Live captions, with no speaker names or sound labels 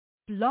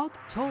Blog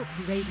Talk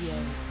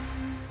Radio.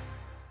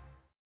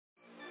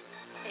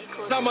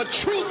 I'm a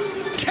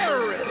truth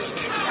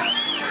terrorist.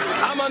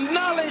 I'm a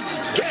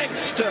knowledge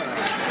gangster.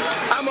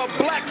 I'm a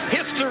black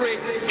history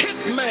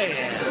hitman.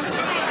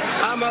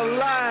 I'm a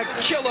lie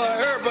killer,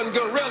 urban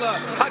gorilla.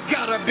 I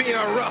gotta be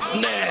a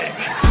roughneck.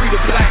 Free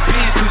the Black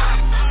Panthers,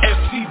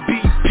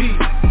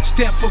 FCBP,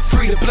 stand for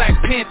Free the Black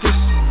Panthers,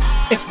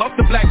 and fuck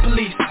the black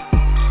police.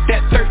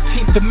 That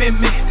 13th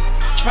Amendment,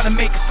 trying to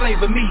make a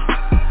slave of me.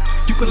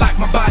 You can lock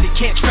my body,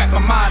 can't trap my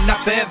mind,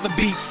 not forever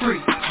be free.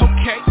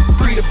 Okay,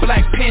 Free the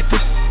Black Panthers,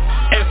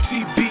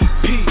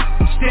 FCBP,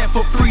 stand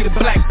for Free the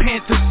Black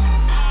Panthers,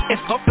 and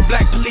fuck the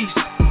black police.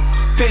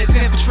 Feds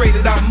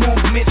infiltrated our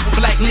movement for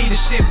black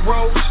leadership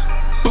roles,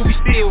 but we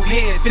still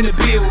here, finna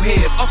build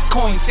here, up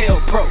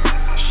COINTELPRO.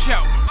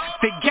 Show,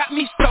 they got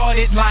me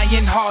started,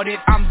 lion-hearted,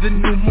 I'm the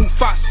new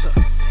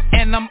Mufasa.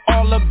 And I'm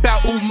all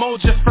about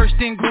Umoja, first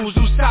in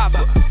Guzu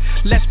Saba.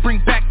 Let's bring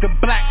back the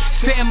black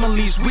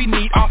families, we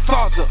need our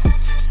father.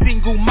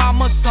 Single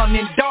mama, son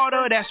and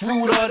daughter, that's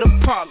root of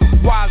the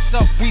problem. Wise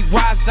up, we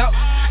rise up,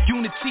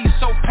 unity is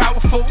so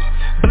powerful.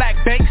 Black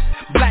banks,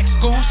 black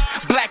schools,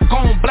 black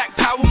owned, black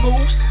power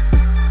moves.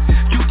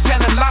 You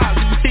telling lies,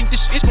 if you think this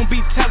shit's gonna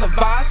be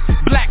televised.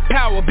 Black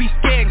power, be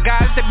scared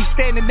guys that be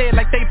standing there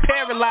like they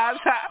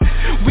paralyzed.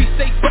 We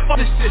say fuck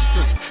the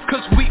system,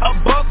 cause we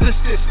above the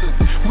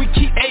system. We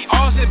keep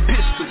ARs and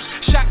pistols,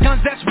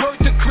 shotguns that's worth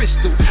the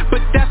crystal,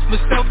 but that's for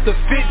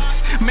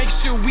self-defense. Make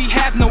sure we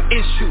have no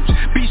issues,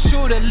 be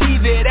sure to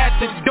leave it at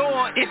the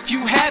door if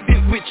you have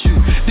it with you.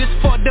 This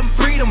for them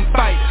freedom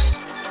fighters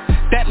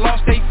that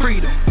lost their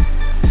freedom,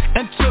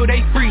 until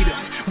they freedom,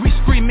 we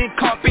screaming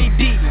carpe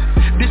diem.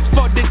 This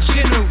for the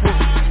general,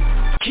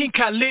 King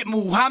Khalid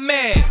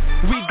Muhammad.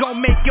 We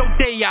gon' make your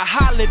day a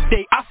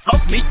holiday, I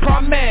fuck me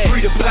promise.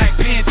 Free the Black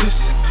Panthers,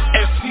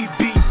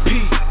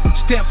 FCBP,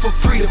 stand for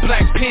Free the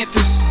Black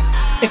Panthers,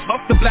 and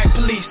fuck the black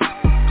police.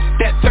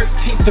 That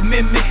 13th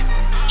Amendment,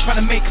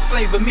 tryna make a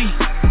slave of me.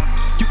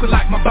 You can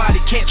lock my body,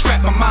 can't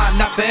trap my mind,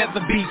 not forever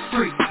be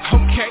free.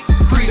 Okay,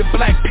 Free the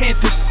Black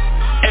Panthers,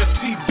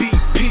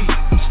 FCBP,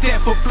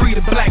 stand for Free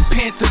the Black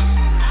Panthers,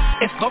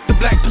 and fuck the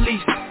black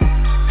police.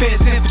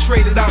 Feds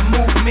infiltrated our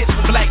movement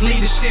for black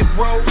leadership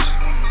roles,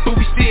 but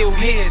we still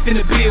here,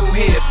 finna build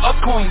here, up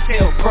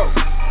COINTELPRO.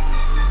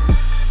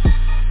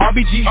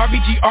 RBG,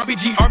 RBG,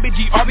 RBG,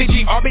 RBG,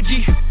 RBG,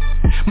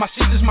 RBG. My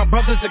sisters, my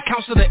brothers, the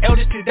council, the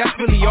elders, cause that's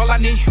really all I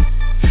need.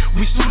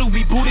 We suited,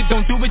 we booted,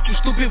 don't do it, you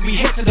stupid, we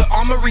head to the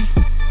armory.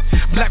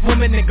 Black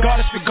woman and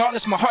goddess,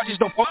 regardless, my heart just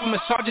don't fuck with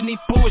misogyny,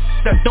 bullshit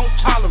that don't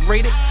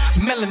tolerate it.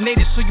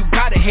 Melanated, so you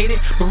gotta hate it.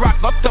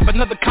 Barack upped up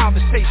another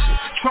conversation.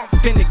 Trump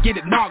finna get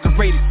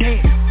inaugurated,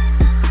 damn.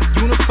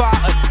 Unify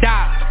or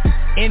die,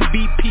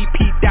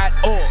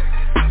 NBPP.org.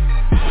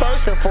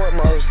 First and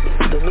foremost,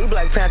 the new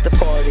Black Panther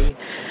Party,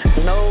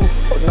 no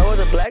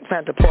other Black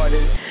Panther Party,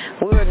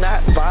 we are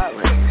not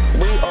violent.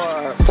 We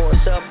are for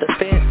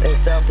self-defense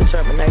and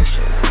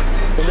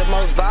self-determination. The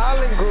most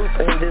violent group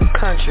in this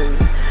country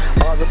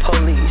are the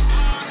police.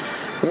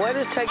 What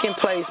is taking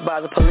place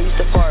by the police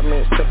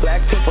departments to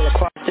black people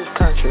across this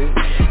country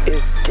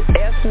is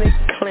ethnic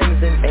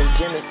cleansing and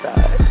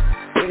genocide.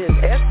 It has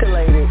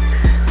escalated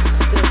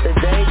since the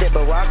day that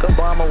Barack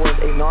Obama was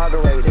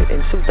inaugurated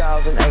in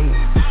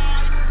 2008.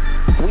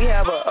 We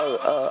have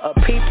a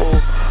people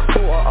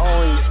who are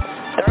only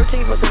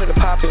 13% of the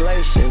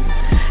population,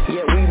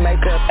 yet we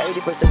make up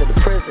 80% of the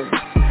prisons.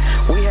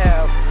 We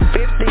have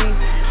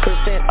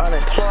 50%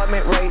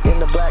 unemployment rate in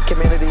the black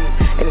community,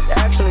 and it's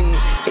actually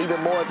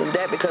even more than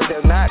that because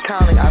they're not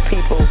counting our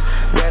people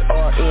that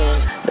are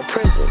in the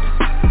prisons.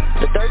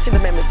 The 13th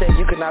Amendment says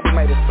you cannot be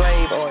made a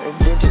slave or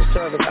indentured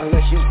servant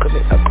unless you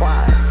commit a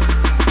crime.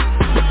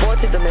 The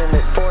 14th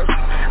Amendment forced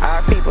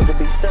our people to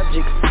be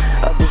subjects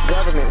of this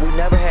government. We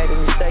never had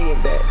any say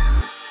in that.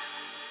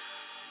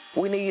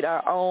 We need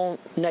our own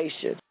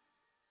nation.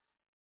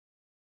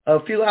 A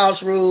few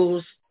house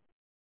rules.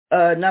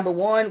 Number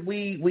one,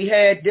 we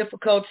had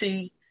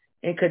difficulty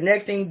in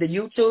connecting the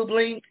YouTube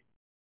link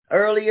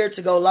earlier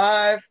to go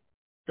live.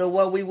 So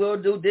what we will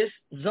do, this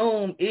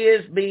Zoom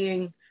is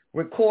being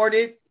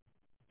recorded,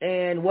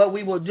 and what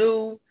we will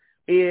do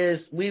is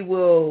we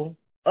will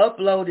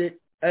upload it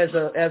as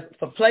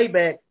for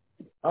playback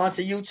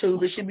onto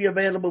YouTube. It should be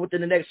available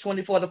within the next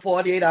 24 to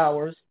 48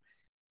 hours.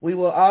 We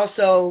will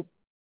also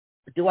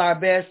do our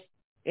best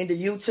in the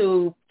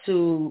YouTube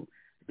to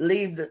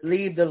leave the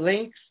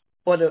links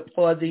for the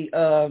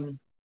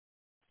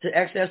to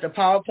access the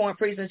PowerPoint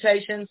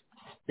presentations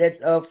that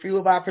a few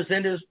of our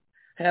presenters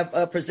have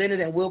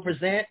presented and will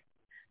present.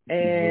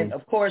 And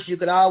of course, you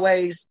could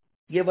always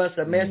give us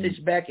a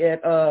message back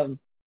at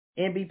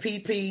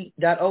nbpp.org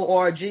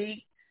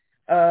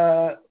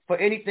for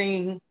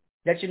anything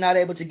that you're not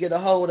able to get a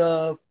hold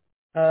of.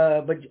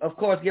 But of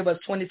course, give us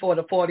 24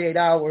 to 48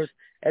 hours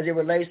as it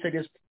relates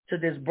to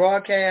this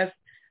broadcast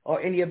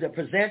or any of the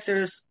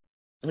presenters.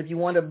 If you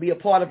want to be a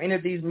part of any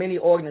of these many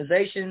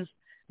organizations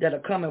that are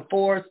coming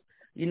forth,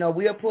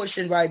 we are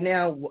pushing right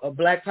now a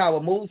Black Power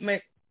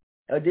movement.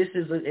 This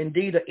is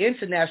indeed an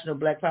international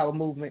Black Power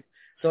movement.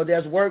 So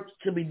there's work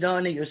to be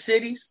done in your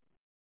cities,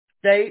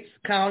 states,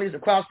 counties,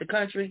 across the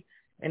country,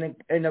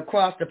 and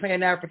across the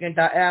Pan-African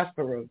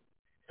diaspora.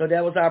 So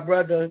that was our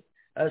brother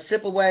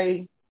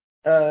Sipaway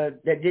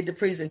that did the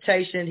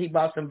presentation. He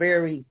brought some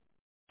very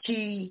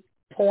key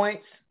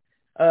points.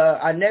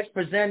 Our next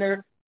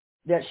presenter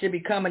that should be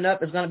coming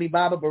up is going to be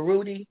Baba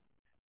Baruti.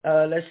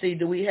 Let's see,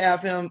 do we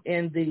have him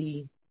in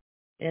the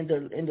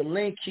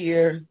link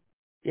here?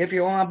 If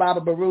you're on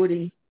Baba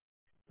Baruti,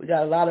 we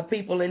got a lot of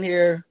people in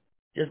here.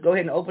 Just go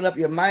ahead and open up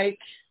your mic.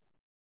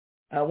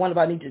 I wonder if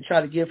I need to try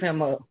to give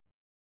him a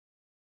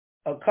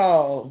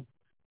call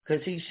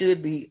because he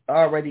should be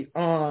already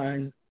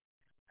on.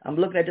 I'm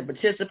looking at the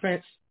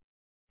participants.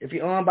 If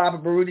you're on Baba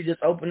Baruti,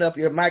 just open up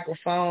your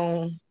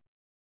microphone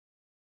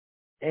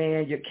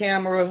and your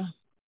camera.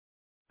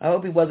 I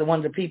hope he wasn't one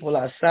of the people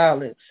I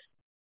silenced.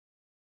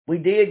 We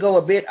did go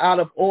a bit out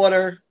of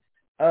order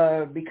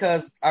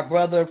because our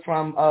brother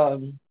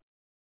from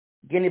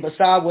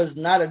Guinea-Bissau was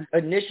not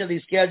initially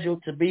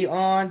scheduled to be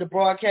on the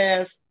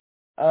broadcast,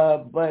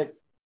 but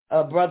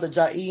Brother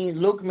Jaeen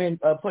Lukman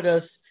put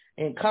us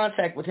in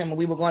contact with him, and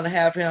we were going to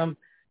have him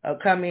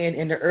come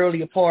in the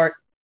earlier part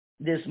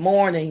this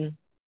morning,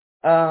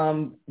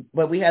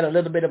 but we had a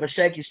little bit of a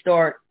shaky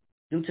start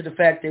due to the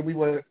fact that we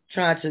were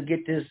trying to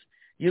get this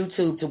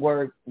YouTube to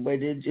work,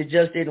 but it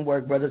just didn't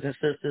work, brothers and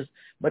sisters,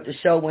 but the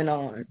show went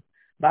on.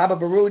 Baba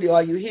Baruti,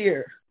 are you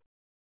here?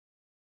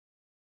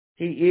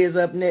 He is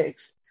up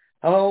next.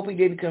 I hope he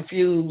didn't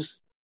confuse,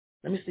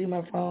 let me see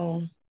my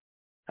phone.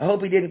 I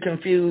hope he didn't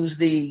confuse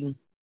the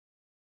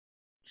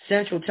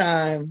Central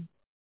Time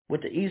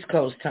with the East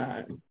Coast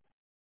time,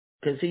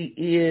 because he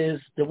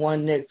is the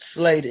one that's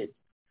slated.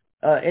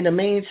 In the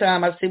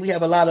meantime, I see we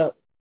have a lot of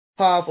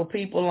powerful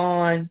people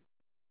on.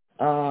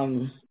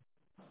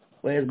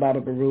 Where's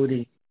Baba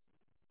Baruti?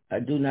 I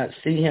do not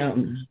see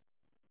him.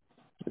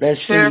 Let's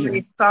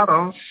Sherry see.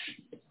 Subtle.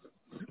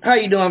 How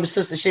you doing,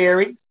 Sister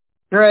Sherry?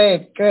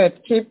 Great,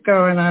 good. Keep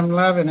going. I'm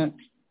loving it.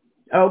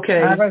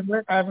 Okay.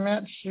 I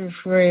met you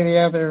for the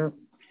other.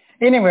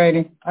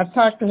 Anyway, I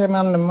talked to him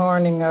on the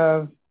morning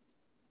of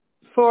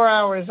 4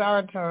 hours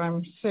our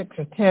time, 6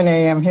 or 10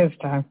 a.m. his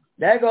time.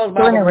 There goes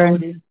Baba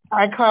Baruti.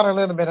 I caught a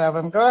little bit of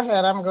him. Go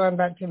ahead. I'm going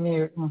back to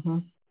mute. Mm-hmm.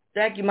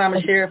 Thank you,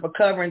 Mama Sherry, for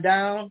covering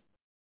down.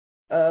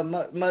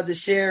 Mother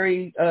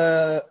Sherry,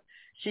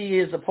 she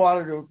is a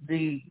part of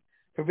the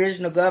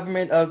provisional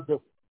government of the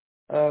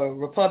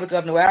Republic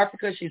of North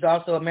Africa. She's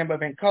also a member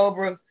of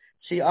NCOBRA.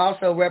 She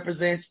also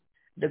represents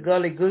the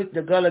Gullah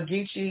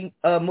Geechee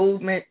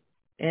movement,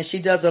 and she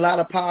does a lot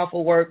of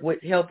powerful work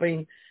with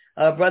helping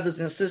brothers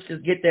and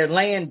sisters get their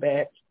land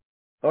back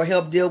or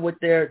help deal with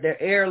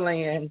their air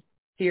land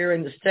here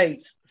in the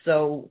States.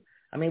 So,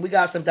 I mean, we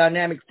got some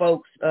dynamic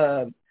folks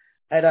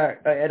at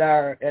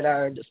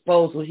our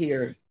disposal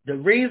here. The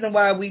reason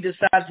why we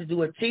decided to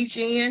do a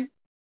teach-in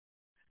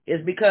is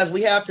because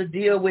we have to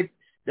deal with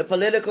the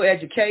political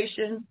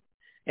education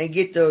and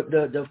get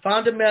the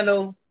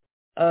fundamental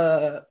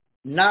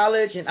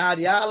knowledge and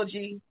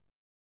ideology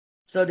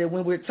so that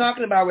when we're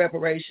talking about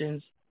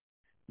reparations,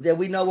 that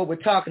we know what we're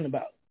talking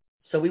about.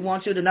 So we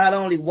want you to not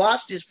only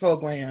watch this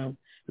program,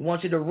 we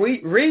want you to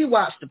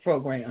re-watch the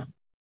program.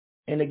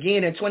 And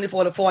again, in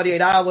 24 to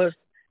 48 hours,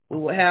 we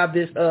will have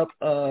this up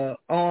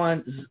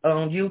on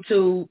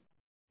YouTube.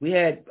 We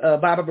had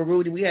Baba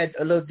Baruti. We had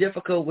a little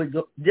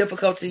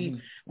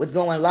difficulty with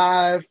going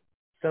live,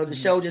 so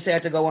the show just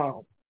had to go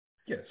on.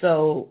 Yes.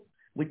 So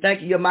we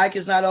thank you. Your mic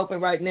is not open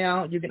right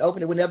now. You can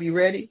open it whenever you're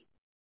ready.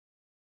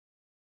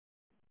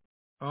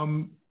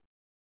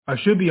 I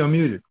should be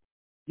unmuted.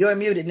 You're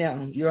unmuted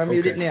now. You're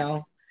unmuted Okay.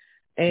 now.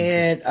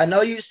 And I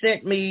know you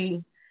sent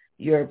me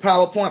your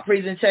PowerPoint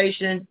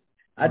presentation.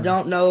 I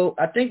don't know.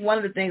 I think one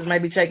of the things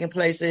maybe taking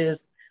place is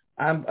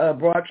I'm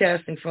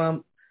broadcasting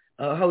from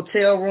a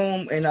hotel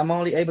room, and I'm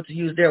only able to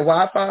use their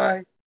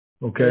Wi-Fi.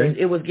 Okay. And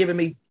it was giving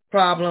me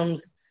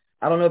problems.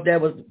 I don't know if that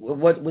was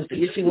what was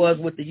the issue was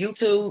with the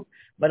YouTube,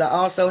 but I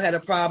also had a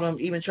problem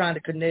even trying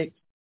to connect,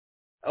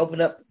 open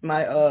up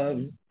my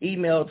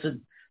email to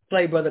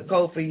play Brother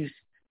Kofi's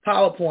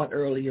PowerPoint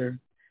earlier.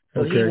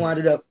 So he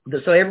wanted up.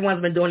 So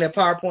everyone's been doing their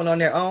PowerPoint on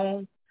their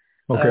own.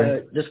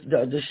 Okay.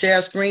 The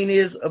share screen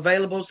is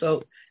available.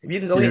 So if you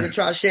can go ahead and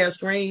try share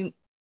screen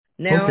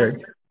now,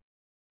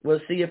 we'll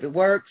see if it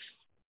works.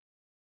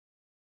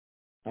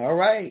 All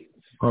right.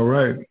 All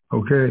right.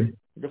 Okay.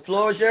 The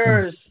floor is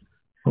yours.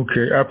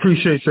 Okay. I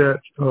appreciate that.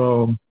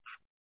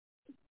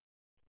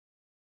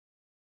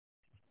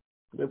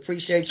 We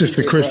appreciate you,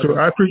 Sister Crystal.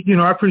 I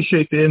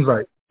appreciate the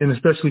invite, and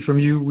especially from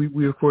you.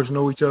 We of course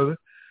know each other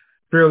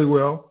fairly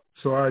well,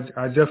 so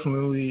I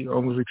definitely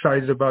was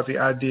excited about the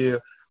idea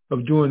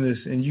of doing this.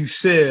 And you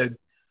said,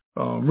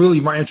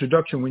 really my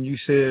introduction when you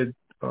said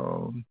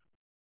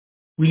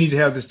we need to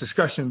have this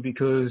discussion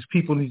because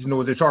people need to know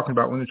what they're talking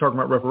about when they're talking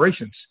about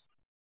reparations.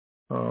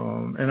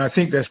 And I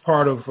think that's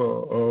part of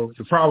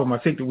the problem. I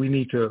think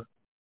that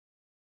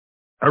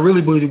I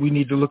really believe that we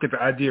need to look at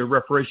the idea of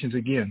reparations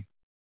again.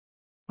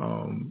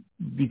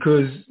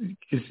 Because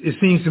it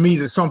seems to me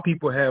that some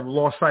people have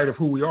lost sight of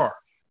who we are.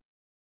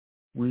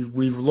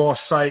 We've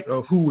lost sight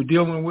of who we're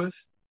dealing with,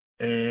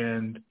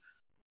 and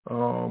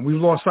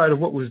we've lost sight of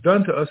what was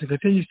done to us and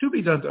continues to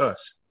be done to us.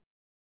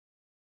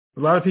 A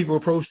lot of people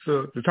approach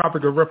the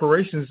topic of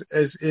reparations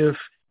as if,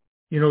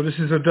 this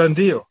is a done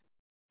deal,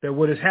 that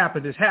what has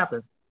happened has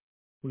happened.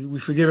 We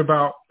forget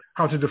about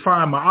how to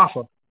define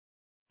Ma'afa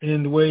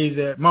in the way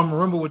that Mama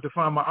Rimba would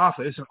define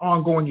Ma'afa. It's an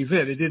ongoing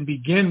event. It didn't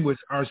begin with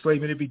our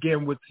enslavement. It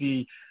began with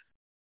the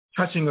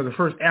touching of the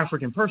first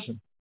African person,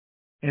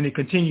 and it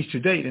continues to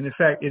date. And in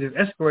fact, it has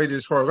escalated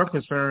as far as I'm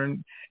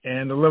concerned,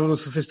 and the level of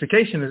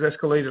sophistication has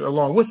escalated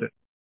along with it.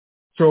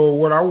 So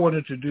what I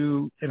wanted to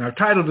do, and I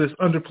titled this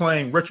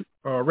Underplaying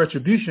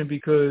Retribution,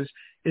 because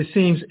it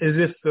seems as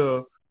if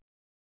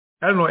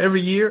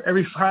every year,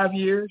 every 5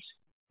 years,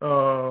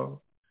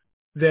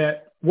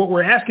 that what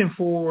we're asking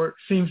for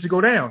seems to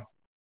go down.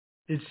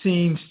 It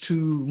seems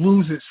to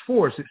lose its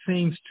force. It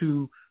seems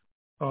to,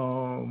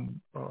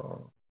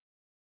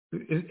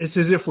 it's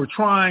as if we're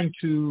trying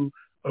to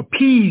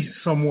appease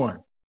someone,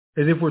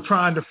 as if we're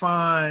trying to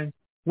find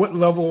what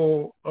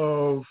level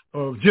of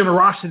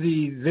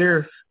generosity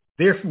they're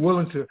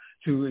willing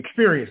to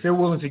experience, they're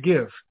willing to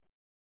give,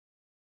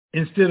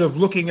 instead of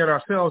looking at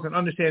ourselves and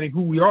understanding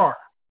who we are.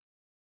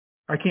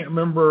 I can't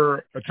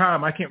remember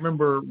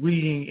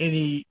reading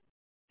anything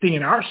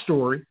in our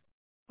story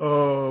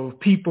of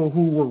people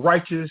who were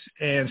righteous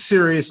and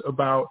serious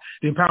about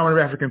the empowerment of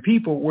African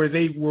people where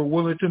they were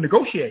willing to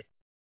negotiate.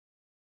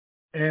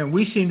 And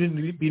we seem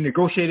to be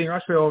negotiating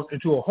ourselves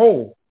into a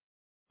hole.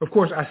 Of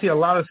course, I see a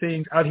lot of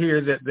things out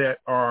here that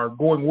are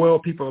going well.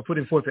 People are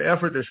putting forth the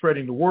effort. They're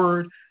spreading the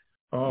word.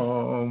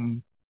 They're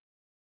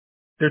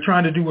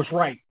trying to do what's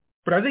right.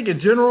 But I think in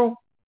general,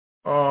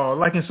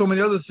 like in so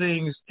many other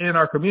things in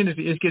our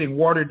community, it's getting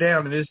watered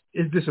down and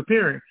it's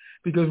disappearing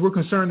because we're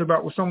concerned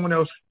about what someone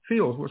else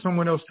feels, what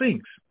someone else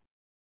thinks.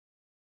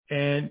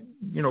 And,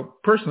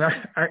 personally,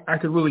 I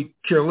could really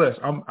care less.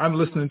 I'm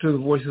listening to the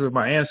voices of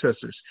my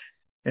ancestors,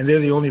 and they're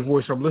the only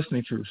voice I'm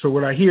listening to. So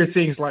when I hear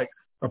things like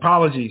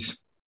apologies,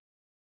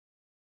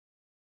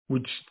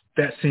 which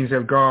that seems to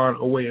have gone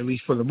away, at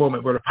least for the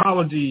moment, but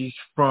apologies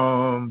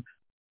from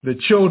the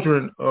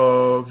children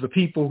of the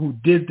people who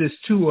did this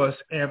to us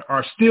and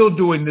are still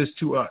doing this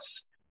to us,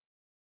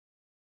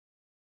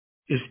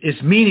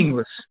 it's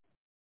meaningless.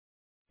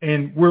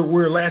 And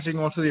we're latching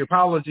onto the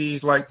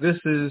apologies like this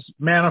is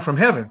manna from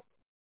heaven.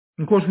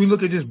 And of course, we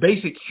look at just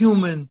basic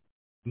human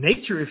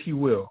nature, if you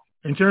will,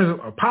 in terms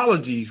of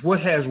apologies, what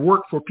has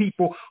worked for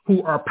people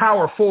who are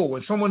powerful.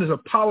 When someone is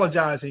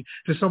apologizing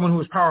to someone who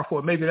is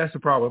powerful, maybe that's the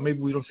problem. Maybe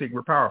we don't think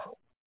we're powerful.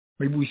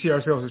 Maybe we see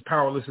ourselves as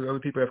powerless as other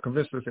people have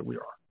convinced us that we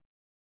are.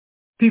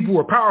 People who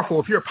are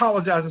powerful, if you're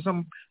apologizing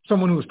to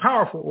someone who is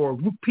powerful or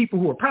people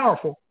who are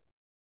powerful,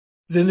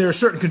 then there are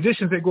certain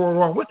conditions that go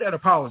along with that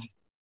apology.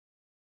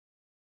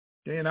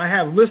 And I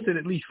have listed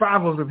at least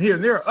 5 of them here,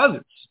 and there are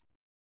others.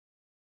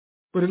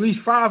 But at least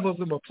 5 of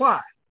them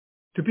apply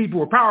to people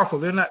who are powerful.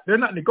 They're not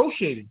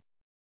negotiating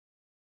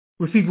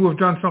with people who have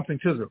done something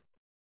to them.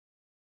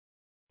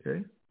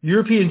 Okay?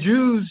 European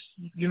Jews,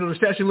 the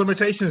statute of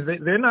limitations,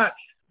 they're not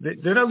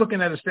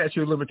looking at a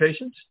statute of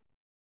limitations.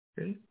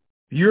 Okay?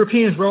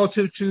 Europeans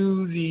relative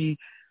to the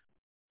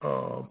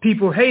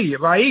people of Haiti,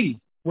 of Haiti,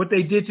 what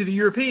they did to the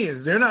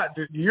Europeans,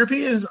 the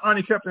Europeans aren't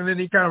accepting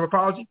any kind of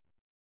apology.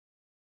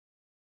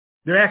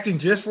 They're acting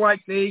just like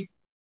they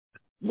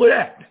would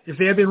act if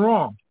they had been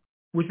wrong,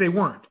 which they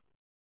weren't.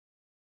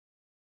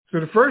 So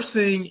the first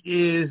thing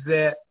is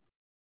that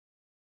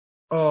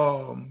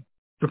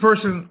the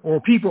person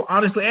or people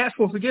honestly ask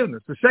for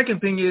forgiveness. The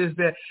second thing is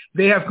that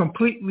they have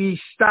completely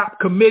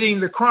stopped committing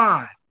the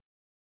crime.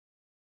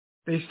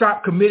 They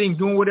stopped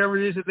doing whatever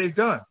it is that they've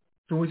done.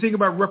 So when we think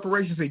about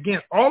reparations, again,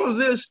 all of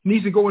this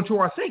needs to go into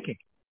our thinking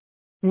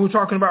when we're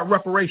talking about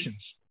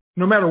reparations,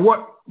 no matter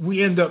what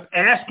we end up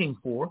asking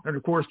for. And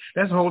of course,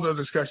 that's a whole other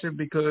discussion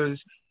because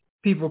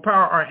people of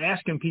power aren't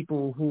asking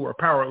people who are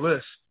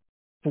powerless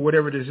for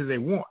whatever it is that they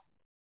want.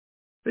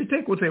 They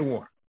take what they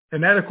want.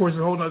 And that, of course, is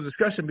a whole other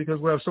discussion because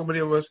we have so many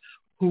of us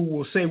who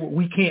will say what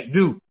we can't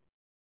do,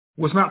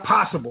 what's not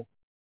possible.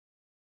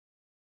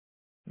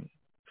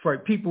 It's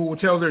like people will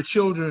tell their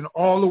children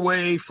all the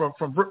way from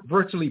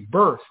virtually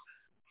birth,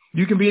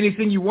 you can be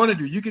anything you want to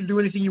do. You can do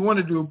anything you want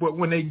to do. But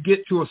when they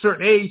get to a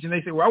certain age and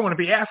they say, well, I want to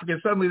be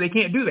African, suddenly they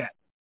can't do that.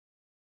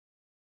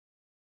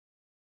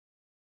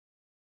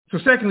 So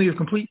secondly, you've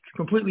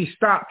completely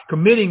stopped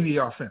committing the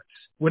offense,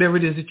 whatever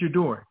it is that you're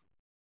doing.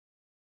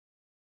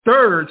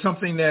 Third,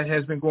 something that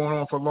has been going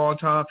on for a long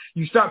time,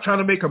 you stop trying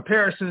to make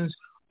comparisons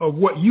of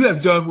what you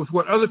have done with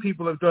what other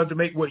people have done to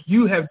make what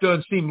you have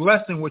done seem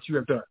less than what you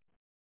have done.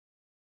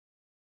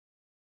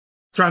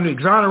 Trying to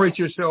exonerate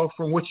yourself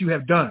from what you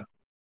have done.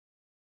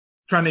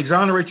 Trying to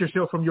exonerate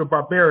yourself from your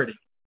barbarity.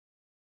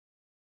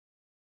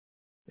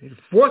 The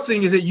fourth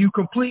thing is that you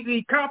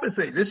completely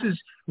compensate. This is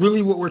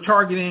really what we're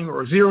targeting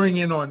or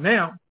zeroing in on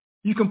now.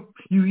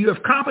 You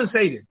have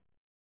compensated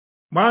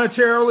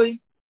monetarily,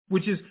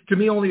 which is, to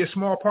me, only a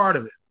small part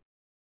of it.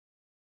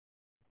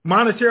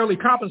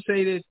 Monetarily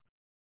compensated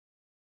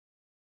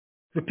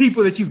the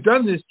people that you've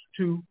done this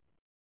to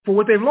for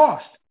what they've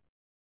lost.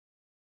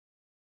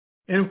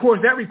 And of course,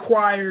 that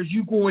requires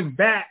you going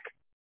back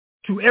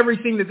to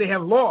everything that they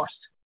have lost.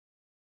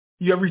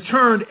 You have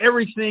returned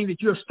everything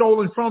that you have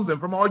stolen from them,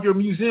 from all your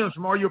museums,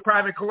 from all your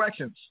private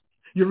collections.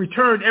 You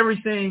returned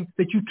everything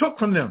that you took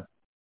from them.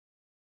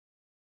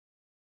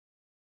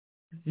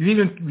 You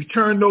even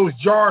returned those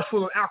jars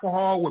full of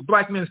alcohol with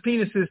black men's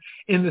penises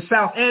in the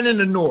South and in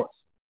the North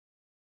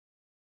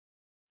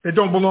that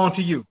don't belong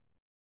to you.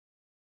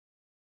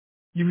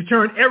 You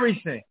returned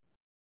everything.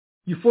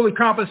 You fully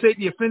compensate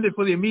the offended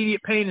for the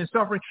immediate pain and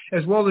suffering,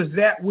 as well as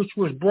that which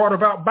was brought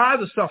about by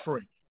the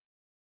suffering.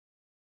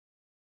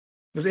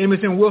 Because Amos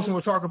and Wilson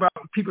will talk about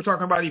people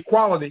talking about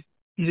equality.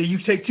 He said, you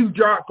take two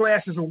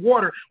glasses of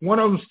water, one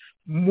of them's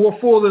more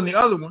full than the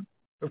other one.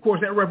 Of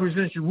course, that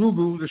represents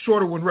Urugu. The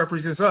shorter one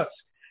represents us.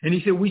 And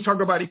he said, we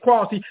talk about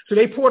equality. So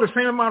they pour the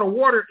same amount of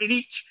water in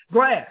each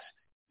glass.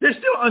 They're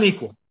still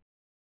unequal.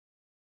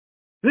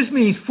 This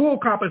means full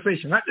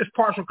compensation, not just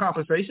partial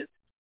compensation.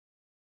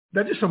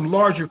 That's just some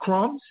larger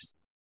crumbs.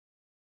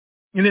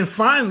 And then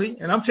finally,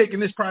 and I'm taking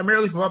this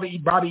primarily from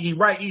Bobby E.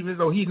 Wright, even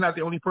though he's not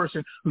the only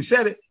person who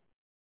said it,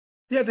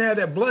 you have to have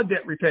that blood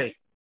debt repaid.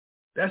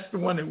 That's the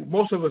one that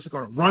most of us are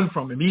going to run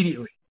from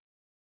immediately.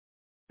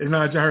 And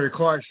now John Henry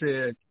Clark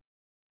said,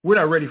 we're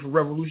not ready for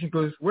revolution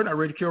because we're not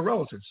ready to kill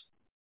relatives.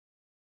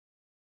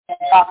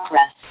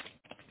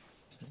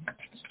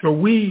 So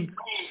we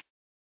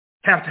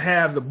have to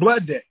have the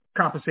blood debt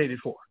compensated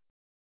for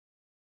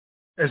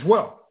as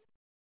well.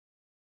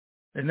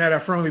 And that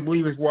I firmly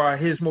believe is why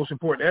his most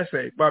important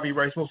essay, Bobby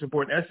Wright's most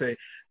important essay,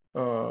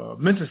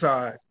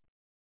 Menticide,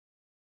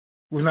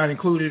 was not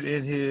included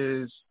in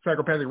his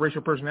Psychopathic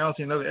Racial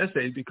Personality and other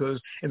essays, because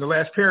in the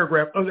last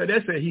paragraph of that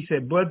essay, he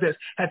said blood debts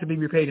had to be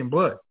repaid in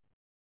blood.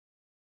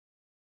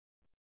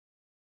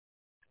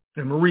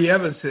 And Marie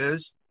Evans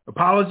says,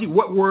 apology,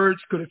 what words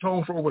could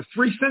atone for over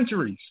 3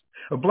 centuries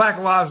of black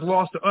lives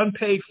lost to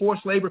unpaid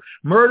forced labor,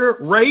 murder,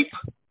 rape,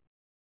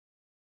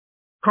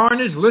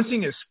 carnage,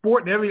 lynching, and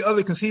sport, and every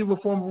other conceivable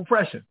form of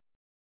oppression?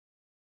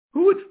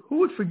 Who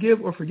would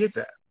forgive or forget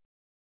that?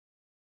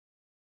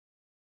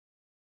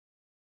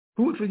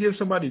 Who would forgive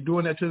somebody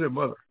doing that to their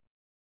mother,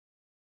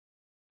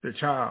 their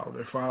child,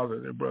 their father,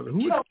 their brother?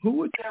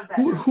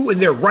 Who in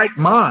their right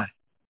mind?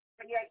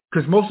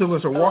 Because most of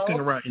us are walking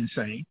around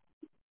insane.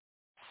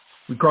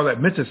 We call that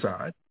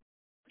menticide.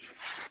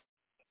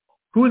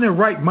 Who in their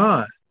right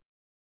mind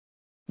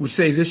would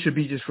say this should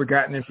be just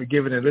forgotten and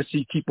forgiven, and let's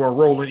keep on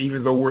rolling,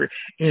 even though we're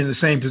in the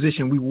same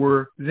position we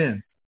were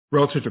then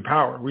relative to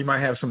power? We might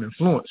have some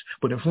influence,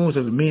 but influence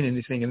doesn't mean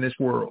anything in this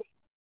world.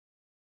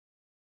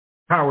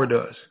 Power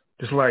does.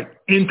 Just like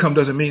income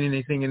doesn't mean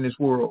anything in this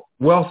world.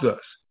 Wealth does.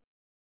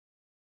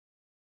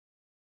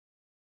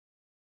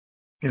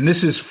 And this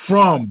is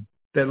from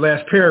that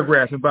last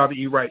paragraph in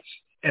Bobby E. Wright's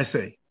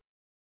essay.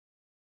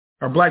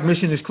 Our black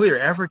mission is clear.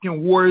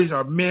 African warriors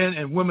are men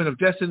and women of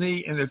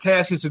destiny, and their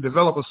task is to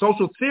develop a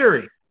social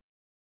theory.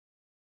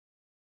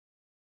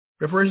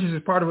 Reparations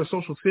is part of a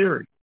social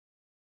theory,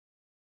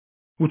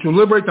 which will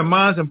liberate the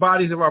minds and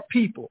bodies of our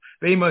people.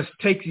 They must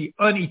take the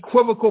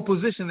unequivocal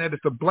position that if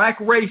the black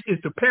race is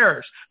to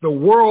perish, the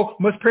world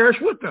must perish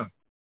with them.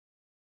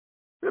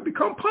 They'll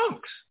become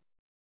punks.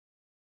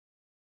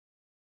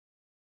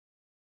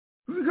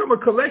 We become a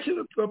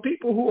collection of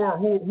people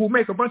who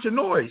make a bunch of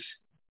noise.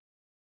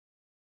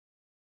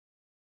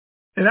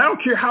 And I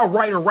don't care how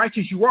right or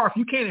righteous you are, if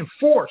you can't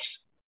enforce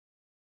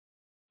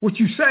what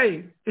you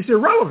say, it's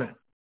irrelevant.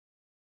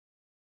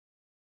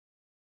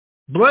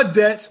 Blood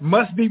debts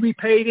must be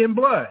repaid in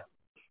blood.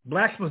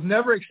 Blacks must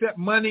never accept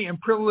money and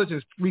privilege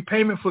as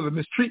repayment for the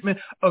mistreatment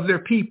of their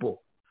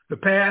people. The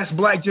past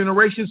black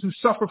generations who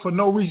suffer for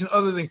no reason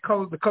other than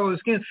the color of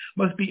skin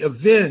must be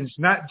avenged,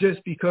 not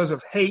because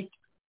of hate,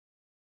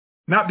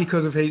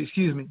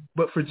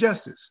 but for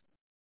justice.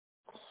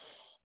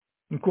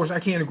 And of course, I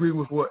can't agree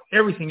with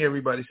everything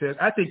everybody says.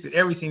 I think that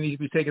everything needs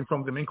to be taken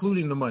from them,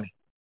 including the money.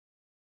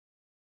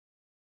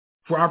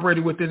 If we're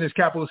operating within this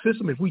capitalist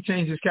system, if we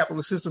change this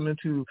capitalist system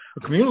into a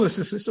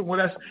communalist system, well,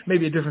 that's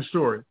maybe a different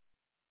story.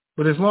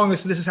 But as long as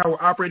this is how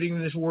we're operating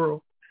in this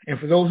world, and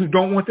for those who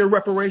don't want their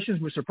reparations,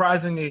 which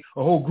surprisingly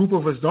a whole group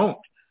of us don't,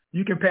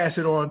 you can pass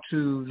it on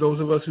to those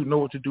of us who know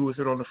what to do with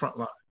it on the front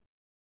line.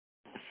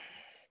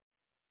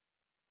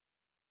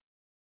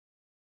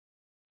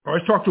 I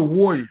always talk to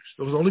warriors.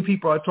 Those are the only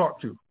people I talk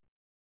to.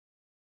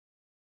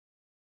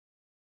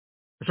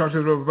 I talk to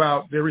them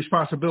about their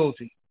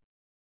responsibility.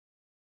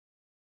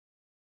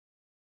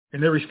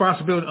 And their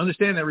responsibility,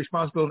 understand that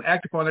responsibility,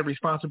 act upon that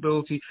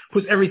responsibility,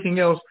 puts everything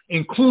else,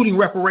 including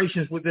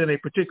reparations, within a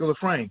particular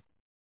frame,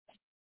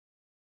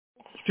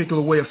 a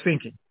particular way of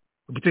thinking,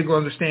 a particular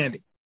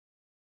understanding.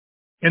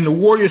 And the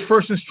warrior's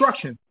first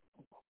instruction,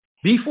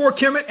 before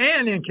Kemet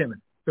and in Kemet,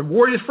 the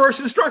warrior's first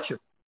instruction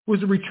was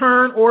to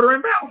return order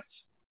and balance.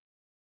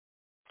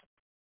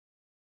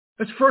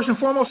 That's the first and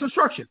foremost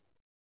instruction.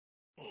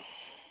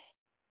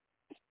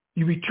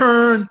 You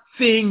return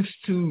things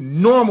to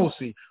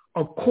normalcy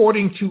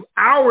according to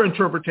our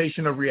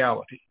interpretation of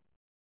reality.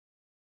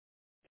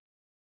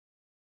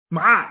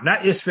 Ma'at,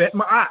 not Isfet,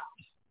 Ma'at.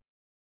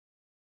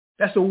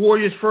 That's the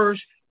warrior's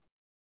first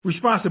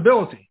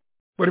responsibility.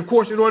 But of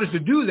course, in order to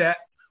do that,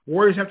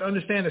 warriors have to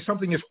understand that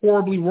something is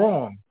horribly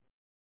wrong.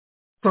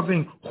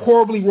 Something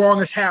horribly wrong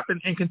has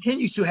happened and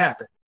continues to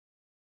happen.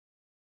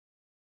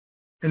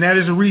 And that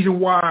is the reason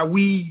why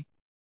we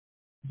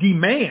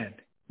demand,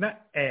 not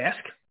ask.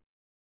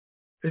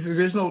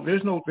 There's no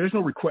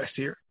request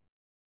here.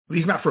 At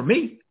least not for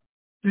me.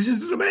 This is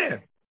the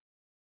demand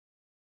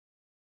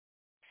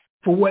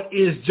for what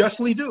is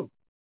justly due.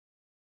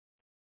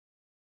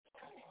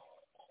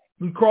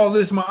 We call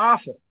this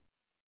ma'afa.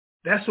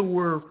 That's what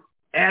we're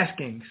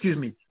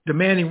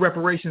demanding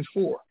reparations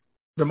for.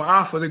 The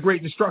ma'afa, the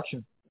great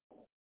destruction.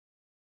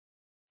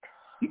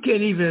 You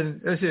can't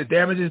even, let's say,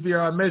 damages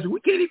beyond measure.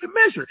 We can't even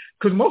measure it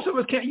because most of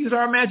us can't use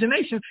our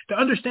imagination to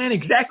understand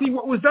exactly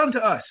what was done to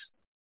us.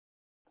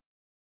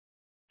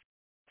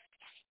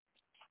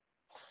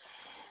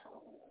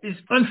 It's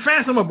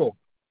unfathomable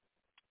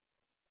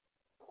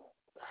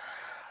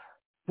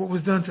what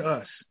was done to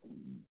us,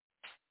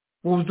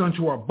 what was done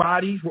to our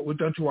bodies, what was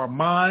done to our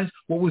minds,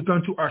 what was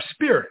done to our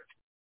spirit.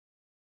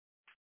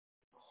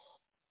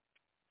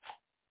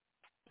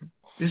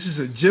 This is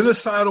a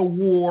genocidal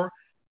war.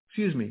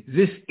 This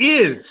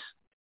is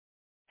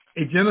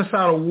a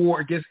genocidal war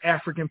against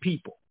African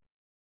people,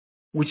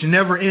 which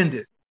never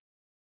ended.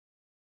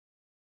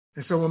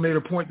 And someone made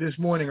a point this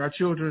morning. Our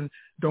children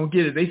don't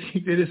get it. They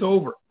think that it's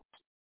over.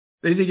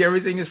 They think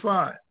everything is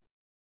fine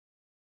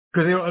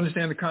because they don't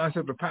understand the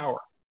concept of power.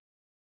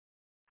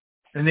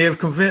 And they have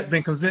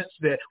been convinced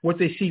that what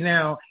they see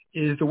now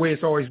is the way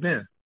it's always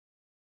been.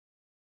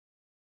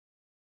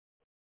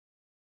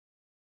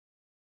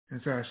 As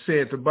I say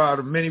at the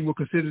bottom, many will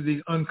consider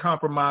these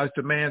uncompromised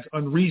demands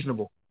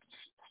unreasonable.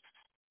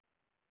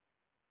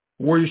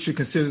 Warriors should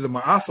consider the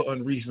ma'afa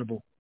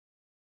unreasonable.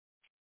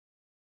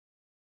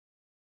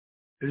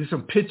 There's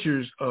some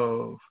pictures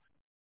of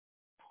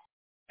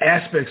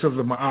aspects of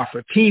the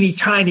ma'afa, teeny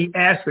tiny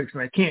aspects,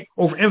 and I can't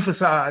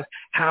overemphasize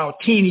how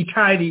teeny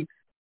tiny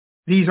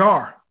these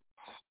are.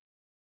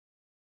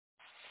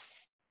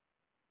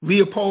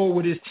 Leopold,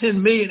 with his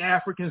 10 million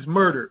Africans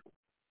murdered,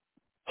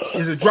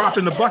 is a drop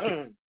in the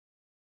bucket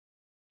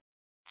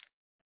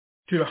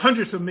to the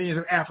hundreds of millions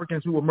of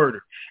Africans who were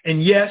murdered.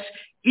 And yes,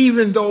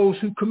 even those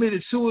who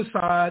committed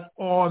suicide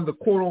on the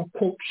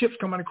quote-unquote ships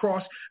coming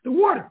across the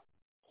water.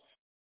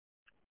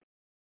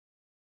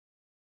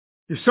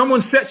 If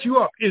someone sets you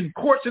up in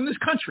courts in this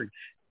country,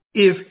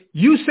 if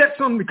you set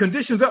some of the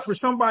conditions up for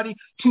somebody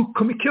to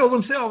kill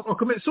themselves or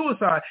commit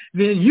suicide,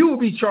 then you will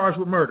be charged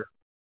with murder.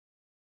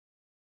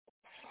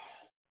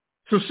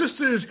 So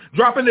sisters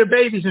dropping their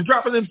babies and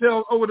dropping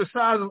themselves over the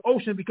side of the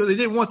ocean because they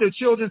didn't want their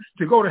children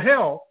to go to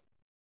hell.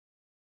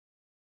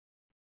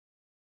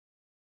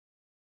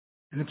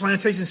 And the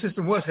plantation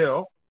system was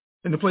hell.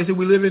 And the place that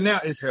we live in now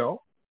is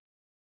hell.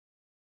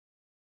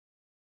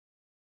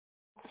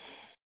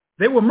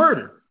 They were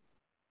murdered.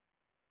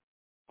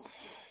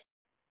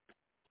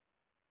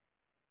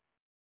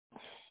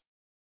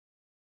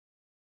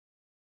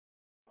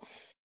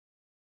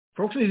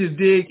 Folks need to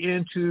dig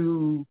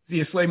into the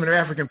enslavement of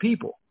African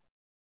people.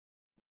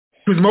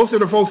 Because most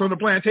of the folks on the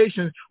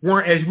plantations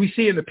weren't, as we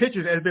see in the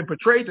pictures that have been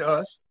portrayed to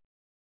us,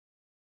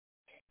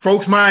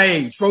 folks my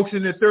age, folks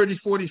in their 30s,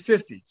 40s,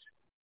 50s.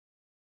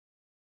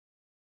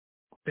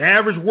 The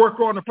average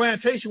worker on the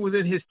plantation was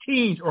in his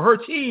teens or her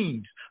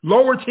teens,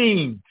 lower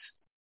teens.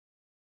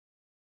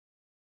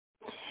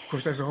 Of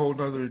course, that's a whole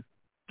other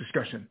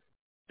discussion.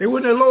 They were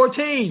in their lower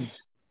teens.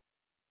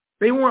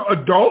 They weren't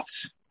adults.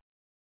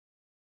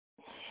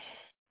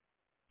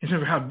 In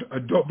terms of how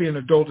being an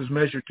adult is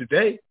measured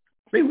today,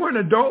 they weren't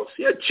adults.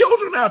 They had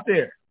children out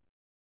there.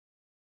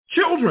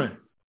 Children.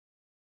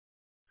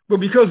 But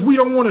because we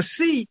don't want to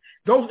see,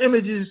 those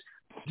images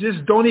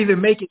just don't even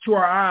make it to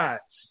our eyes.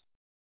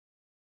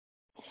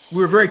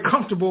 We're very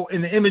comfortable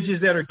in the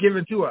images that are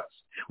given to us.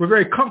 We're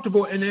very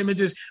comfortable in the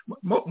images.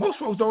 Most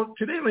folks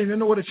today don't even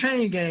know what a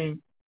chain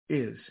gang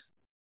is.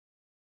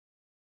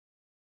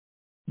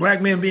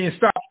 Black men being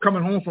stopped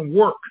coming home from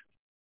work,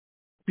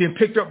 being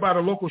picked up by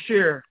the local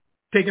sheriff,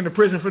 taken to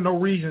prison for no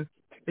reason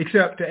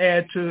except to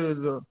add to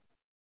the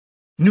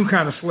new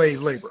kind of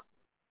slave labor.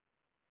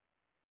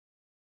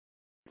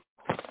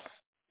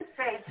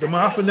 The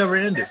ma'afa never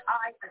ended.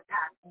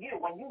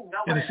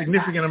 And a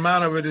significant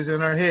amount of it is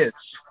in our heads.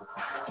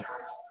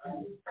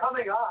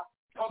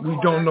 We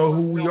don't know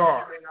who we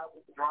are.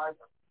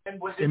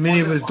 And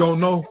many of us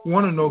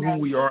want to know who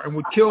we are and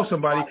would kill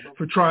somebody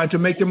for trying to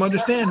make them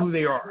understand who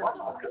they are.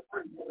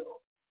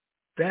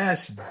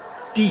 That's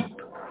deep.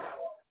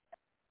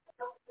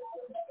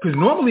 Because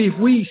normally if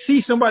we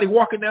see somebody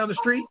walking down the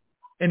street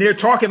and they're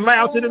talking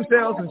loud to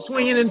themselves and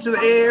swinging into the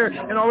air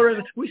and all the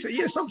rest, we say,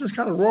 yeah, something's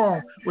kind of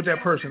wrong with that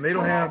person. They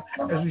don't have,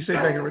 as we say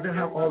back here, they don't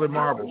have all their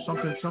marbles.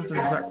 Something is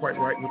not quite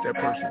right with that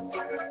person.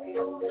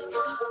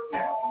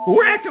 But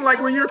we're acting like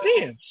we're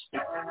Europeans.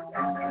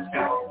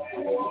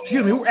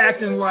 Excuse me, we're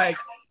acting like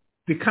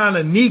the kind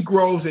of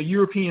Negroes that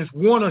Europeans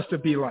want us to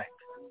be like.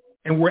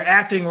 And we're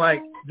acting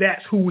like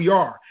that's who we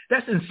are.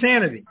 That's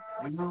insanity.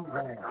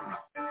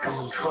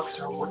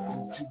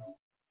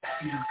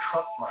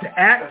 To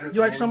act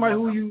you're like somebody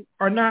who you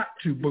are not,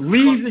 to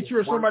believe that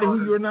you're somebody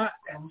who you're not,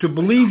 to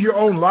believe your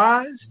own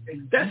lies,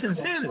 that's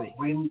insanity.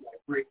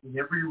 Breaking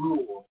every rule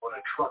of what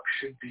a truck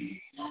should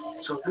be.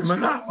 So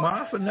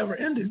Maafa never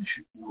ended.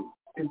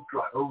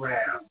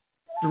 Around.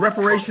 The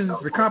reparations,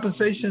 the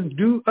compensation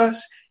due us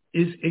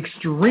is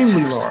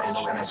extremely large.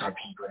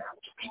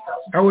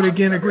 I would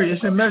again agree,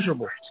 it's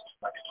immeasurable.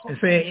 And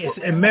saying it's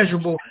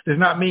immeasurable does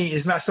not mean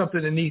it's not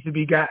something that needs to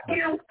be gotten.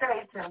 You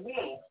say to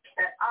me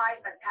that I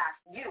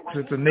attacked you.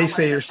 So the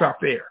naysayers stop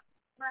there.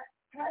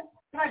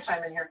 Can I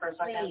chime in here for a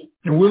second?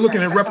 And we're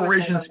looking at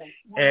reparations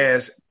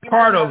as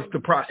part of the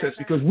process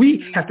because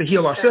we have to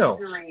heal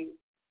ourselves.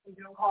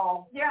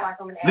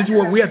 This is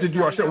what we have to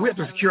do ourselves. We have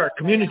to secure our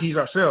communities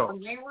ourselves.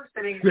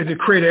 We have to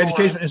create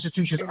educational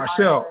institutions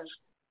ourselves.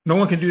 No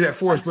one can do that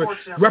for us, but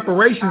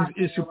reparations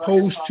is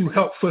supposed to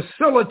help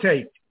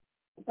facilitate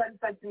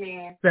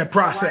that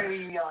process.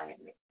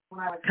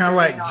 Kind of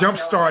like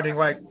jump-starting,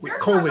 like with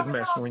COVID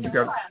mess when you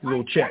got a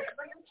little check.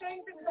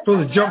 So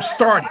the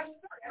jump-starting.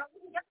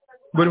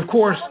 But of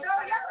course,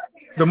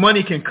 the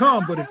money can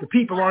come, but if the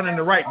people aren't in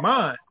the right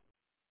mind,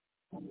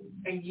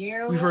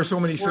 we've heard so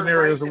many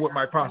scenarios of what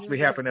might possibly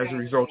happen as a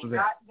result of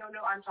that.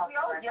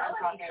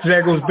 So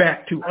that goes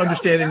back to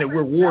understanding that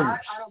we're warriors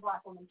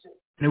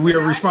and we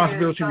are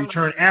responsible to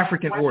return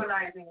African order.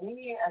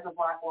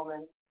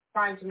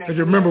 Because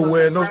remember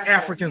when those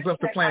Africans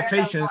left the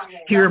plantations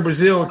here in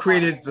Brazil and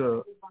created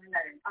the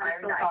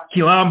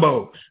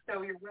quilombos. So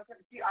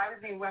I was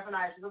being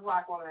weaponized as a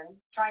black woman,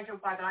 trying to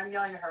imply that I'm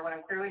yelling at her when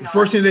I'm clearly not. The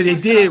first thing that they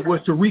did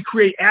was to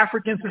recreate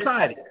African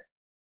society.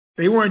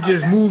 They weren't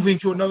just moving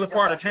to another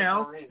part of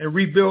town and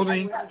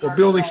rebuilding or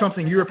building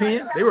something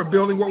European. They were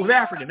building what was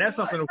African. That's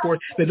something, of course,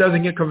 that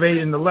doesn't get conveyed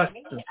in the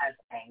lesson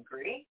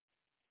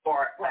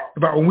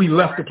about when we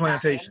left the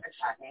plantation.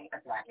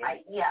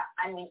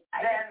 Then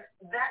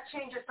that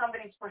changes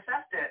somebody's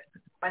perspective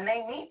when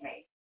they meet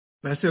me.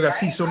 I still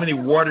see so many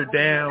watered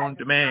down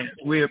demands.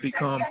 We have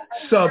become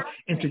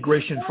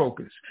sub-integration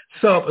focused,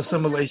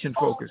 sub-assimilation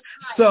focused,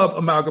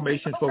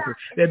 sub-amalgamation focused.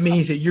 That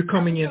means that you're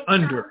coming in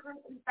under.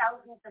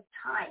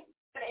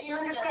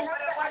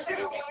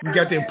 We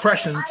got the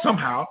impression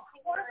somehow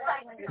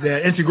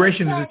that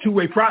integration is a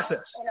two-way process.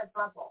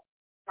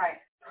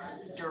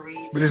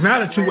 But it's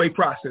not a two-way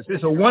process.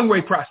 It's a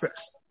one-way process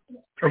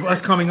of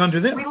us coming under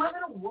them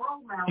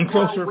in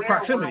closer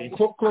proximity, in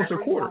closer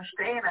quarters.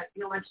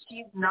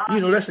 You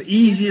know, that's the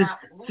easiest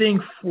thing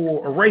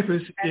for a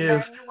rapist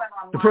if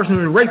the person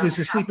who's a rapist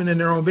is sleeping in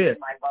their own bed.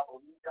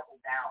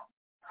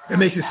 It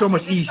makes it so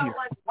much easier.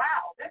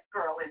 Wow, this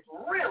girl is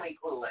really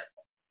clueless.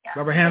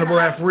 Baba Hannibal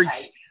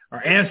Afrique,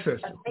 our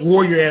ancestors,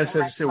 warrior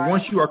ancestors, said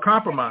once you are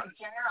compromised,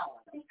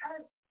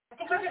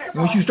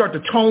 once you start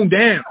to tone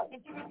down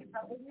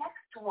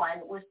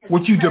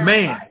what you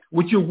demand,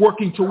 what you're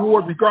working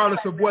toward, regardless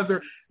of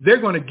whether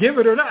they're going to give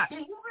it or not. Do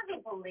you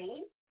really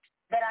believe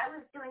that I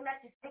was doing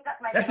that to stick up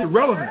my That's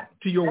irrelevant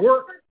to your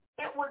work.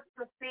 It was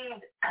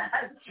perceived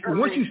as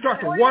once you start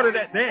to water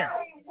that down,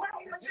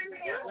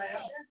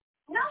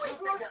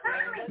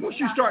 once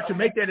you start to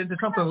make that into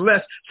something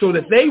less so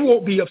that they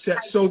won't be upset,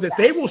 so that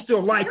they will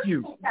still like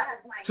you,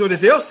 so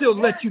that they'll still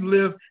let you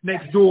live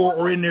next door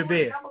or in their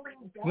bed.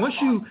 Once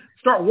you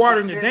start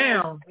watering it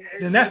down,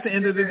 then that's the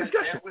end of the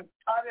discussion.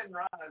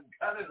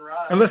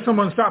 Unless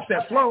someone stops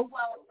that flow.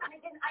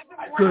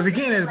 Because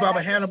again, as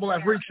Baba Hannibal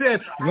Afrique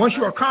said, once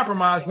you are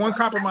compromised, one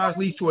compromise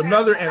leads to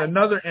another and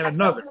another and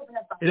another.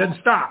 It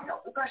doesn't stop.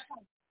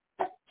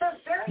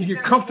 You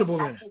get comfortable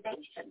in it.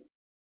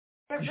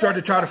 You start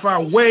to try to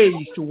find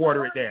ways to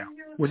water it down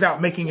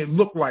without making it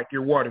look like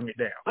you're watering it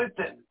down.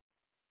 Listen,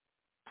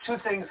 two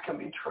things can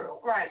be true.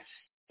 Right.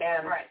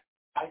 And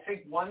I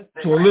think one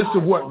thing. So a list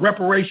of what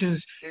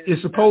reparations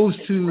is supposed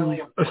to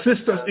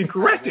assist us in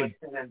correcting.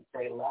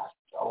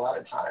 A lot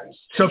of times.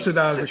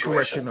 Subsidize the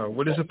correction of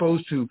what is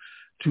supposed to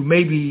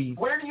maybe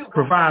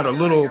provide a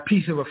little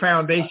piece of a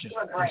foundation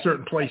in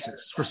certain places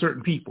for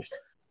certain people.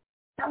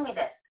 Tell me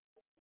this.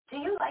 Do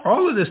you like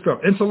all of this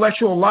stuff?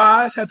 Intellectual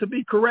lies have to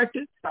be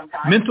corrected.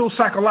 Mental,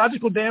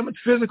 psychological damage,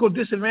 physical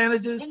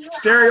disadvantages,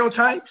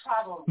 stereotypes,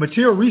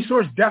 material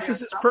resource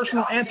deficits,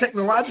 personal and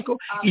technological,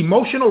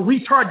 emotional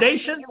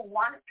retardation. You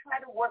want to try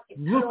to work it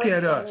Look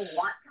at us. You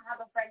want to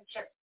have a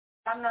friendship.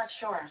 I'm not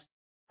sure.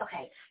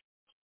 Okay.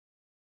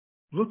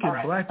 Look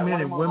at black men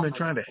and women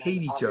trying to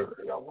hate each other.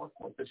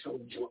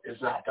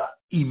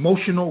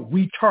 Emotional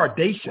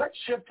retardation. Let's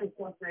shift to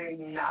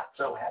something not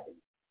so heavy.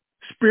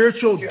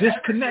 Spiritual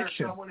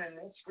disconnection.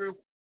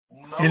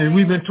 And as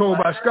we've been told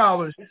by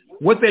scholars,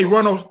 what they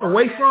run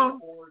away from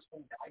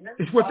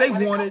is what they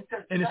wanted,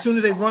 and as soon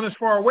as they run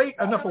enough away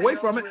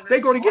from it, they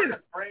go to get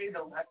it.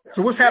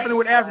 So what's happening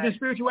with African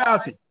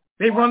spirituality?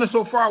 They run us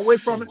so far away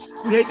from it.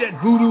 We hate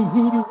that voodoo,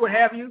 what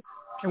have you.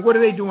 And what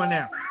are they doing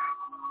now?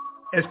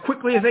 As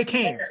quickly as they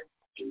can,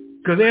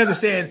 because they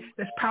understand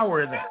there's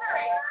power in that.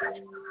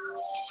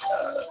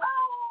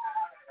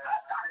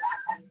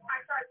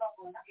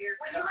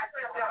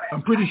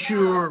 I'm pretty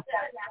sure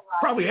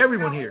probably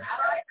everyone here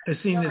has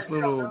seen this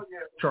little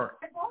chart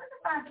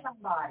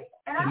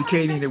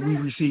indicating that we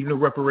receive no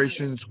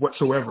reparations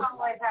whatsoever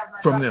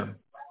from them.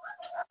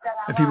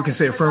 And people can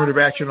say affirmative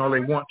action all they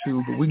want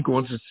to, but we can go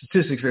into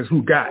statistics as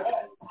who got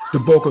the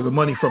bulk of the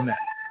money from that.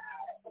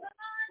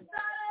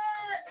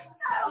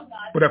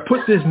 But I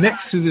put this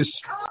next to this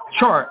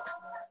chart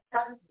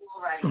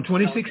from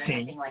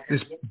 2016,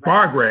 this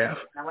bar graph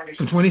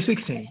from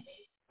 2016,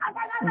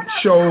 which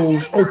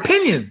shows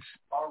opinions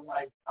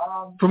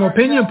from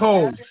opinion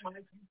polls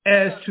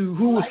as to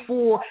who was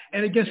for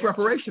and against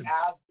reparations.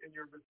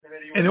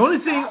 And the only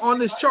thing on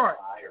this chart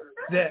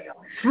that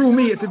threw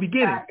me at the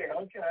beginning,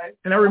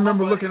 and I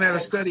remember looking at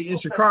a study in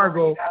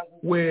Chicago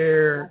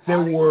where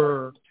there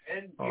were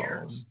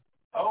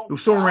it was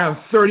somewhere around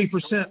 30%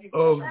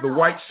 of the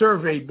white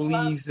survey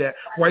believes that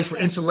whites were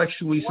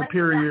intellectually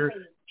superior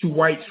to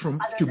blacks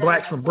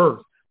from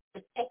birth.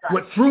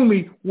 What threw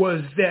me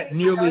was that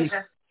nearly,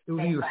 it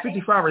was either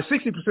 55 or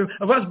 60%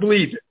 of us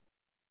believed it.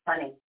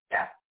 Funny,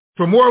 yeah.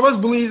 So more of us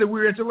believe that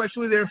we're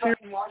intellectually inferior.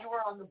 While you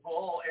were on the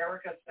bull,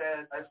 Erica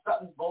said if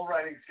Sutton's bull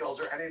riding skills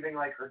are anything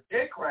like her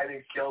dick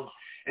riding skills,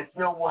 it's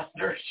no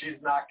wonder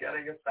she's not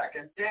getting a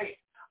second date.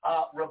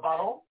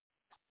 Rebuttal?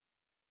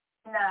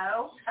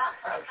 No.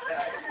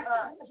 Okay.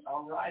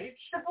 All right.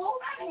 The bull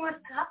riding was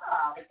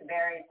tough. It's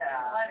very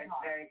tough. It's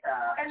very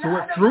tough. So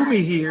what threw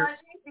me here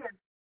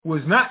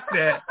was not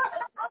that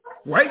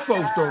white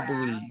folks don't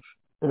believe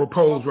or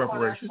oppose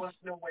reparations.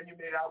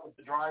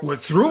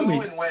 What threw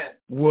me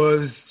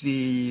was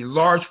the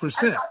large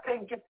percent,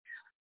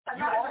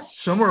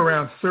 somewhere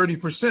around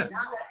 30%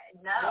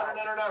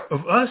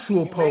 of us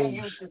who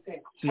oppose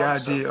the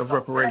idea of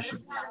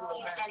reparations.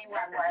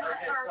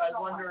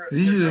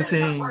 These are the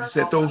things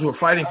that those who are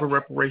fighting for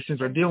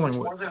reparations are dealing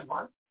with.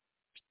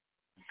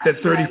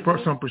 That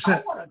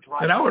 30%.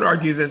 And I would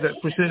argue that that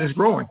percent is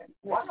growing.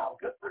 Wow,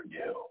 good for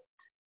you.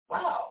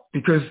 Wow.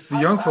 Because the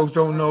young folks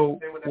don't know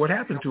what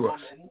happened to us.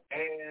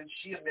 And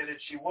she admitted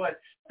she would.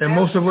 And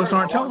most of us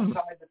aren't telling them.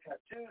 The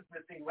tattoos,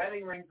 missing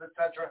wedding rings,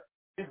 etc.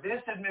 Did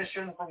this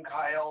admission from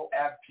Kyle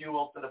add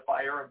fuel to the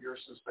fire of your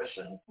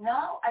suspicion?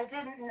 No, I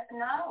didn't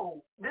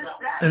know.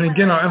 And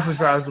again, I'll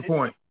emphasize the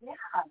point. Yeah.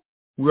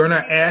 We are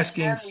not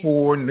asking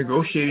for,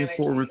 negotiating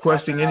for,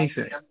 requesting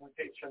anything.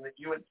 That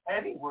you and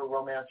Teddy were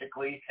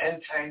romantically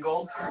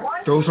entangled.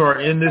 Those who are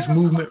in this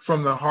movement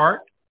from the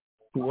heart,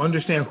 who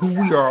understand who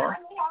we are,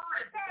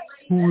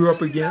 who we're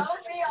up against,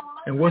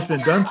 and what's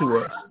been done to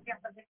us.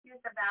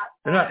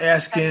 They're not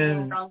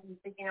asking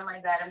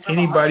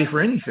anybody for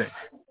anything.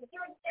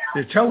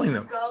 They're telling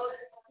them.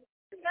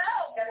 This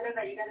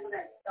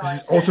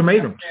is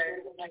ultimatums.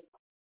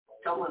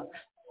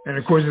 And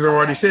of course, as I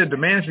already said,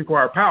 demands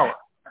require power.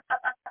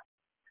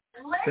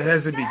 That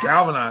has to be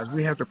galvanized.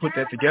 We have to put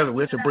that together.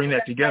 We have to bring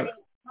that together.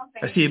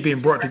 I see it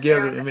being brought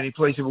together in many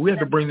places, but we have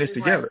to bring this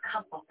together.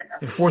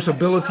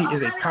 Enforceability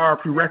is a power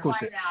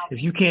prerequisite.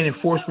 If you can't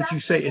enforce what you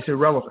say, it's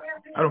irrelevant.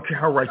 I don't care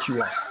how right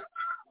you are.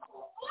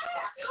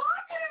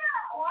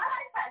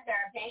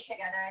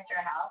 Together at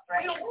your house,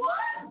 right?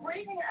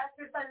 Breathing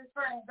exercises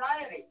for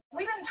anxiety.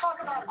 We didn't talk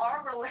about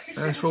our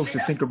relationship. I'm supposed to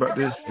think about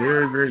this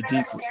very, very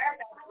deeply.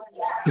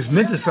 Because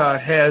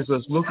Menticide has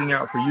us looking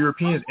out for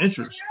Europeans'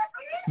 interests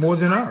more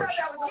than ours.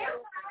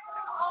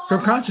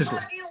 Subconsciously.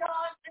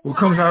 What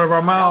comes out of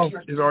our mouths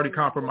is already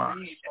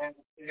compromised.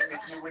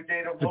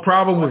 The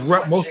problem with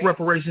most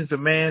reparations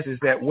demands is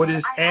that what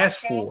is asked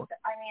for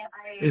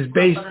is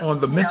based on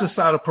the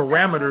Menticide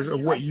parameters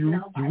of what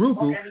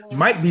Urugu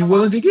might be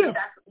willing to give.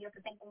 You have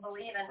to think and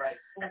believe in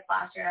this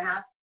last year and a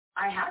half.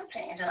 I have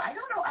changed, and I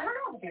don't know what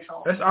the future.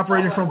 That's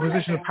operating from a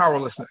position of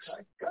powerlessness.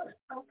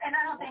 And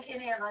I don't think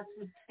any of us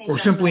would think or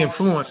simply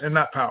influence and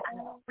not power.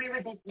 We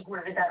would be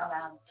supported that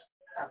around.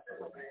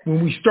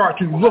 When we start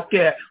to look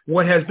at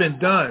what has been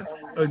done,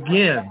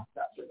 again,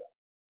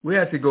 we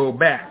have to go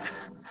back.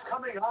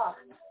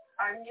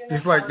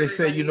 Just like they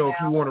say, if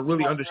you want to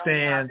really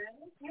understand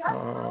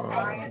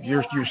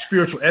your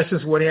spiritual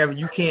essence, what have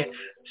you can't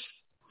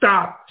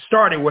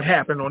start at what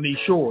happened on these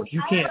shores.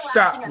 You can't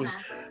stop with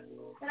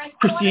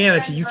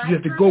Christianity. You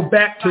have to go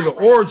back to the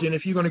origin.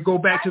 If you're going to go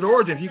back to the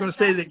origin, if you're going to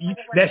say that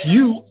that's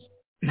you,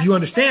 if you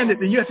understand it,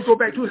 then you have to go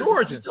back to its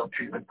origins.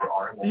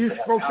 You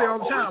folks say all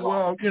the time,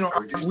 well,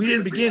 we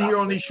didn't begin here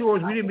on these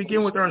shores. We didn't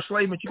begin with our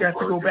enslavement. You have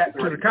to go back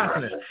to the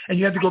continent. And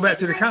you have to go back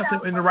to the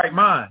continent in the right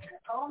mind.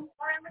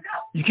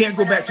 You can't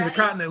go back to the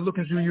continent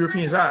looking through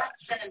Europeans' eyes.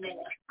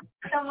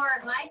 So more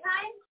of my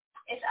time,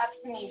 it's up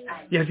to me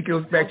time. You have to go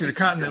back to the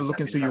continent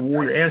looking through your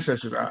warrior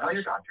ancestors'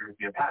 eyes.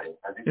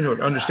 To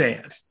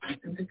understand.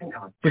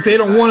 But they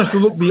don't want us to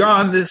look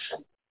beyond this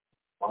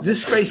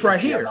space right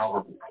here.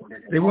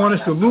 They want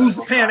us to lose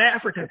the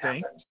Pan-African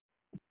thing.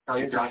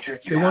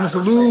 They want us to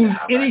lose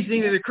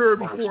anything that occurred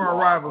before our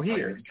arrival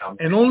here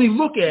and only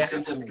look at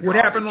what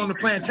happened on the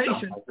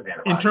plantation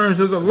in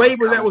terms of the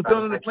labor that was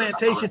done on the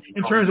plantation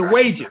in terms of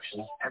wages.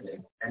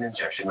 An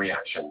injection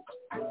reaction.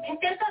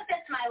 This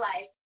fits my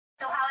life.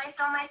 So how I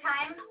fill my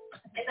time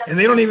is and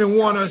they don't even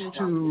want us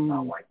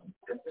to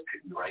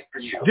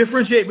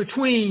differentiate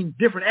between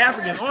different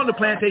Africans on the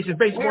plantations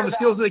based upon the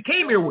skills that they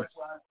came here with.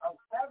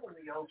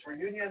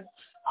 reunion.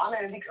 I'm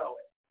Andy Cohen.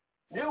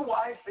 New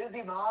wife,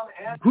 busy mom,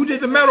 and who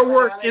did the metal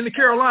work in the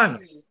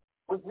Carolinas?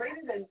 Was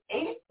rated an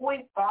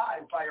 8.5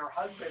 by her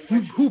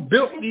husband. Who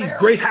built these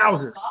great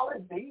houses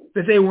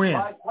that they were in?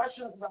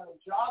 Questions about a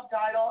job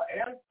title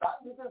and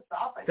stopping.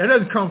 That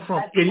doesn't come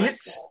from idiots.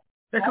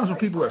 That comes from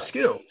people who have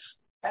skills.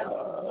 And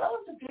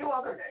those a few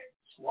other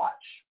names. Watch.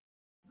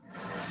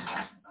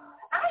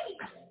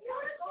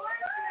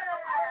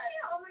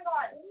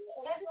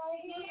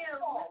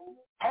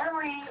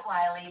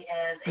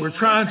 We're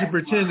trying to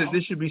pretend that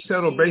this should be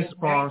settled based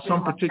upon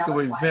some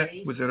particular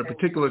event within a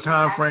particular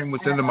time frame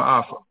within the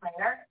Ma'afa.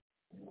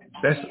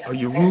 That's a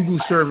Yurugu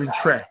serving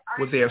tract.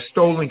 What they have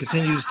stolen,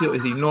 continue to steal,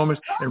 is enormous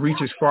and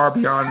reaches far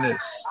beyond this.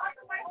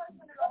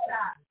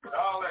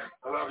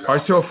 I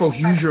tell folks,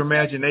 use your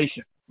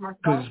imagination,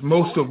 because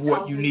most of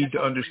what you need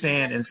to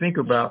understand and think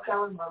about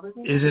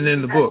isn't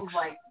in the books.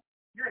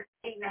 You're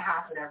 8.5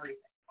 at everything.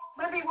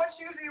 Libby, what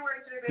shoes are you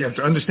wearing today? You have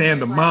to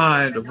understand the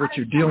mind of what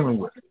you're dealing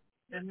with.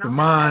 The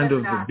mind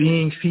of the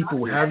beings,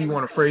 people, however you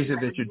want to phrase it,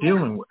 that you're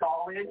dealing with.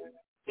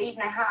 8.5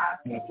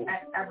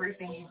 at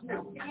everything you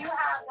do. You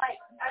have like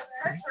a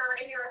picture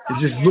in your.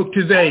 You just look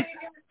today.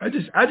 I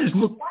just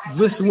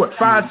listed what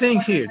 5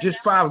 things here, just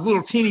 5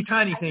 little teeny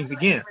tiny things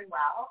again.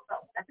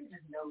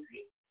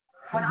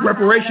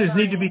 Reparations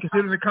need to be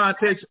considered in the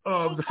context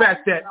of the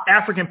fact that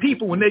African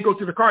people, when they go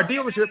to the car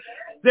dealership,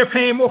 they're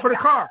paying more for the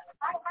car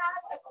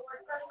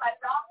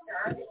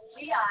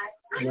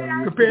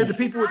compared to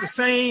people with the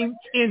same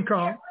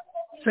income,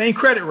 same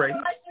credit rate,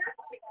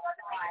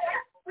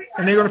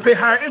 and they're going to pay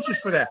higher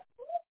interest for that.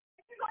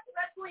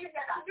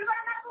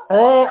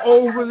 All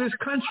over this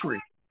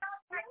country.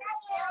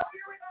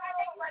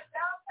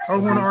 I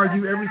want to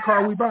argue every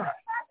car we buy.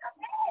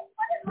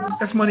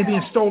 That's money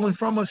being stolen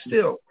from us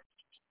still.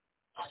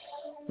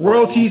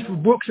 Royalties for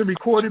books and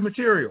recorded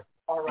material.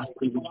 All right,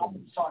 we want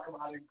to talk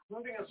about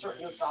including a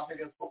certain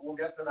esophagus, but we'll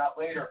get to that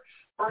later.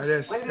 I'd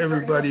ask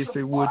everybody if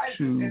they would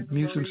to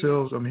mute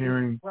themselves. I'm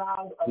hearing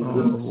a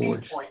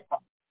voice.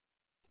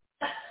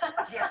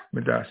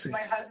 Madasi.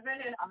 My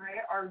husband and I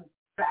are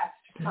best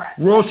friends.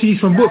 Royalties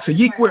from books.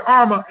 Ayikwe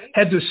Arma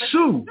had to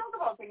sue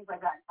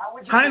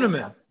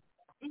Heinemann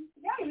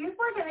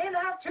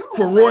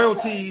for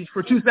royalties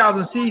for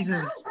 2,000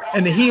 Seasons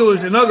and The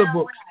Healers and other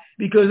books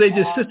because they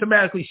just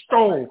systematically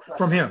stole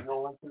from him. I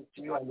know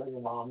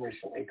your mom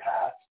recently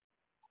passed.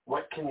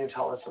 What can you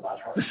tell us about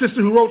her? The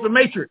sister who wrote The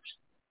Matrix.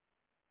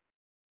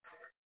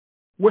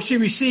 What she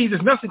received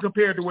is nothing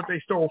compared to what they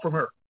stole from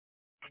her.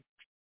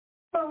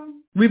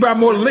 We buy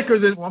more liquor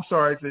than,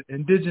 the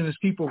indigenous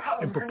people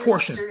in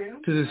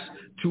proportion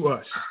to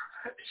us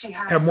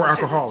have more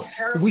alcoholics.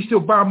 We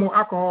still buy more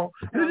alcohol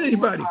than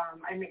anybody.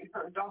 I made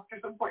her a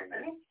doctor's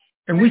appointment.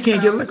 And we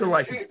can't get liquor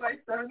license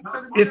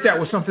if that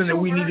was something that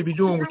we need to be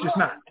doing, which is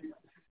not.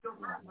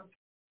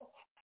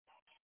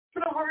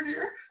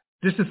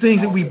 Just the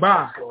things that we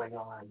buy.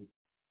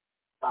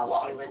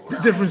 The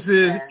difference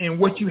is in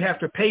what you have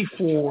to pay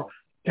for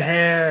to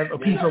have a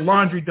piece of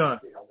laundry done.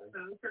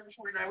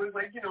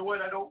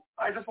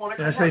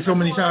 And I say so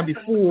many times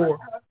before,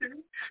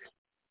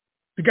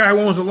 the guy who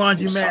owns a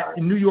laundromat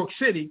in New York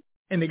City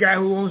and the guy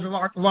who owns a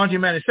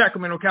laundromat in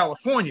Sacramento,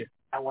 California,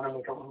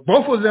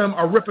 both of them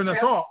are ripping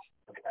us off,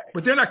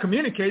 but they're not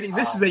communicating.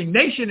 This is a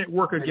nation at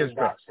work against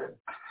us.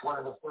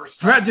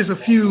 It's not just a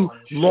few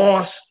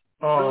lost,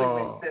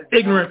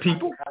 ignorant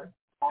people.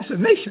 It's a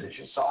nation.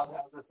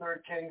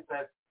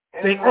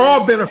 They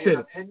all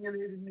benefited,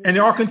 and they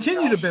all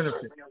continue to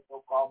benefit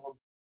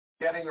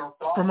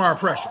from our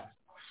oppression.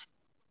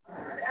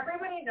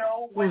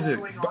 What was it?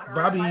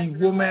 Bobby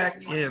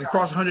Womack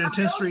across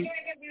 110th Street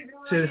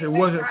said if it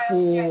wasn't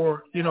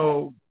for,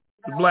 the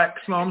black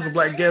slums, the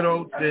black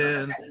ghetto,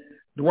 then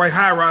the white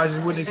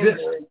high-rises wouldn't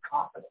exist.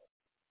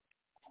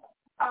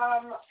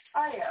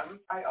 I am.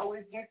 I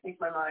always do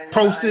speak my mind.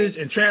 Postage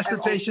and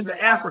transportation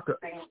to Africa.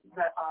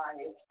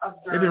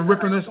 They've been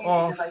ripping us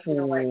off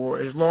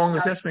for as long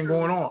as that's been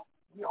going on.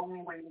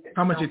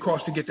 How much it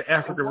costs to get to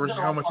Africa versus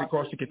how much it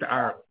costs to get to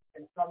Ireland.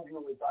 In some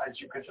sides,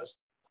 you could just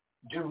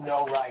do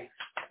no right.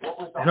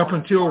 And up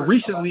until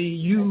recently,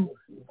 you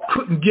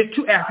couldn't get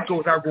to Africa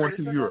without going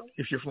through Europe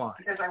if you're flying.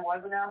 Because I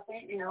was an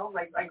athlete,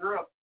 I grew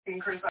up being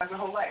criticized my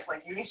whole life.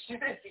 Like, you need to do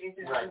this, you need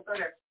to do this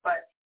better.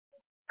 But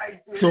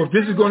so if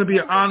this is going to be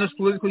an honest,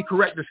 politically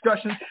correct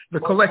discussion, the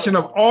collection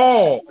of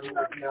all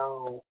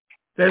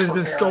that has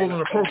been stolen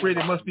and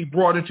appropriated must be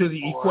brought into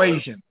the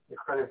equation.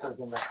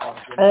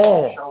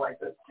 All.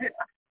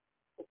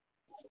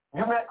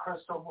 You met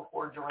Crystal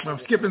before joining. I'm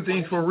skipping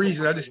things for a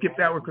reason. I just skipped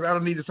that one because I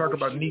don't need to talk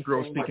about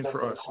Negroes speaking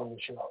for us.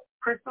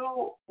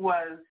 Crystal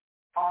was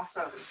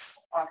awesome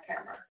off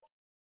camera.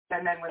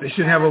 And then when they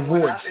should have a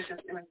voice.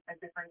 It was a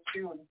different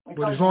tune.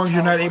 But as long as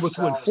you're not able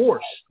to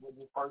enforce, then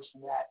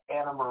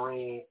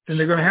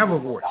they're going to have a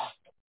voice.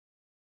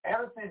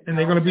 And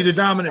they're going to be the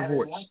dominant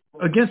voice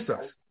against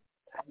us.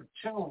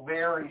 Two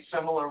very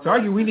similar. So I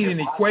argue we need an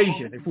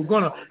equation if we're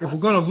going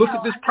to look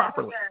at this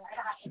properly.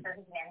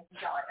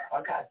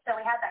 Okay. So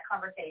we had that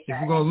conversation.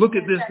 If we're going to look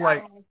at this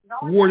like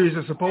warriors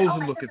are supposed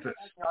to look at this,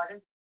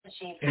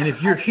 And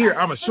if you're here,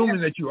 I'm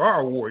assuming that you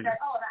are a warrior.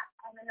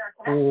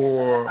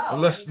 Or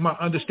unless my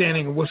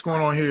understanding of what's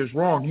going on here is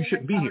wrong, you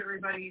shouldn't be here.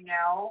 Everybody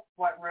know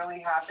what really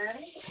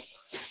happened.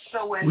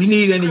 So when we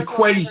need an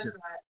equation.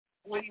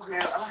 What do you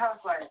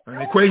do?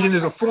 An equation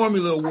is a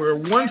formula where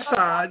one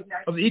side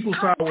of the equal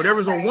sign,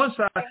 whatever's on one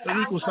side of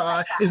the equal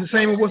sign, is the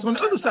same as what's on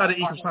the other side of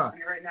the equal sign.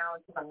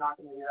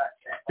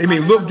 They may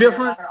look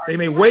different, they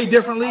may weigh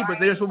differently, but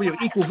they're supposed to be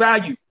of equal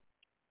value.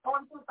 Oh,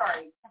 I'm so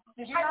sorry.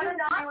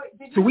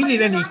 So we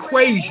need an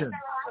equation.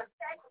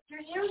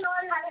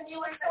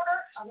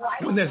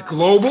 One that's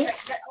global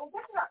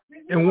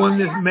and one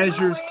that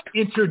measures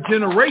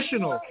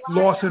intergenerational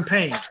loss and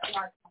pain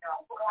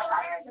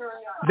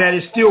that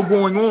is still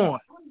going on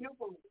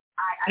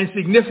and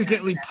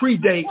significantly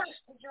predates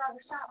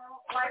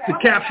the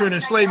capture and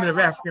enslavement of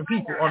African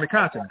people on the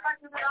continent.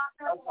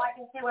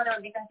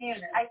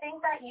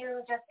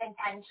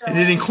 And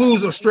it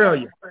includes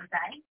Australia,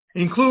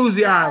 includes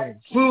the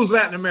islands, includes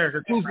Latin America,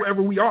 includes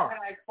wherever we are. Can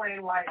I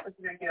explain why it's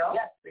a big deal?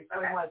 Yes,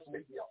 explain why it's a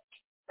big deal.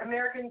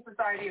 American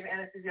Society of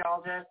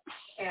Anesthesiologists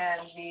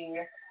and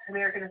the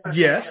American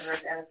Association of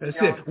Anesthesiologists.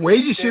 That's it.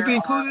 Wages should be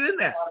included in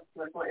that.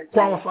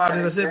 Qualified,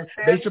 as I said,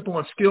 based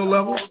upon skill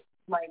level.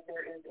 Like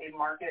there is a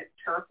market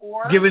turf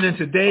war. Given in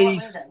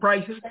today's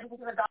prices.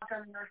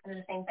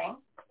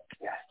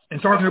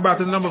 And talking about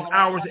the number of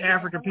hours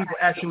African people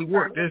actually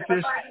work. There's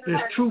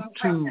truth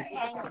to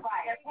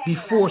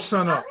before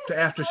sun up to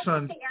after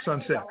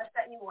sunset.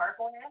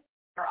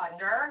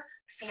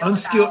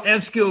 Unskilled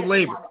and skilled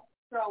labor.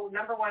 So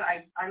number one,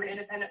 I'm an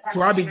independent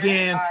practitioner. So I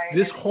began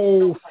this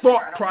whole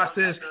thought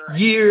process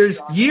years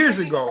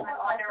ago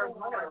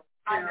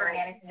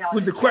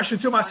with the question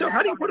to myself,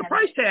 how do you put a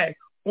price tag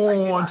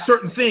on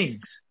certain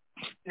things?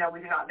 No, we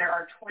do not. There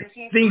are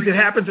 20 things that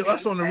happen to us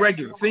on the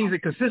regular, things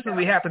that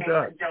consistently happen to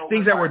us,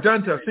 things that were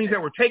done to us, things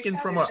that were taken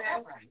from us.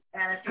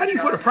 How do you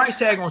put a price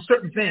tag on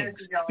certain things?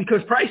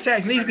 Because price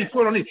tags need to be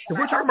put on these. If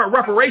we're talking about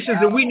reparations,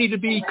 then we need to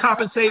be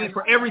compensated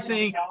for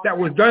everything that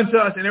was done to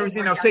us and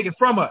everything that was taken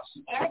from us.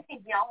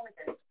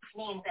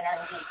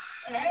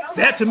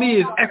 That to me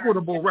is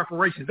equitable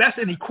reparations. That's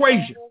an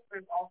equation.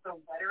 There's also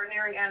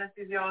veterinary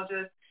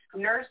anesthesiologists.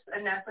 Nurse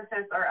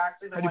anesthetists are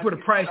actually the How do you put a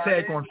price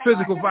tag on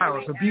physical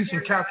violence, abuse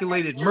and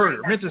calculated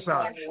murder,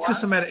 menticide,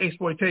 systematic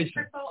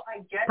exploitation?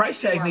 Price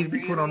tags need to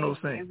be put on those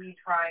things.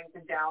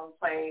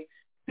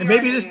 And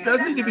maybe this does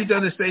need to be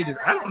done in stages.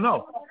 I don't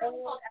know.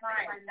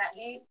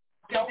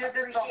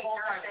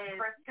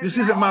 This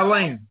isn't my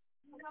lane.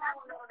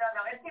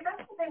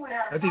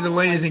 I think the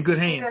lane is in good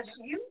hands.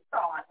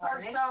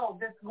 So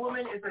this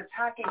woman is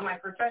attacking my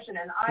profession,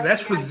 and so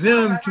that's for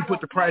them to put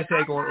the price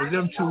tag on, or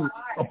them to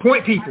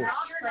appoint people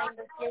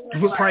to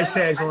put price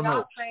tags on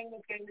those.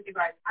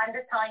 I'm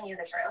just telling you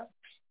the truth.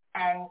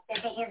 And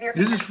it'd be easier.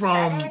 This is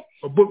from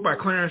a book by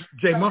Clarence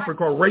J. Mumford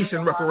called Race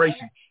and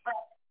Reparations,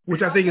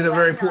 which I think is a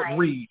very important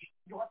read.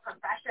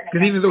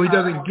 Because even though he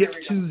doesn't get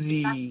to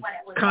the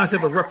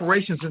concept of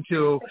reparations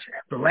until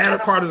the latter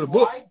part of the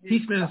book,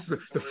 he spends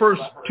the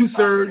first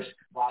 2/3,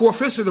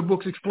 4/5 of the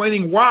books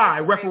explaining why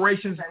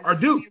reparations are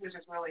due.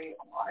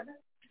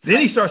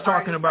 Then he starts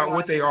talking about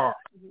what they are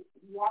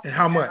and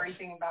how much.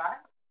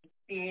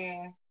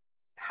 Seeing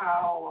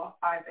how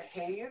I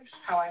behaved,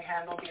 how I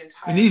handled the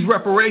entire. And these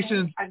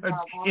reparations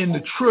are in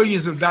the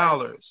trillions of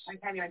dollars. I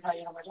can't even tell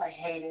you how much I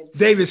hated.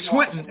 David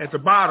Swinton at the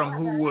bottom,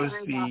 who was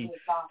the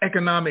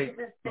economic,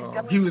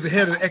 he was the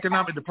head of the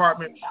economic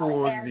department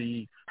for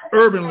the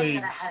Urban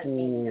League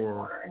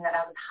for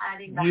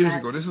years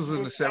ago. This was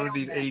in the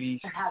 70s,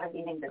 80s.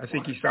 I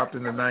think he stopped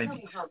in the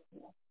 90s.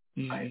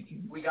 He's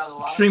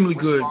extremely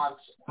good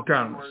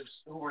economist.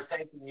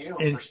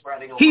 And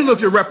he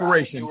looked at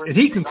reparations, and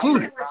he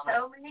concluded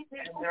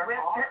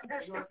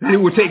that it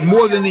would take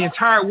more than the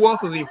entire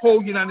wealth of the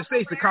whole United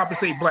States to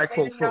compensate black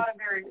folk.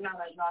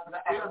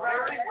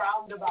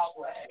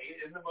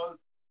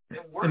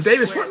 And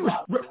David Swinton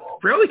was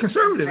fairly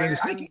conservative in his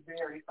thinking.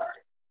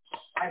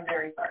 I'm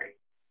very sorry.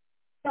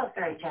 That's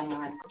very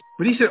genuine.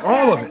 But he said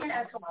all of it.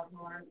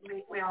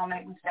 We all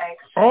make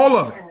mistakes. All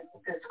of it.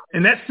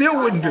 And that still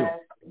wouldn't do.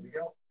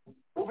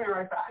 We'll be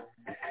right back.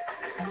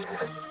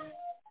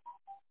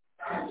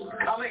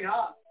 Coming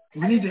up.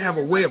 We need to have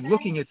a way of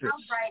looking at this.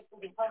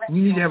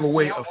 We need to have a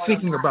way of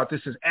thinking about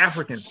this as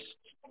Africans,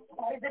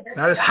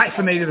 not as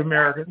hyphenated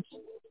Americans,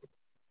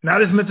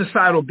 not as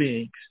menticidal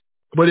beings,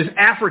 but as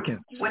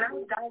Africans. When I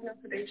was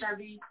diagnosed with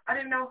HIV, I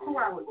didn't know who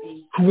I would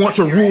be. Who want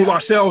to rule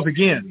ourselves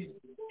again.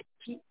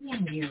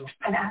 You,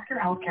 and ask your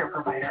healthcare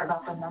provider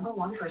about the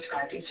 #1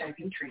 prescribed HIV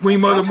treatment. Queen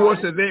Mother Moore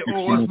said they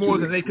owe us more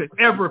than they could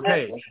ever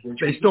pay.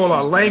 They stole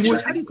our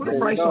language. How do you put a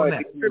price on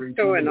that?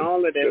 Crypto and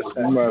all of this.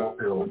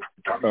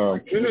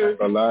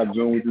 A live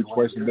Zoom with this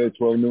question today,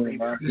 12 noon.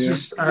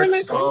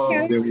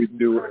 Then we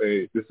do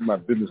this is my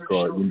business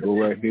card. You can go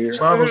right here.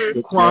 Baba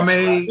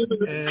Kwame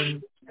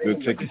and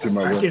they'll take you to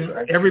my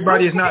website.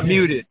 Everybody is not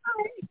muted.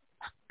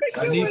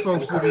 I need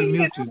folks to be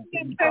muted.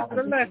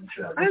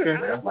 Okay.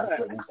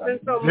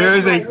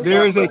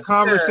 There is a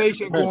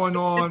conversation going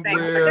on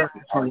where.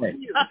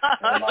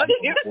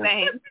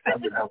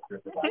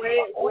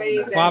 Wait.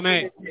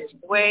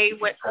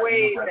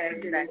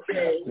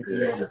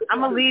 I'm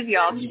gonna leave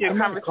y'all to do a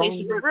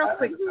conversation real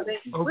quick.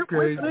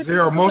 Okay,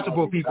 there are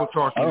multiple people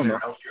talking now.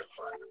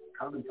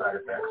 Common side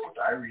effects: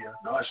 diarrhea,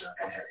 nausea,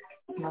 and headache.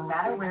 No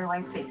matter where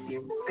life takes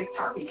you,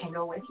 Biktarvy can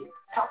go with you.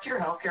 Talk to your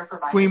healthcare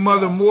provider. Queen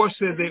Mother Moore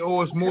said they owe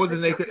us more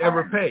than they could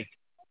ever pay.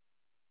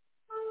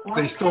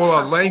 They stole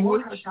our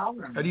language. How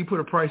do you put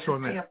a price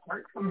on that?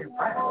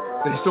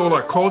 They stole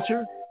our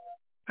culture.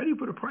 How do you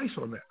put a price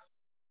on that?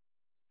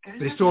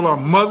 They stole our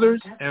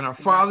mothers and our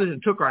fathers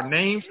and took our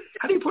names.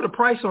 How do you put a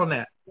price on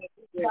that?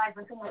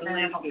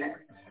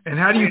 And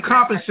how do you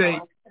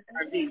compensate?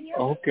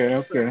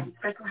 Okay.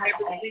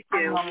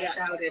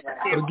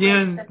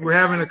 Again, we're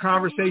having a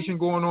conversation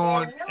going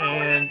on,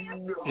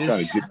 and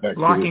it's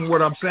blocking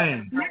what I'm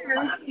saying.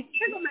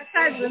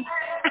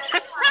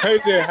 Hey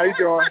there, how you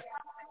doing?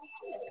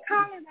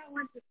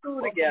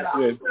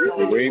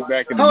 Way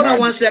back in Hold on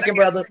 1 second,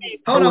 brother.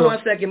 Hold on 1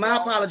 second. I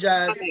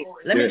apologize.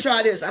 Let me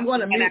try this. I'm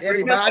going to mute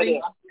everybody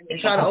and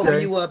try to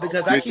open you up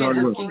because I can't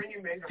just keep.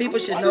 People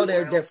should know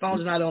their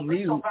phone's not on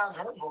mute.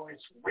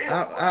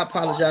 I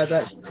apologize.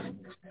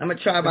 I'm going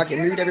to try if I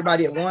can mute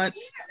everybody at once.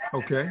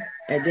 Okay.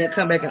 And then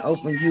come back and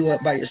open you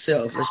up by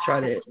yourself. Let's try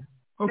that.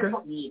 Okay.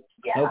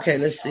 Okay,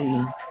 let's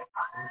see.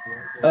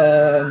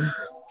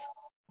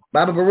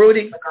 Baba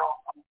Baruti,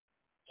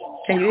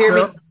 can you hear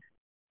me?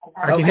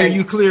 I can hear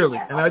you clearly.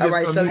 And I just all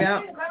right, so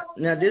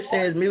now this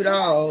says mute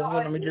all. Hold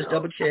on, let me just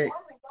double check.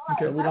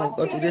 Okay. So we don't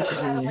go through this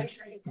again.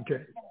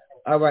 Okay.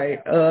 All right.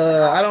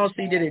 I don't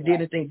see that it did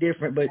anything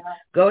different, but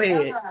go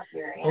ahead.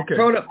 Okay.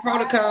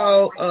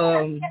 Protocol,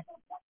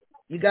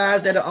 you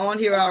guys that are on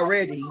here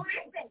already,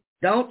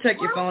 don't take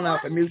your phone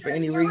off of mute for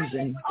any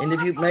reason. And if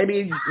you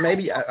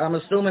maybe I'm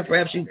assuming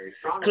perhaps you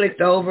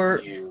clicked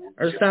over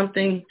or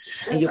something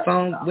and your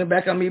phone went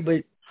back on mute,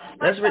 but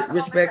let's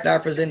respect our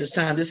presenter's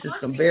time. This is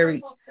some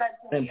very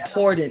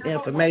important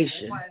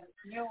information.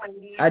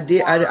 I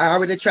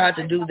already tried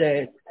to do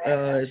that.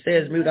 It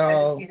says mute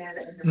all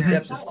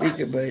except the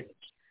speaker, but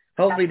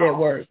hopefully that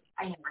works.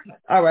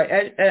 All right,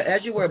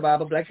 as you were,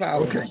 Baba, Black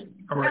Power. Okay.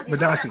 All right,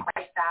 Madasi.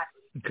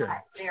 Okay.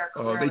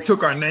 They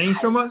took our names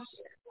from us.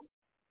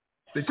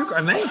 They took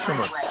our names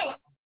from us.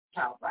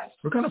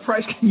 What kind of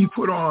price can you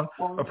put on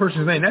a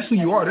person's name? That's who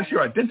you are. That's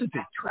your identity.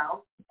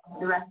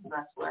 The rest of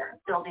us were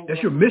building.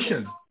 That's your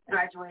mission.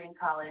 Graduating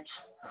college,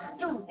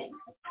 doing things,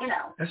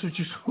 That's what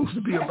you're supposed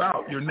to be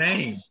about, your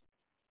name.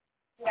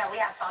 Yeah, we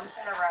have bumps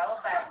in the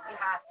road, but we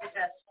have to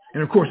just.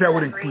 And of course, that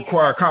would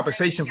require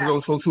compensation for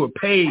those folks who are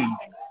paid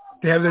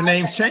to have their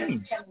names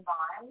changed. I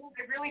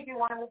really do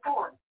want to move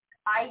forward.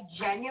 I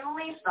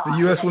genuinely thought the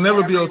U.S. will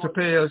never be able to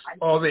pay us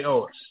all they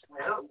owe us.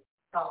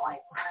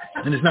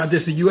 And it's not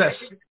just the U.S.,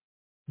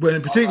 but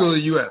in particular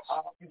the U.S.,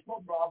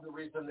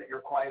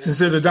 since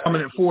they're the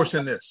dominant force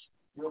in this.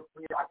 You're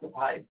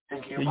preoccupied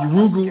thinking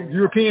about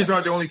Europeans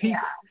aren't the only people,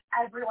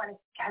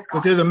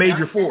 but they're the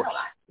major force.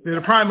 They're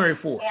the primary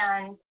force.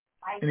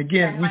 And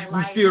again,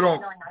 we still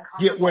don't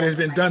get what has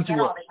been done to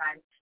us.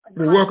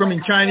 We're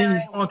welcoming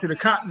Chinese onto the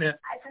continent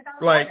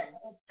like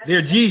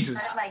they're Jesus.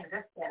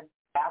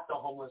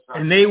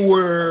 And they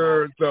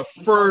were the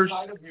first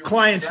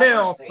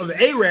clientele of the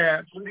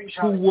Arabs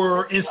who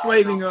were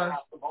enslaving us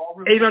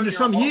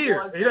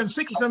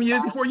 860 some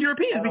years before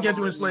Europeans began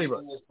to enslave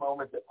us.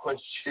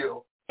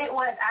 It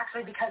was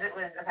actually because it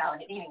was a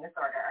valid eating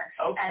disorder.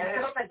 Okay. And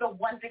it was like the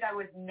one thing I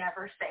would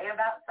never say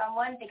about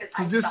someone because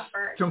I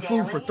suffer some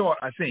daily, food for thought,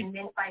 I think.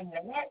 Minute by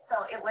minute.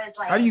 So it was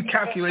like. How do you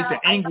calculate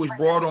the anguish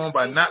brought on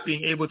by not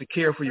being able to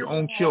care for your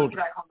own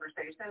children?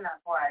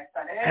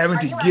 Having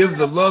to give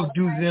the love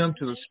due them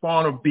to the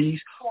spawn of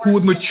beasts who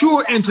would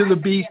mature into the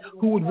beast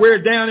who would wear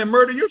down and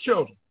murder your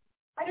children.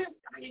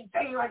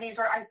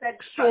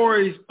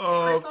 Stories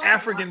of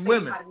African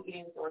women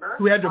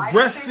who had to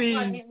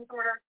breastfeed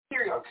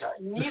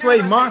the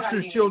slave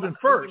monsters' children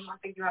first,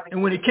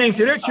 and when it came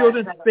to their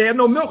children, they had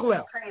no milk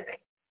left.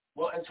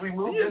 Well, as we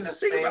moved into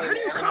Spain, how do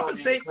you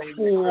compensate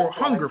for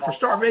hunger, for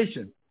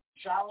starvation?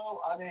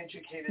 Shallow,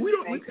 uneducated, we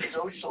don't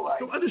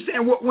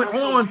understand what went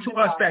on to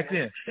us back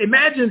then.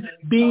 Imagine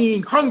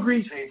being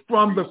hungry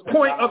from the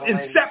point of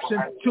inception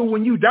to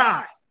when you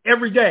die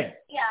every day.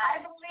 Yeah, I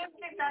believe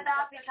she said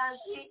that because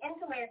she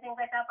intimated things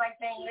like that by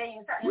saying that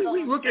you start.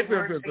 We look at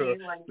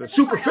the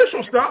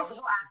superficial stuff.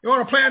 You're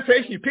on a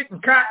plantation, you're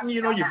picking cotton,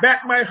 your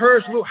back might hurt,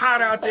 it's a little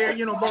hot out there,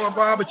 blah, blah,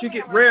 blah, but you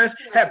get rest,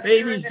 have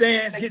babies,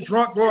 dance, get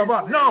drunk, blah,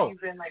 blah, blah. No.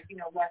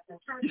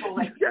 You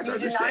got to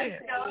understand.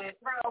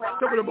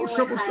 Some of the most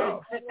simple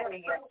stuff.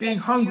 Being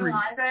hungry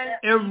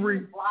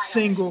every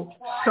single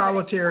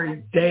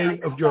solitary day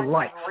of your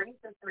life.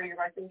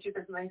 I think you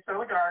said something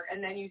so dark,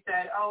 and then you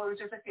said, "Oh, it was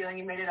just a feeling.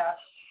 You made it up."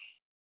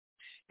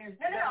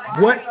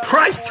 What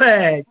price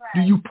tag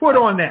do you put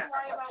on that?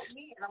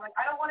 And I'm like,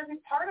 I don't want to be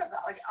part of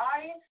that. Like,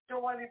 I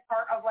don't want to be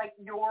part of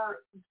your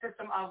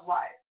system of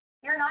life.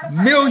 You're not.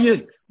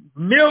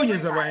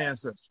 Millions of our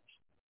ancestors.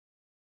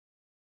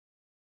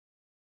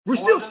 We're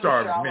still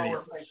starving, many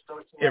of us,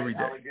 every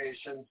day.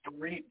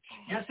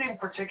 You seem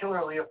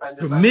particularly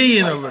offended. A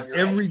million of us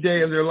every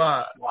day of their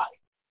lives. Why?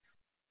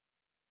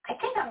 I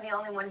think I'm the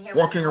only one here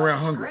walking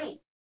around hungry.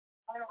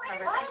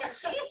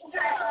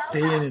 Day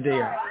in and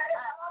day out.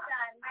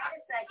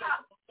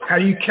 How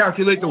do you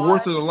calculate the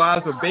worth of the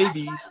lives of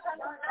babies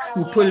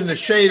who put in the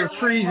shade of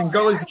trees and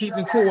gullies to keep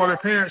them cool while their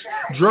parents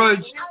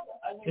drudged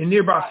in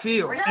nearby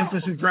fields?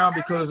 Infants who drowned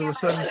because of a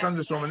sudden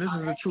thunderstorm. And this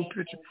is a true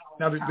picture.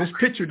 Now, this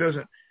picture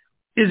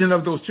isn't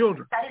of those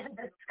children. That is a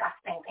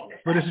disgusting thing to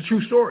say. But it's a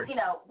true story.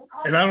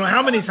 And I don't know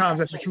how many times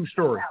that's a true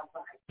story.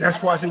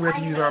 That's why I say we have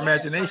to use our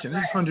imagination.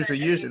 This is hundreds of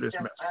years of this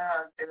mess.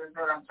 This is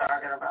what I'm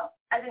talking about.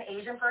 As an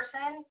Asian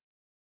person,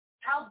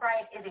 child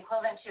bride is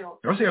equivalent to...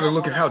 You also got to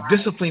look at how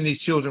disciplined these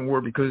children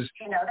were, because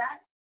you know that?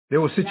 There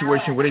were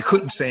situations where they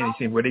couldn't say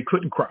anything, where they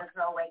couldn't cry.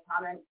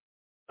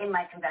 In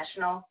my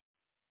confessional,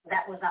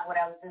 that was not what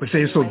I was doing. But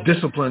they're so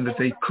disciplined that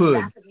they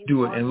could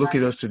do it, and look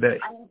at us today.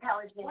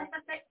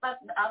 But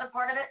the other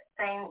part of it,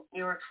 saying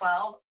you were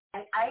 12,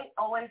 and I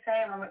always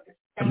say...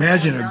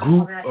 Imagine a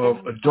group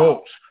of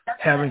adults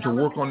having to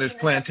work on this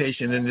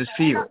plantation in this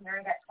field.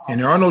 And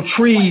there are no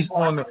trees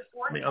on the...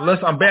 unless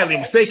I'm badly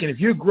mistaken, if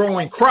you're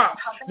growing crops,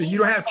 then you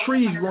don't have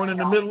trees growing in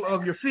the middle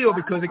of your field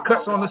because it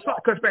cuts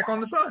back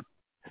on the sun.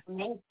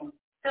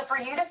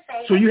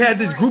 So you had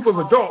this group of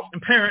adults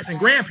and parents and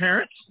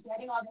grandparents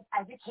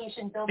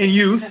and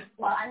youth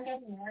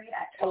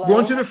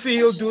going to the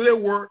field, do their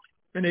work,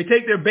 and they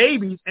take their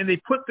babies and they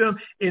put them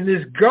in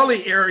this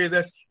gully area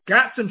that's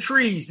got some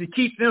trees to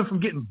keep them from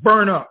getting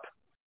burned up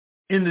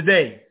in the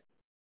day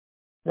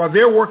while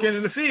they're working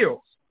in the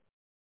fields.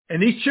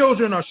 And these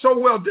children are so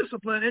well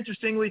disciplined,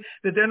 interestingly,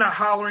 that they're not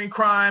hollering,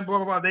 crying, blah,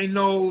 blah, blah. They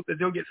know that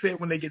they'll get fed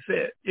when they get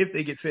fed, if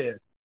they get fed,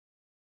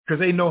 because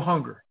they know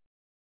hunger.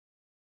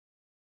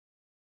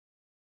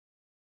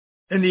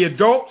 And the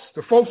adults,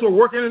 the folks who are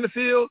working in the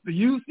field, the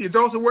youth, the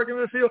adults who are working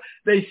in the field,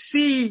 they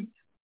see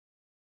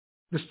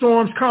the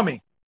storms coming.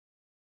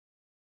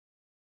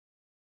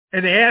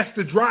 And they ask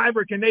the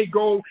driver, can they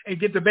go and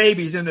get the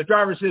babies? And the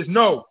driver says,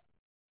 no,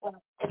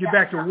 get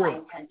back to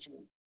work.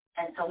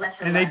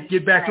 And they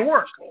get back to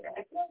work.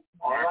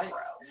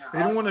 They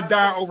don't want to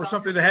die over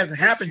something that hasn't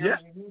happened yet.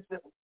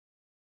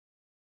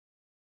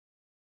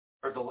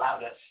 Or the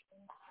loudest.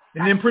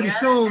 And then pretty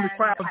soon the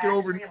clouds get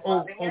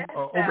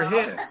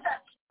overhead.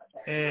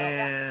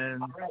 And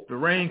the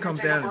rain comes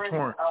down in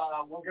torrent.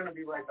 We're going to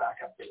be right back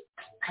up.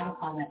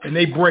 And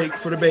they break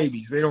for the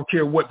babies. They don't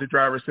care what the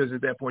driver says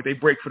at that point. They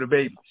break for the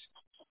babies.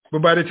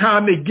 But by the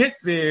time they get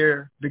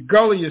there, the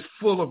gully is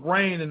full of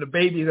rain and the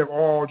babies have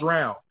all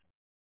drowned.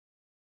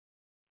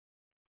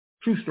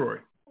 True story.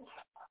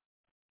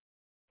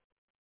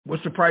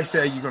 What's the price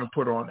tag you're going to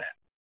put on that?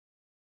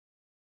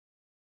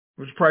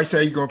 What's the price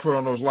tag you're going to put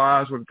on those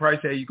lives? What's the price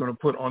tag you're going to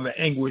put on the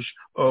anguish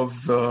of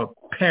the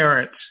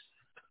parents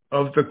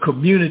of the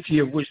community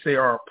of which they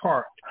are a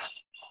part?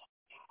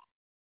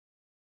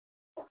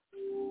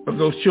 Of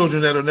those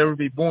children that will never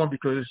be born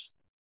because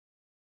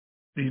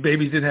these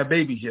babies didn't have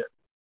babies yet.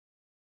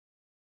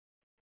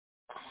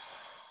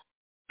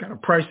 What kind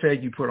of price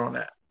tag you put on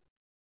that?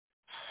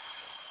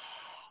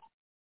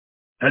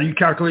 How do you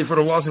calculate for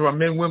the losses of our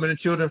men, women, and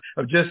children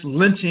of just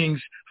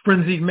lynchings,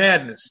 frenzied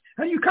madness?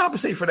 How do you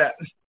compensate for that?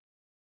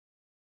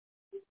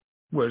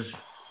 Was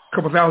a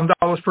couple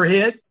 $1,000s per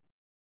head?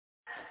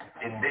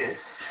 In this,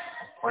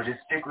 or just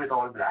stick with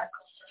all black?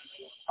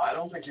 I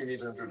don't think you need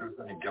to introduce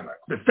any gimmick.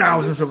 The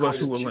thousands of us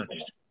who were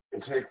lynched.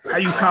 How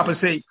do you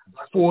compensate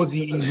for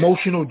the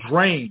emotional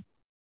drain?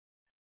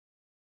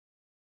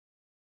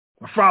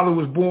 My father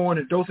was born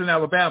in Dothan,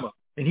 Alabama,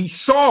 and he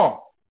saw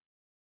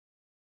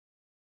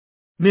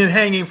men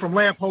hanging from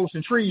lampposts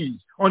and trees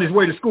on his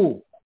way to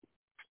school.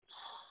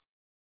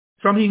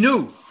 Some he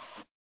knew.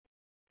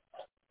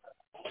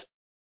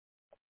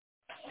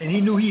 And he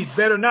knew he'd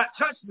better not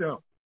touch them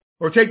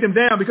or take them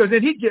down because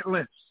then he'd get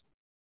lynched.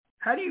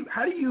 How do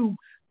you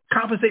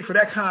compensate for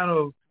that kind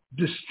of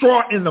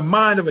distraught in the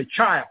mind of a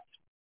child?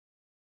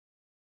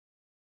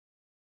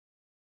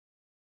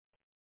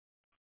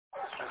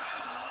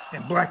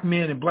 And black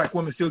men and black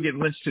women still get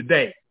lynched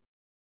today.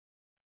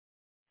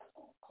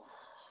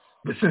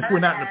 But since we're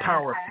not in the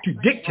power to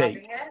dictate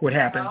what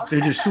happens,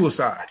 they're just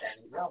suicides.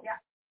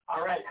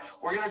 All right,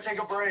 we're going to take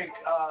a break.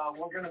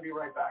 We're going to be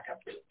right back.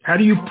 How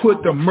do you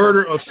put the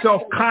murder of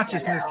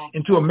self-consciousness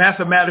into a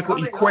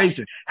mathematical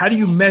equation? How do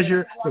you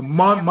measure the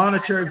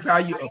monetary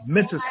value of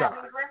menticide?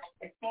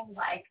 It seems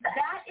like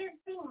that is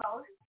the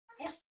most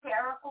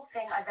hysterical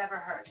thing I've ever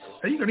heard.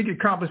 Are you going to get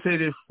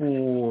compensated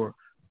for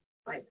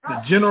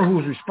the general who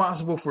is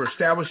responsible for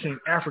establishing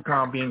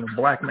AFRICOM being a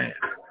black man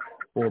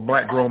or a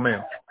black grown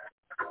male?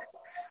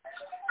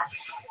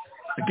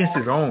 Against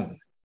his own,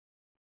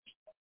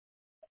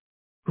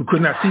 who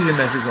could not see them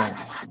as his own,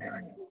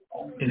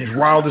 in his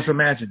wildest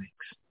imaginings.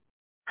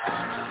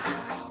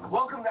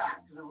 Welcome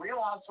back to the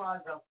Real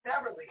Housewives of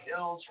Beverly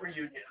Hills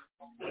reunion.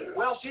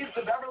 Well, she's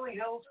the Beverly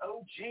Hills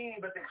OG,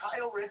 but the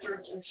Kyle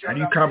Richardson show. How do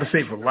you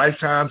compensate for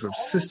lifetimes of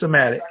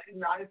systematic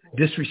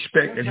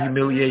disrespect and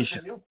humiliation?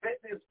 The new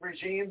fitness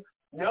regime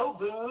no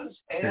booze,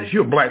 and if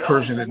you're a black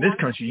person in this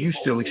country, you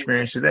still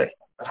experience today.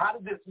 But how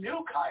did this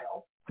new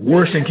Kyle?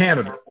 Worse in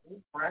Canada.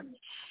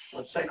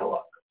 Let's take a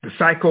look. The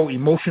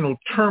psycho-emotional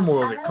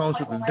turmoil that comes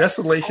with the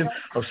desolation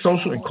of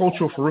social and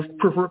cultural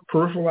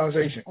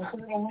peripheralization.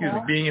 Excuse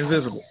me, being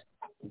invisible.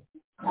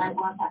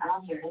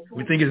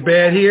 We think it's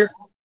bad here?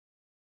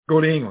 Go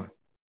to England.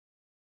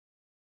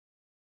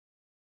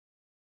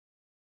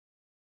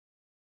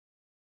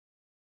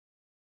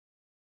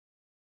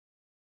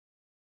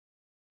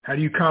 How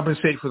do you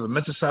compensate for the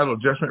mental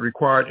adjustment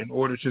required in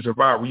order to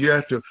survive? Well, you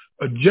have to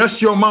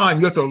adjust your mind.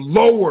 You have to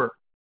lower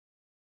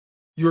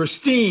your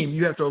esteem.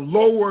 You have to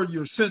lower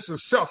your sense of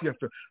self. You have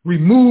to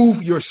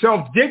remove your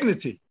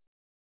self-dignity,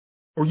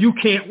 or you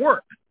can't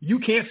work. You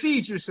can't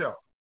feed yourself.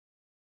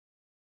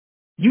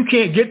 You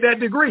can't get that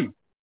degree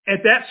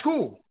at that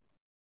school.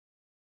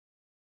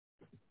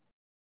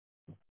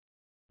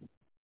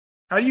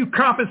 How do you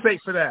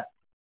compensate for that?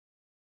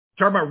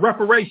 Talking about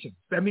reparations.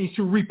 That means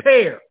to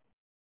repair.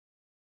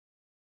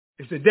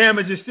 If the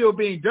damage is still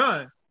being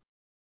done,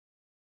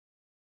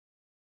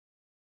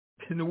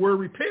 then the word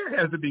repair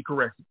has to be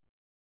corrected.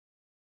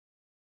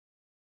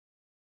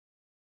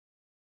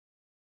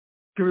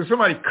 Because if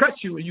somebody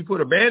cuts you and you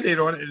put a Band-Aid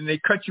on it and they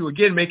cut you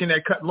again, making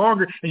that cut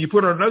longer, and you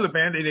put on another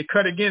Band-Aid, they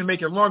cut again,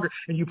 make it longer,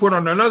 and you put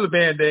on another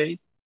Band-Aid,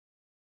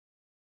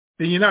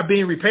 then you're not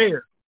being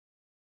repaired.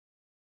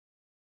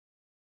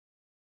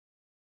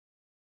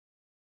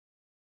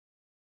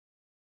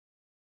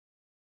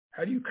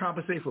 How do you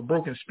compensate for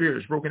broken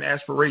spirits, broken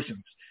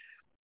aspirations?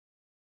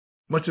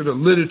 Much of the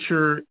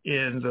literature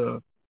in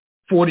the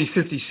 40s,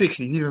 50s, 60s,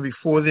 even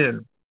before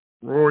then,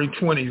 roaring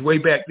 20s, way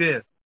back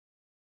then,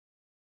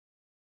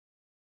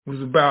 was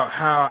about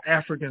how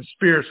African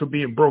spirits were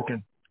being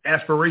broken,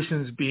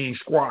 aspirations being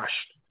squashed.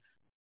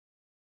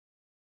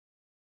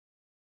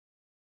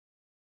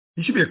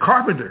 You should be a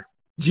carpenter.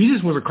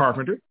 Jesus was a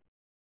carpenter.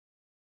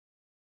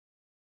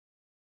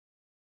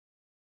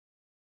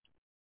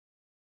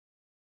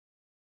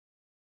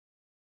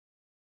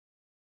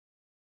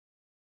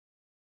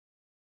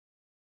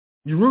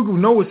 Urugu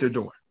know what they're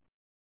doing.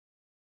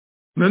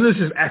 None of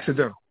this is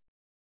accidental.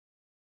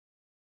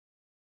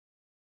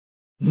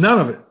 None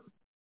of it.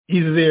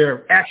 Either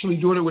they're actually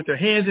doing it with their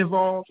hands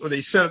involved, or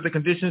they set up the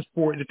conditions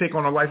for it to take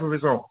on a life of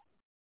its own.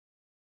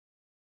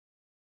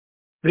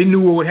 They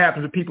knew what would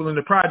happen to people in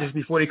the projects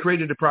before they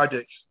created the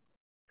projects,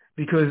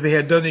 because they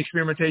had done the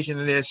experimentation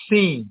and they had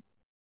seen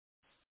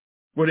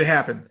what had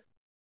happened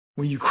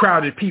when you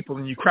crowded people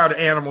and you crowded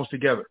animals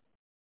together.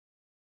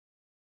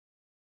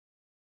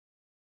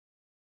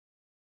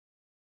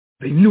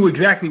 They knew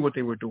exactly what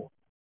they were doing.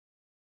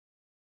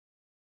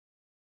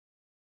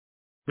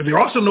 But they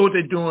also know what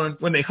they're doing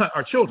when they hunt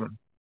our children,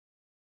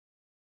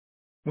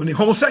 when they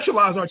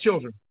homosexualize our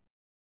children,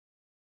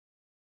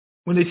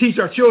 when they teach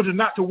our children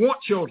not to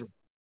want children.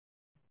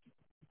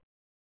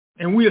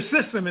 And we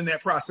assist them in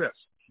that process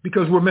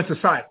because we're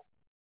menticidal.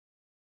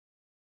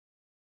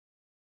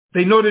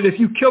 They know that if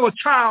you kill a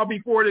child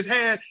before it has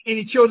had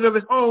any children of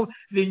its own,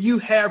 then you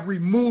have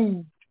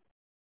removed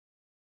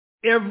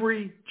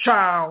every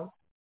child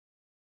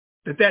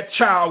that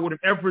child would have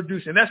ever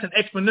produced. And that's an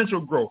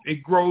exponential growth.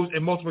 It grows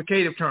in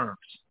multiplicative terms.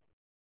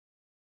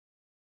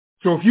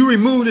 So if you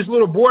remove this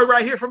little boy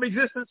right here from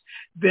existence,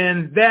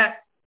 then that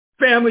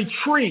family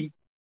tree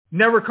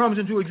never comes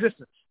into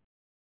existence.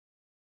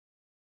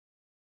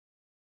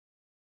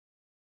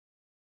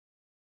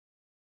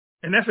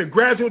 And that's a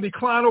gradual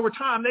decline over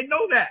time. They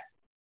know that.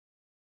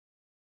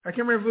 I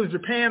can't remember if it was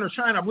Japan or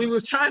China. I believe it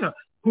was China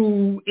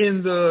who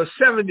in the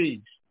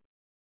 70s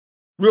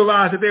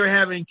realized that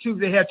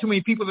they had too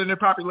many people in their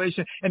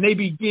population, and they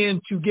began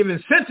to give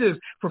incentives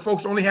for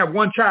folks to only have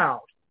one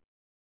child.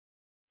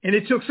 And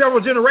it took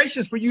several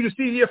generations for you to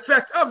see the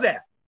effect of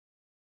that.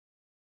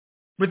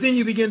 But then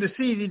you begin to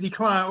see the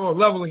decline, or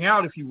leveling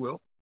out, if you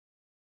will.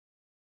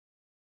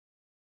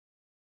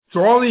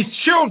 So all these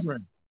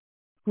children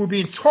who are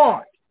being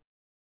taught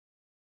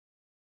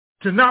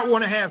to not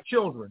want to have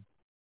children,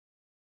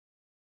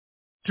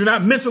 to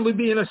not mentally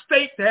be in a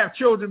state to have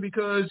children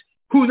because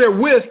who they're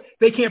with,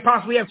 they can't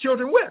possibly have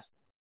children with.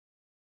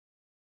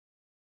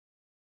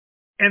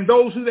 And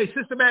those who they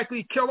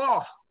systematically kill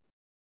off.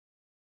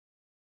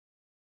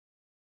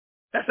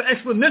 That's an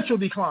exponential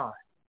decline.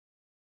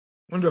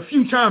 One of the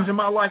few times in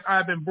my life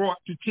I've been brought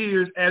to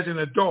tears as an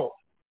adult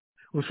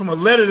was from a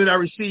letter that I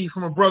received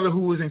from a brother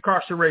who was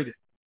incarcerated.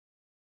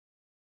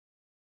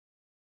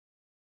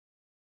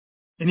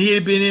 And he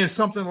had been in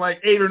something like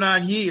 8 or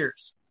 9 years,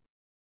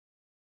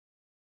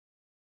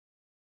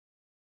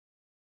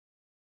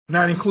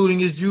 not including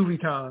his juvie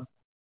time.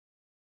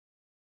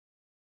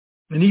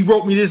 And he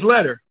wrote me this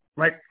letter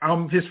like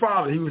I'm his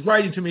father. He was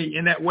writing to me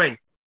in that way.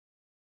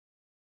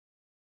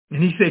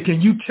 And he said,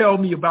 "Can you tell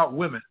me about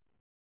women?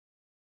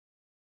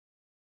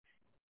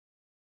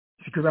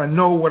 Because I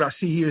know what I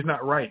see here is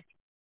not right."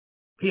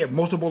 He had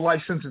multiple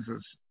life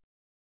sentences.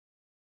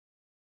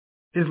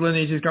 His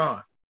lineage is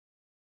gone.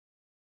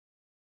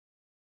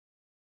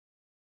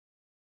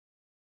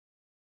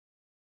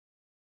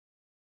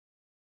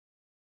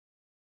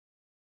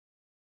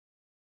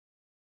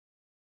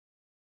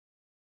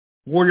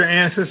 warrior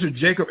ancestor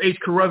Jacob H.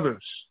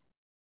 Carruthers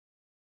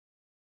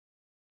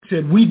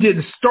said, we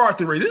didn't start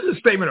the race. This is a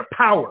statement of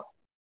power.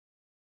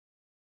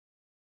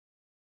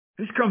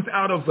 This comes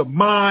out of the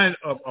mind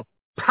of a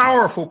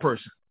powerful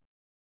person.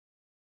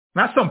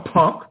 Not some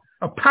punk,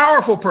 a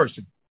powerful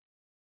person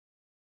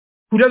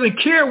who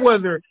doesn't care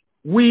whether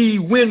we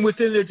win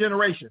within their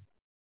generation,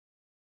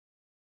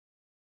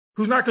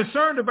 who's not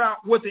concerned about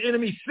what the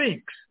enemy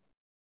thinks,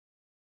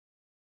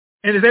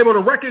 and is able to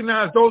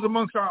recognize those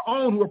amongst our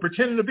own who are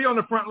pretending to be on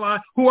the front line,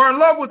 who are in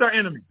love with our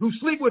enemy, who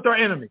sleep with our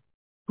enemy,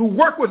 who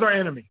work with our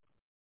enemy.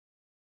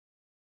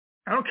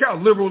 I don't care how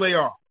liberal they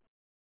are.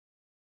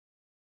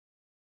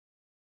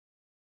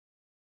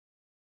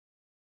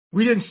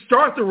 We didn't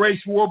start the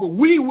race war, but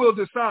we will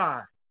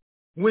decide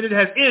when it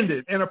has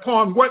ended and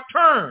upon what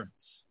terms.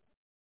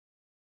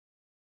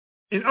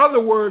 In other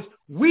words,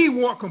 we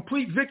want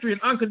complete victory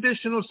and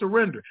unconditional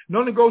surrender.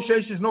 No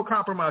negotiations, no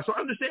compromise. So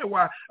I understand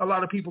why a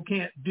lot of people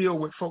can't deal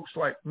with folks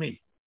like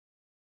me.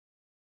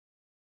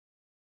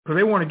 Because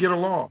they want to get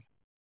along.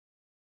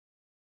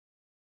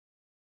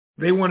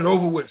 They want it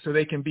over with so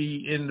they can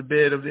be in the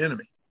bed of the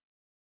enemy.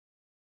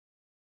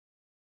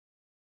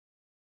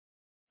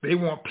 They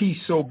want peace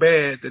so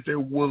bad that they're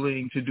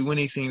willing to do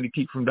anything to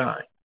keep from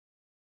dying.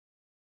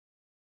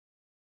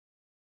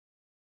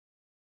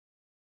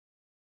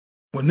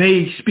 When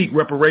they speak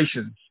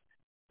reparations,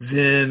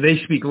 then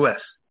they speak less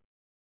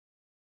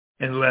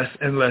and less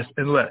and less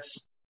and less.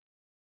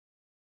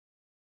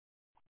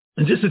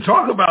 And just to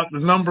talk about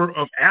the number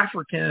of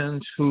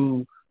Africans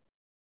who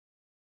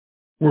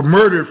were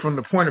murdered from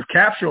the point of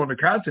capture on the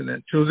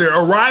continent to their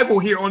arrival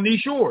here on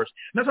these shores.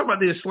 I'm not talking about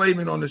the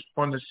enslavement on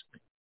this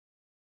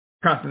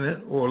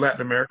continent or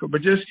Latin America,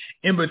 but just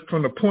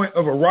from the point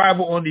of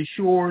arrival on these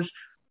shores,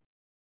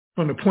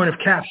 from the point of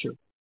capture.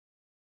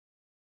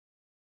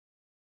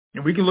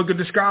 And we can look at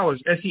the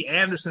scholars, S.E.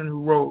 Anderson,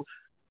 who wrote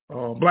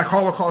Black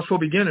Holocaust for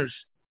Beginners.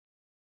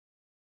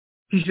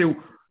 He said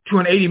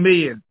 280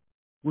 million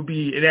would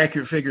be an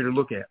accurate figure to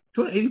look at.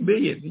 280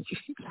 million.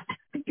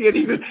 You can't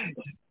even.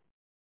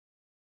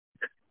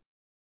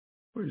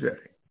 What is that?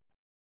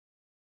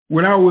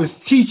 When I was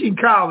teaching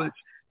college,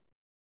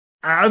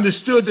 I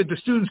understood that the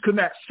students could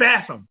not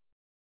fathom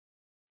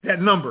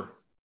that number.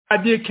 The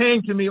idea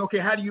came to me, okay,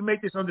 how do you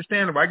make this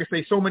understandable? I could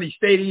say so many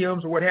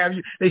stadiums or what have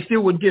you. They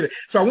still wouldn't get it.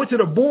 So I went to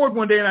the board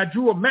one day and I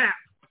drew a map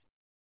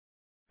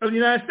of the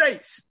United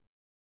States.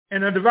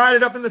 And I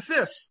divided up into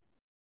fifths.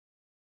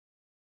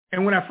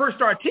 And when I first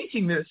started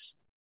teaching this,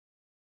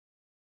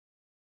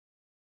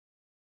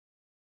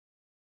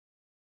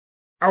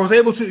 I was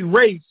able to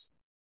erase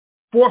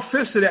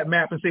 4/5 of that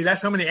map and say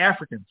that's how many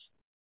Africans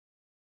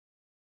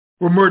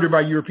were murdered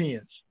by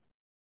Europeans.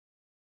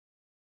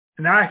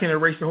 And now I can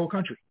erase the whole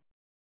country.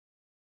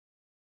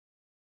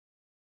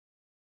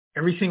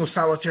 Every single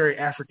solitary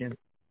African,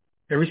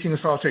 every single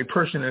solitary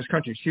person in this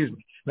country,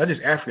 not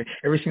just African,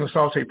 every single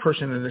solitary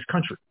person in this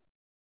country.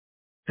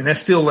 And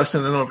that's still less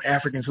than the number of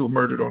Africans who were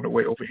murdered on the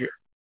way over here,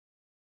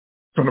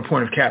 from the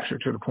point of capture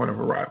to the point of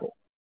arrival.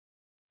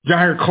 John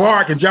Henry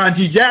Clark and John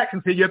G.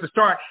 Jackson said you have to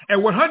start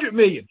at 100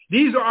 million.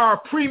 These are our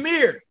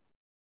premier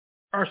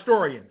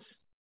historians.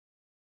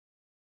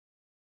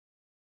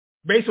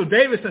 Basil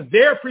Davidson,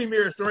 their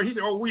premier historian, he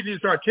said, we need to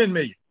start 10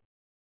 million.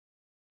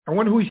 I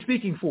wonder who he's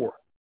speaking for.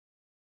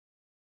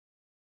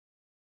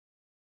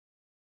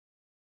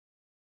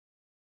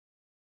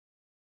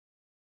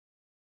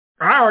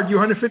 I argue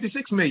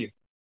 156 million.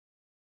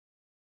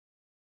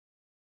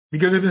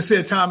 Because it's been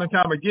said time and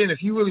time again,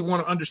 if you really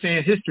want to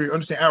understand history,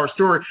 understand our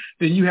story,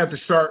 then you have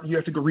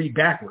to go read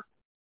backward.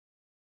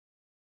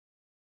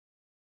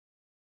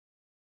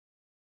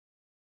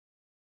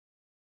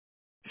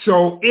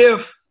 So if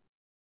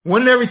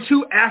one in every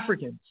 2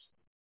 Africans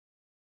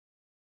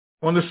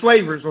on the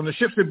slavers, on the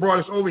ships that brought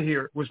us over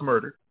here was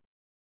murdered,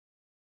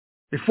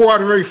 if 4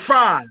 out of every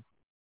 5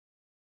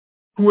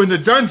 who were in the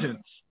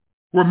dungeons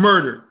were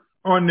murdered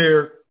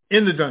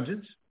in the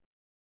dungeons,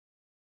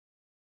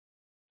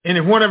 and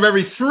if 1 of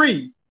every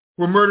 3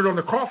 were murdered on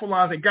the coffin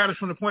lines that got us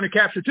from the point of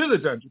capture to the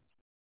dungeon,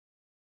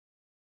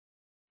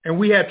 and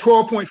we had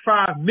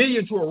 12.5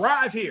 million to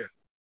arrive here,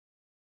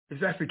 if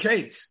that's the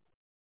case,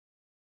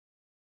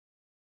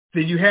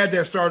 then you had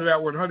that started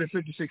out with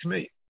 156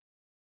 million.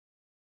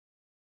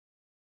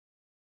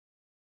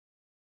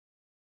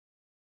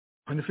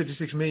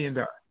 156 million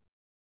died.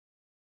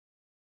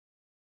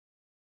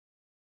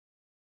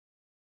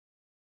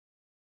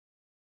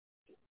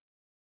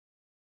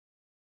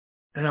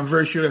 And I'm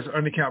very sure that's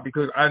an undercount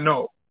because I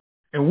know,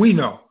 and we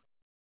know,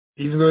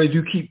 even though they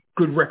do keep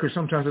good records,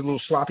 sometimes it's a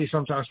little sloppy,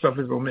 sometimes stuff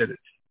is omitted.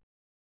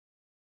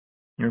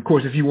 And of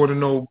course, if you want to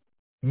know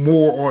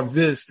more on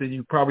this, then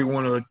you probably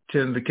want to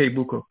attend the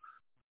Kebuka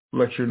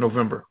lecture in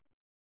November.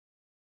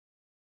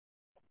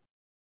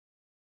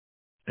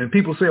 And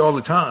people say all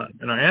the time,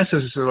 and our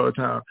ancestors say all the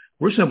time,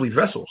 we're simply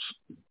vessels.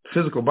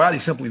 Physical body,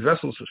 simply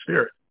vessels of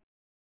spirit.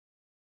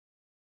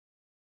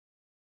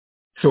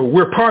 So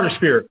we're part of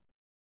spirit.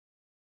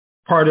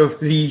 Part of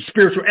the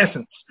spiritual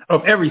essence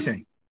of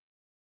everything.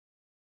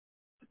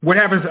 what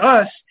happens to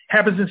us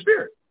happens in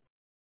spirit.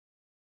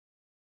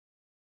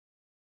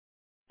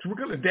 So what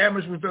kind of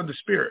damage was done to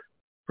spirit?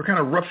 What kind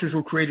of ruptures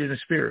were created in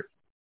spirit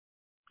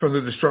from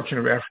the destruction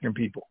of African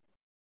people?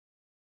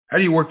 How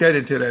do you work that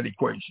into that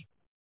equation?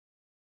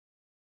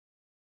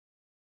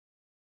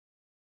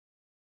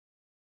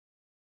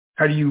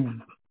 How do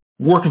you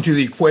work into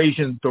the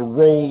equation the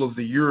role of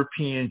the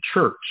European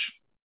church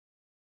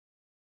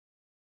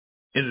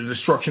in the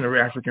destruction of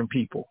African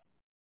people,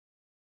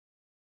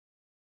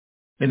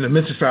 in the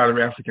mental side of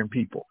African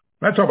people?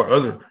 I'm not talking about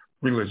other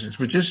religions,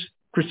 but just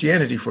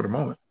Christianity for the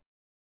moment.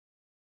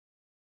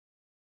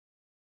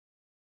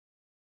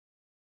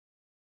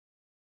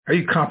 How do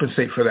you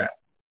compensate for that?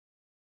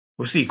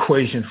 What's the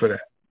equation for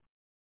that?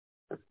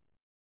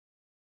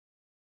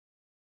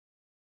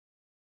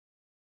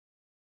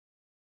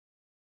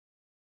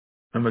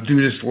 I'm going to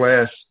do this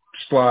last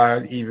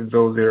slide, even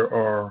though there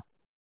are,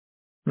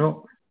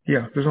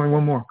 there's only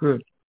one more.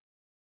 Good.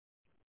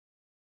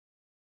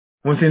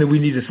 One thing that we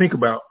need to think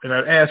about, and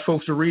I'd ask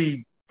folks to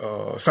read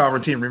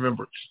Sovereignty and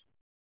Remembrance.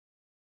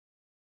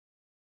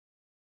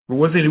 But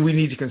one thing that we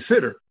need to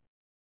consider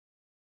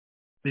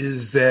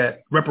is that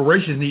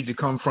reparations need to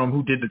come from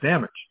who did the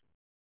damage.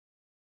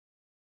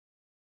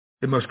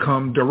 It must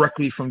come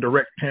directly from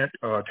direct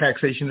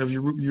taxation of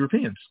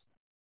Europeans.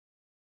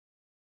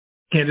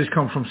 Can't just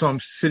come from some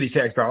city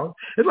tax dollars.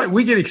 It's like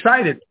we get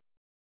excited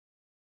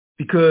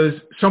because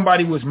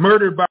somebody was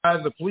murdered by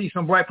the police,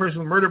 some black person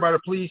was murdered by the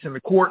police, and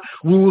the court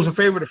rules in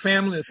favor of the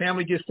family, and the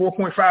family gets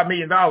 $4.5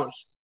 million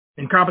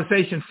in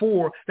compensation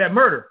for that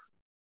murder.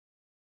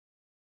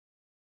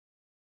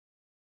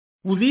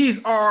 Well, these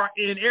are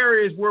in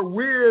areas where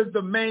we're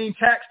the main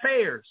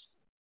taxpayers.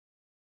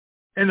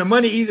 And the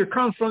money either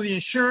comes from the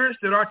insurance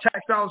that our tax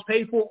dollars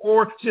pay for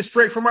or just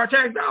straight from our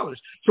tax dollars.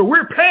 So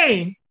we're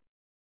paying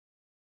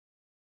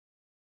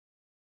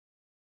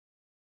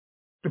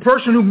the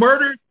person who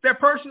murdered that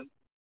person.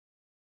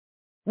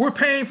 We're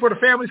paying for the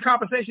family's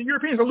compensation.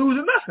 Europeans are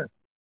losing nothing.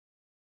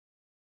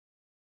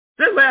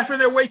 They're laughing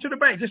their way to the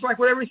bank, just like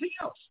with everything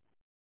else.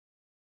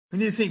 We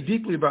need to think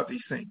deeply about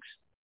these things.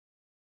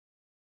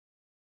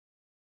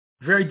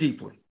 Very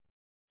deeply.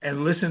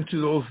 And listen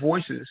to those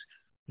voices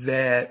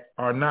that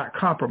are not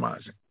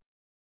compromising.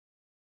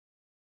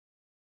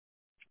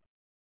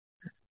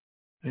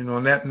 And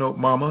on that note,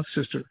 Mama,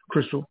 Sister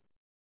Crystal,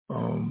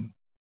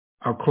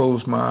 I'll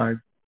close my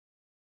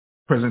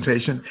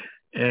presentation.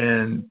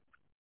 And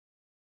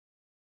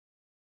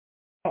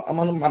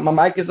my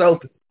mic is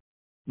open.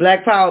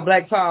 Black power,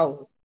 black power.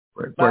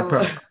 Black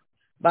power.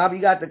 Bob, you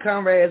got the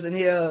comrades in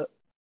here.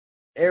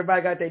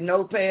 Everybody got their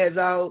notepads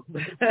out.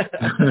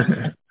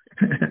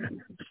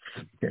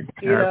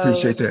 I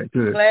appreciate that.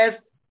 Good.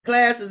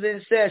 Class is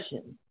in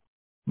session.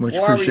 Much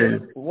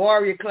appreciated.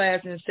 Warrior class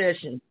in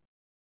session.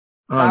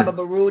 Baba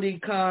Baruti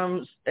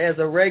comes as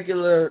a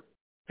regular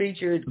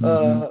featured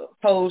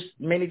host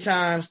many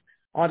times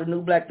on the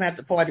New Black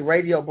Panther Party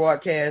radio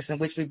broadcast, in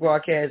which we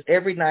broadcast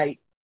every night,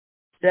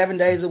 7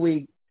 days a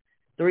week,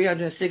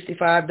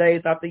 365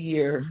 days out the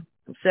year,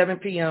 from 7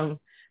 p.m.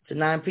 to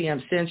 9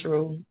 p.m.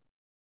 Central,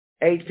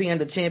 8 p.m.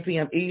 to 10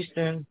 p.m.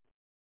 Eastern.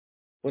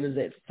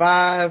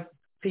 5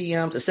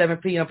 p.m. to 7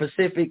 p.m.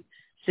 Pacific,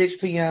 6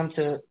 p.m.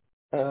 to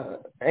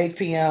 8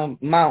 p.m.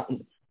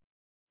 Mountain,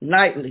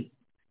 nightly.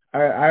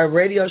 Our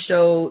radio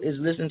show is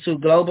listened to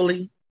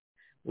globally.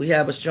 We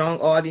have a strong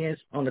audience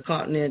on the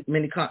continent,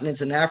 many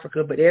continents in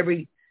Africa, but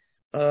every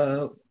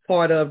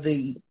part of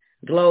the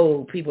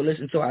globe, people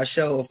listen to our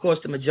show. Of course,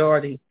 the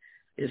majority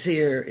is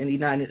here in the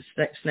United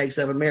States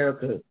of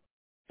America.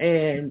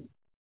 And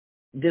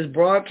this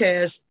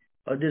broadcast,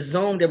 this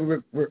Zoom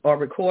that we are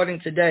recording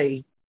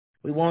today,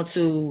 we want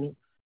to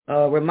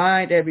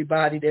remind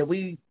everybody that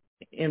we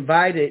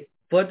invited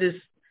for this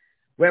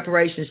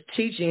reparations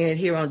teaching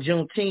here on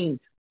Juneteenth.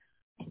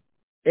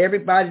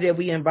 Everybody that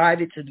we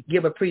invited to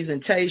give a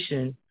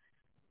presentation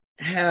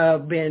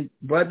have been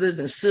brothers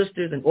and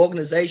sisters and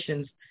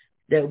organizations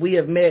that we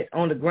have met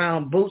on the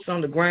ground, boots on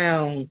the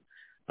ground.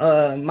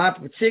 My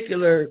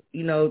particular,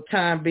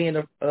 time being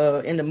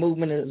in the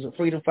movement as a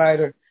freedom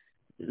fighter,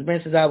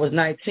 since I was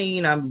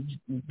 19, I'm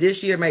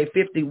this year made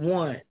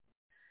 51.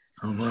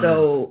 Oh, wow.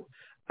 So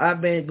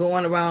I've been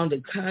going around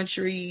the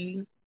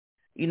country.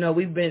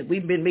 We've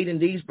been meeting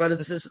these brothers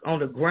and sisters on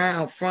the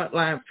ground,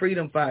 frontline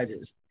freedom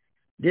fighters.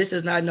 This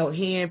is not no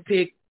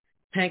hand-picked,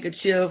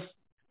 handkerchief,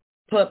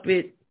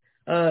 puppet,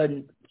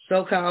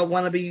 so-called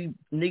wannabe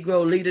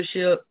Negro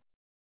leadership.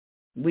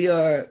 We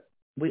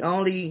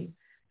only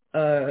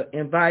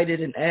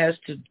invited and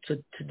asked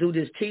to do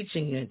this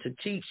teaching and to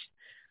teach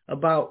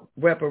about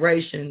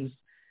reparations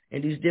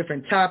and these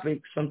different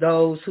topics from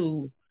those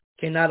who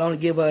can not only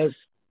give us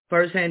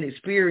firsthand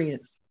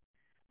experience,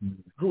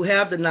 who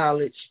have the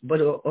knowledge,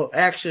 but are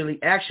actually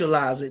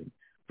actualizing,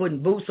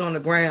 putting boots on the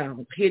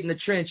ground, hitting the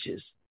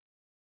trenches.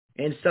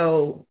 And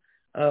so,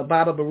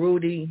 Baba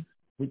Baruti,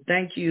 we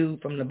thank you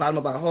from the bottom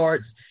of our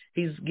hearts.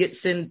 He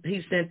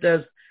sent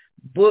us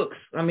books.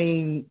 I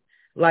mean,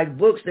 like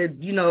books that,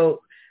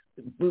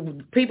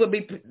 people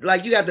be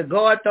like, you have to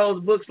guard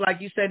those books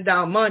like you send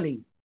down money.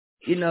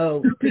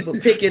 people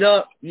pick it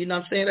up, you know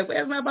what I'm saying? Like,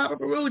 where's my Baba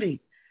Baruti?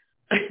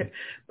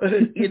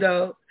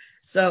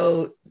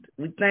 So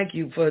we thank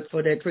you for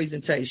that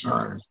presentation.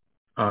 All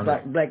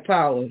right. Black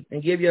Power.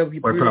 And give your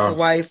beautiful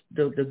wife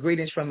the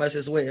greetings from us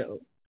as well.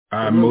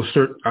 I most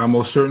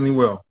certainly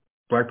will.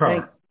 Black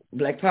Power.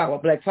 Black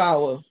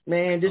Power.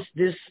 Man,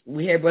 this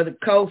we had Brother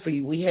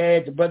Kofi, we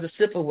had the Brother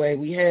Sipaway,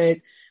 we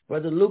had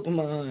Brother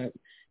Lupaman.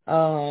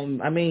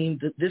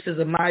 This is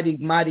a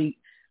mighty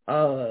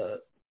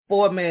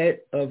format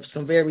of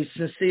some very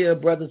sincere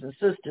brothers and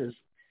sisters.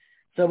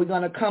 So we're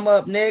going to come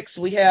up next.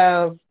 We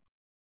have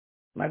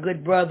my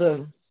good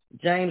brother,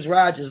 James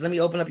Rogers. Let me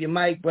open up your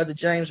mic, Brother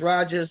James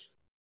Rogers.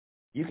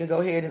 You can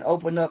go ahead and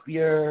open up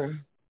your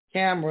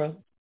camera.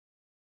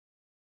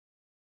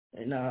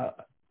 And let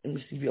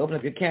me see, if you open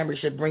up your camera, it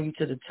should bring you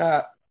to the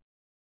top.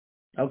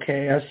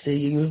 Okay, I see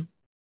you.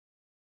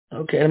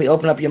 Okay, let me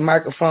open up your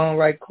microphone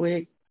right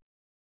quick.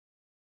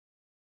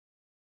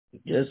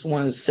 Just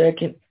 1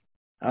 second.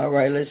 All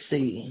right, let's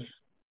see.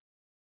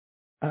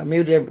 I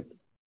muted.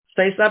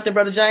 Say something,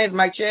 Brother James.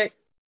 Mic check.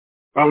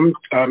 Am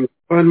I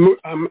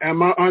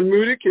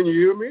unmuted? Can you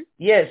hear me?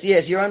 Yes,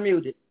 you're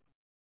unmuted.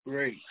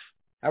 Great.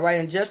 All right,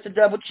 and just to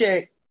double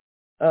check,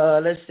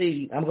 let's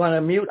see. I'm going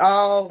to mute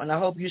all, and I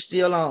hope you're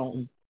still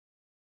on,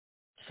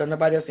 so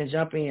nobody else can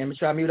jump in. Let me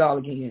try to mute all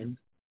again.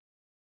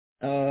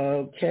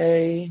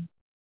 Okay.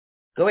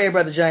 Go ahead,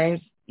 Brother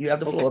James. You have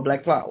the floor.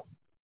 Black Power.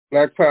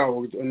 Black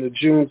Power, and the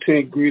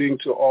Juneteenth greeting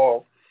to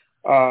all.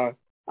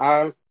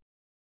 I'm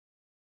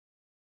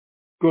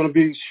going to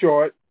be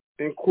short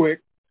and quick.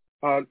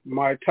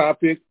 My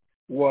topic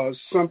was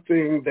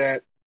something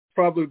that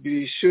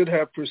probably should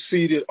have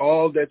preceded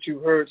all that you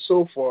heard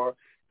so far,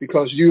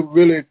 because you've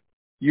really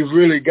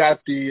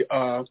got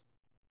the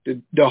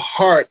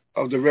heart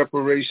of the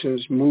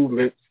reparations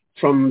movement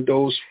from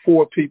those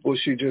four people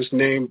she just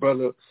named,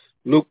 Brother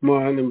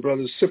Luqman and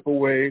Brother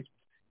Sipaway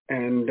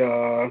and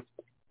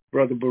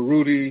Brother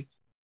Baruti,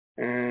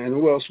 and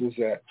who else was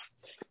that?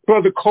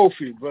 Brother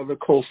Kofi,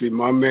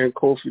 my man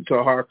Kofi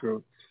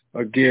Taharka.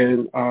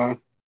 Again,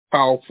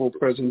 powerful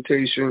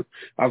presentation.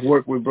 I've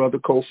worked with Brother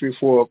Kofi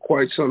for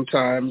quite some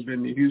time.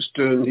 Been to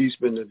Houston, he's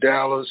been to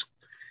Dallas,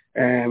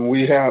 and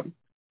we have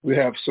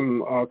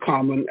some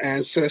common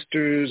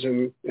ancestors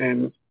and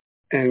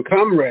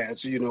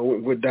comrades.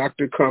 With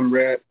Dr.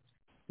 Comrade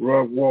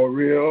Rug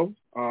Warriel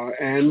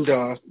and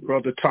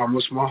Brother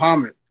Thomas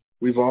Muhammad.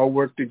 We've all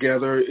worked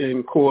together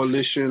in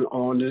coalition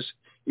on this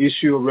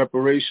issue of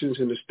reparations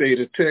in the state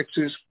of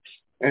Texas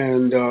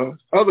and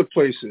other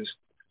places.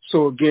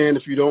 So again,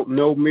 if you don't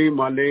know me,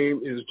 my name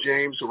is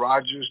James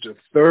Rogers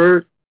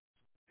III,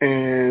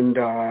 and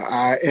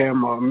I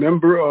am a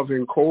member of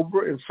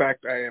NCOBRA. In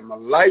fact, I am a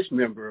life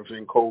member of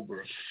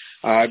NCOBRA.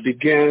 I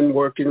began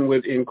working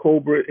with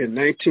NCOBRA in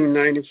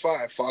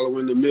 1995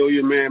 following the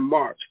Million Man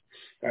March.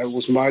 That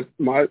was my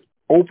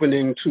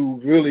opening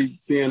to really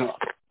being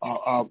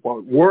a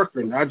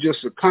worker, not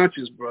just a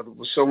conscious brother,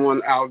 but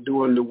someone out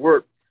doing the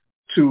work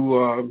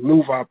to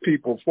move our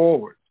people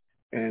forward.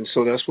 And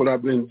so that's what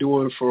I've been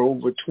doing for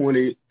over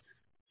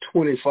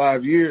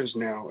 25 years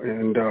now.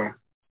 And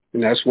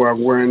that's where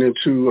I'm wearing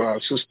into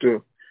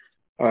Sister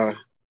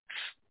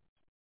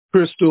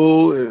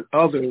Crystal and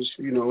others,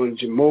 and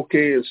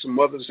Jamoke and some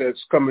others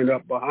that's coming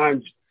up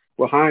behind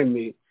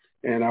me.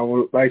 And I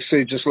would like to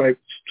say, just like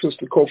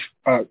Sister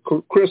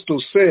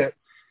Crystal said,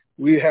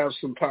 we have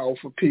some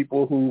powerful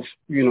people who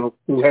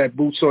had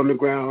boots on the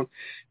ground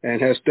and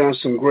has done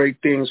some great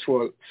things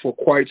for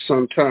quite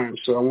some time.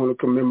 So I want to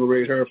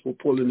commemorate her for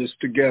pulling this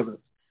together.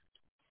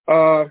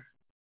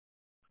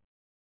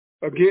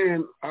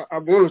 Again, I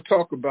want to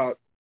talk about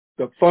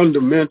the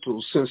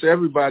fundamentals, since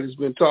everybody's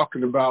been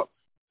talking about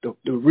the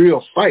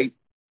real fight.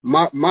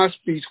 My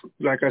speech,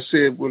 like I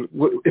said,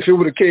 if it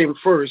would have came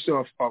first,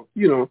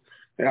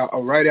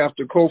 right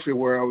after Kofi,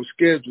 where I was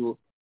scheduled,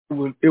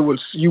 you would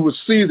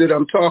see that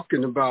I'm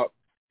talking about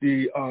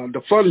the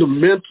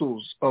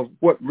fundamentals of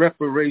what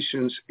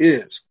reparations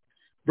is.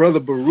 Brother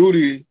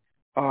Baruti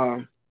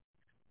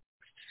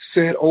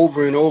said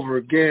over and over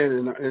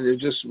again, and it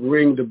just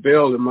rang the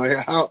bell in my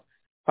head.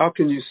 How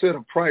can you set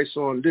a price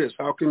on this?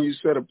 How can you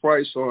set a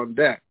price on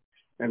that?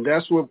 And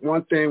that's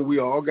one thing we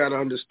all got to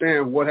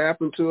understand. What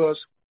happened to us?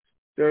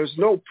 There's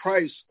no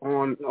price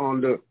on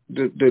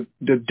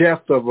the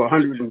death of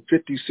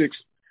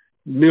 156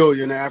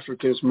 million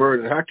Africans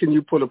murdered. How can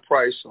you put a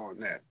price on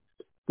that?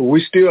 But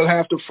we still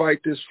have to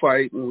fight this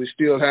fight, and we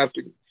still have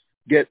to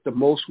get the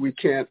most we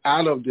can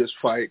out of this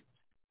fight,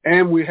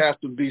 and we have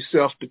to be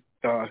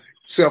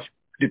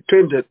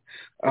self-dependent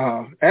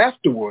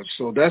afterwards.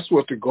 So that's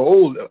what the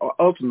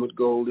ultimate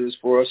goal is,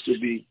 for us to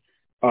be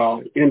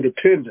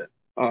independent.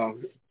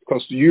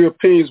 Because the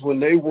Europeans, when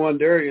they won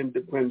their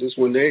independence,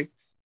 when they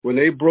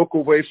broke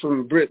away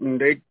from Britain,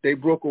 they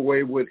broke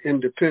away with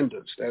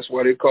independence. That's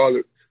why they call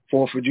it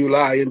 4th of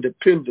July,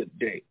 Independent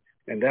Day.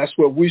 And that's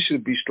what we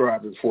should be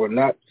striving for,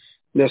 not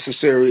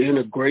necessarily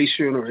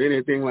integration or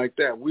anything like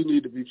that. We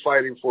need to be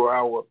fighting for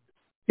our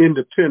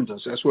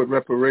independence. That's what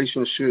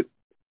reparations should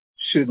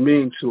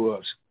mean to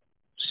us.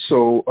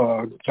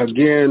 So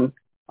again,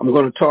 I'm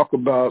going to talk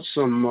about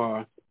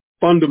some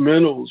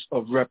fundamentals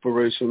of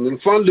reparation.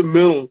 And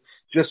fundamental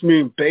just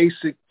mean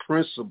basic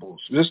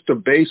principles, just the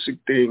basic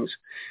things.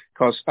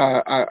 Because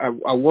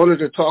I wanted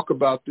to talk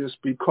about this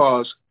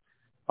because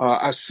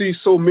I see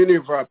so many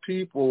of our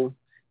people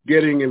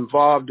getting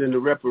involved in the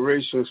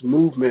reparations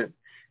movement.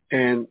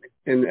 And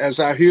as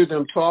I hear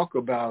them talk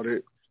about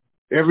it,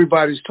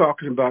 everybody's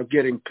talking about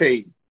getting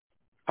paid.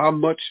 How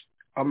much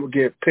I'm going to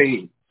get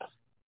paid.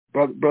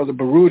 Brother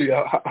Baruti,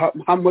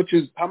 how much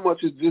is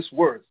this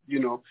worth? You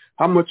know,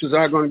 how much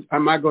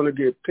am I going to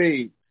get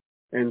paid?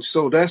 And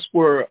so that's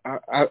where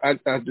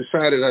I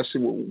decided. I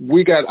said,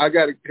 well, I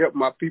got to help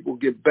my people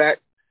get back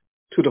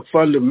to the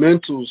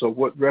fundamentals of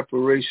what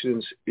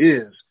reparations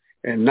is,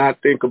 and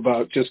not think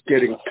about just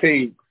getting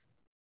paid.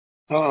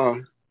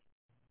 And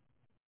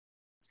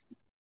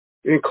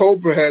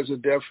Cobra has a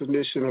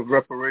definition of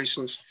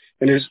reparations,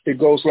 and it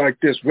goes like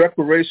this: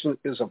 reparation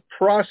is a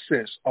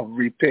process of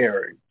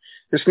repairing.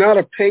 It's not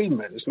a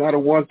payment. It's not a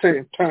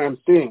one-time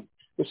thing.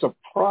 It's a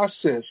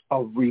process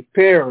of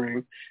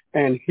repairing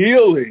and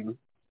healing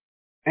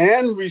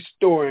and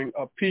restoring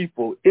a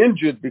people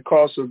injured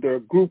because of their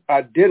group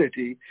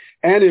identity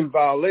and in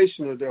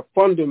violation of their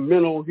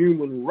fundamental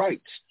human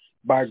rights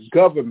by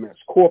governments,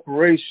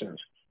 corporations,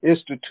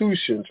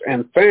 institutions,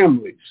 and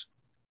families.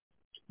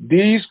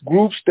 These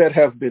groups that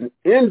have been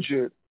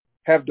injured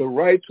have the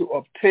right to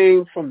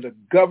obtain from the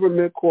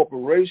government,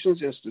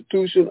 corporations,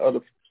 institutions,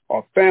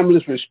 or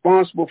families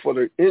responsible for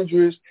their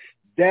injuries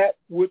that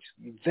which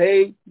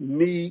they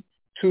need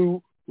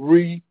to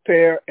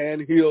repair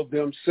and heal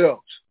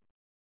themselves.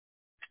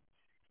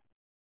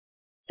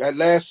 That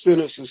last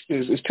sentence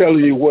is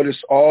telling you what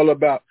it's all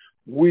about.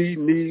 We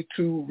need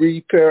to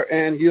repair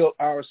and heal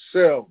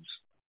ourselves.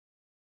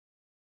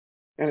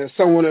 And as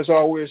someone has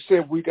always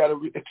said, we got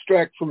to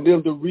extract from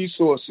them the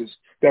resources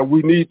that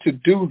we need to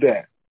do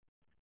that.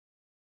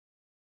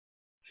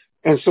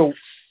 And so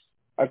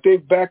I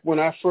think back when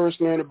I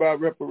first learned about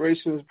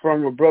reparations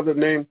from a brother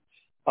named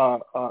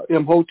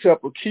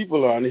Imhotep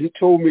Akibala, and he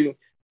told me,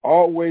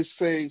 always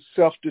say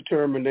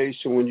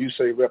self-determination when you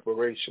say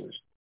reparations.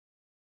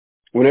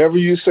 Whenever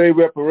you say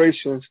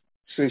reparations,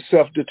 say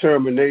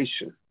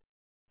self-determination.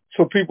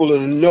 So people will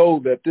know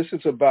that this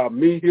is about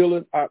me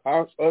healing,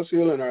 us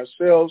healing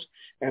ourselves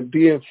and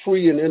being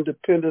free and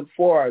independent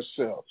for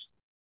ourselves.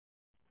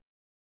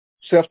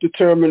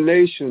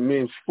 Self-determination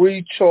means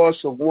free choice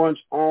of one's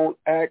own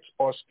acts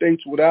or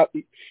states without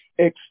the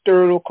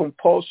external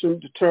compulsion,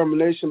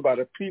 determination by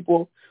the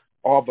people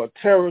of a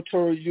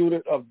territory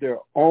unit of their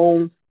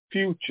own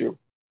future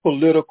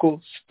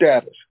political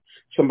status.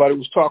 Somebody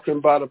was talking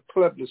about a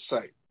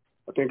plebiscite.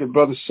 I think it's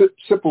Brother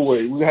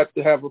Sipaway. We have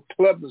to have a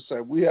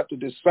plebiscite. We have to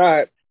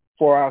decide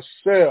for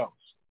ourselves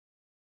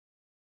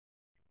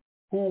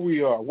who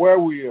we are, where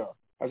we are.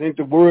 I think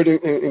the word in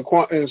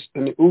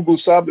the Ugu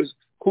Sab is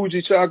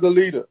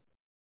Kujichagalita.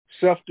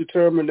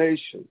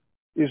 Self-determination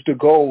is the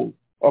goal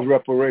of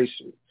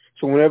reparation.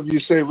 So whenever you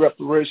say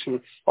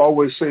reparation,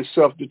 always say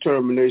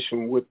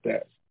self-determination with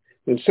that.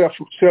 And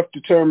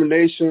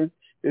self-determination,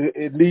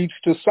 it leads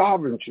to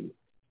sovereignty.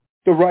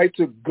 The right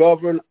to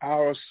govern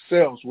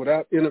ourselves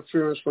without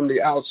interference from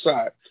the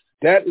outside.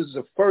 That is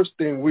the first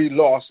thing we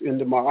lost in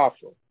the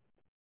Ma'afa.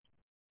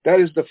 That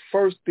is the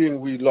first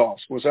thing we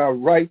lost, was our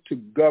right to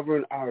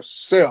govern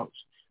ourselves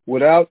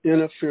without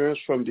interference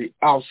from the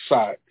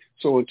outside.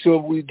 So until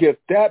we get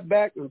that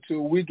back,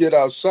 until we get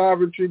our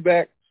sovereignty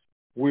back,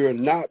 we are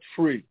not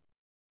free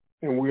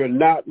and we are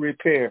not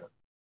repaired.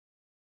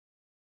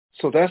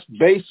 So that's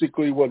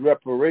basically what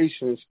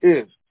reparations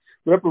is.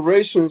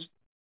 Reparations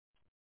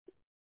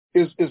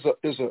is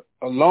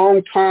a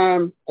long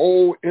time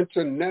old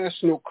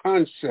international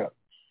concept.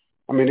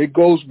 I mean, it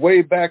goes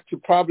way back to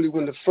probably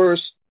when the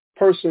first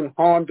person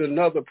harmed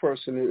another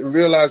person and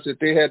realized that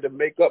they had to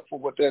make up for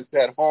what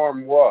that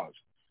harm was.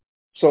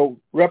 So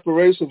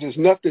reparations is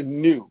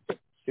nothing new.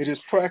 It is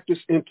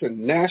practiced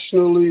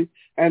internationally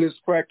and it's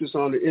practiced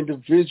on the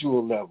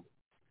individual level.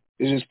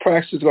 It is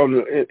practiced on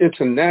the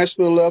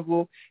international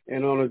level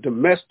and on a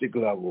domestic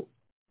level.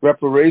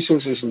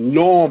 Reparations is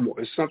normal.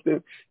 It's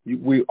something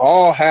we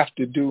all have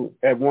to do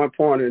at one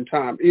point in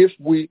time if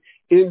we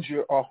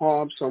injure or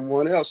harm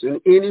someone else in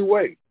any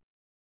way.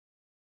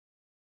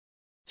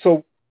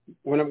 So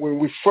when I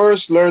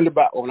first learned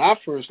about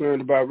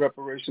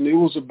reparation, it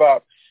was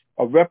about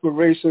a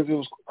reparations. It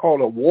was called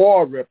a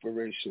war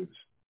reparations.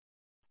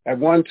 At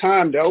one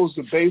time, that was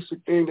the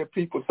basic thing that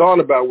people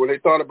thought about when they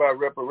thought about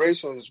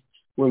reparations.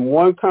 When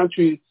one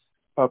country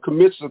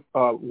commits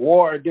a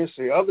war against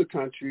the other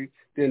country,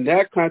 then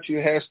that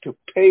country has to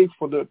pay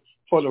for the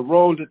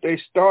role that they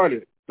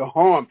started, the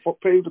harm,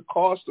 pay the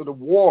cost of the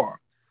war.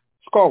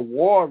 It's called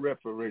war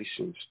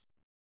reparations.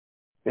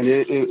 And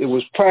it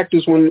was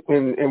practiced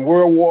in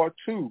World War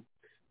II,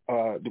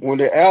 when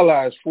the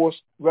Allies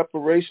forced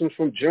reparations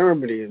from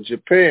Germany and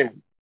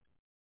Japan.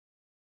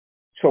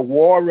 So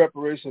war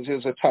reparations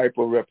is a type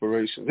of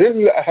reparation. Then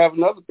you have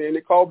another thing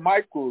they call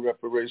micro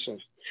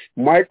reparations.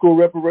 Micro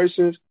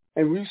reparations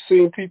And we've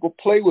seen people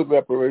play with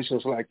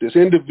reparations like this.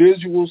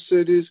 Individual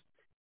cities,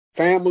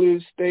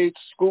 families, states,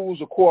 schools,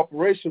 or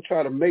corporations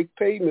try to make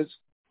payments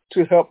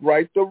to help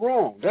right the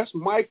wrong. That's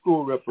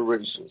micro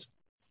reparations.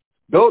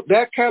 Though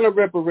that kind of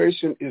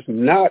reparation is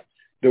not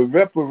the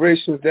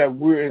reparations that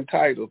we're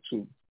entitled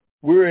to.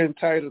 We're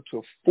entitled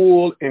to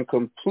full and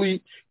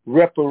complete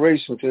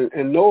reparations.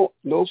 And no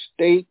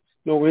state,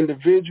 no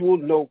individual,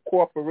 no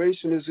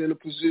corporation is in a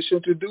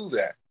position to do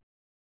that.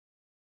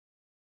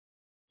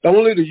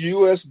 Only the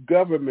U.S.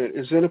 government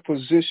is in a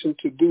position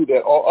to do that,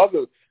 or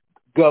other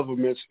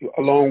governments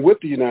along with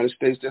the United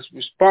States that's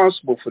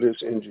responsible for this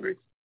injury.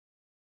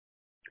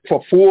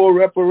 For full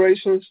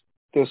reparations,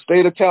 the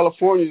state of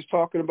California is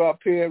talking about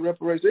paying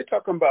reparations. They're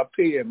talking about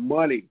paying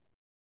money.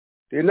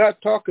 They're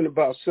not talking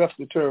about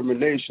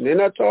self-determination. They're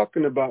not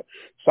talking about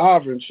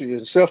sovereignty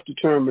and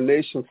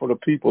self-determination for the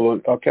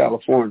people of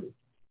California.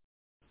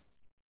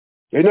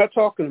 They're not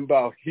talking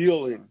about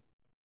healing.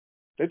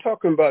 They're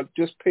talking about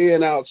just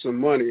paying out some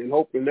money and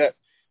hoping that,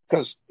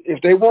 because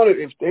if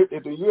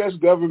the U.S.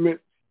 government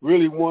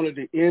really wanted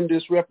to end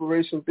this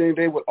reparation thing,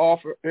 they would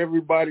offer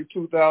everybody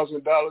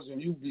 $2,000,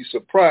 and you'd be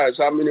surprised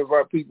how many of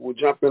our people would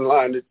jump in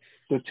line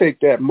to take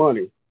that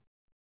money.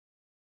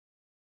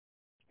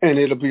 And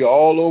it'll be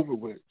all over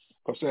with,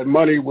 because that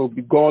money will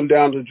be going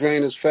down the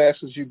drain as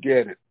fast as you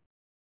get it.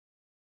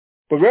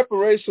 But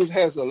reparations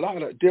has a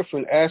lot of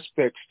different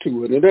aspects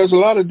to it, and there's a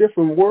lot of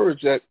different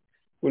words that,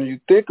 when you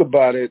think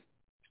about it,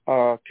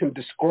 can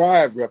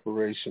describe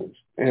reparations.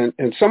 And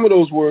some of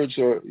those words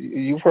are,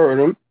 you've heard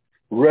them: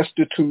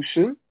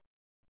 restitution,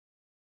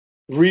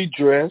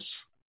 redress,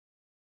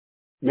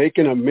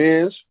 making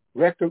amends,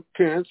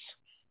 recompense,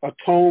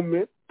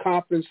 atonement,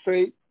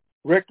 compensate,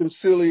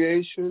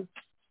 reconciliation,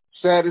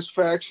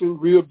 satisfaction,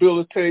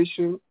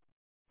 rehabilitation,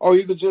 or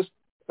either just,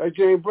 like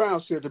James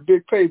Brown said, the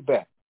big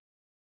payback,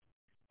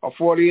 or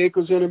 40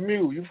 acres and a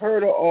mule. You've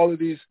heard of all of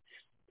these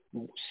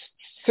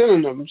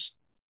synonyms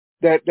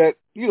that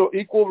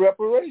equal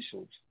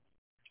reparations.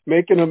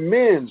 Making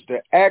amends,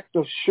 the act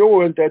of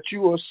showing that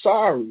you are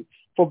sorry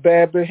for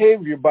bad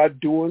behavior by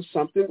doing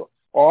something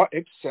or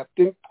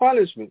accepting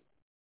punishment.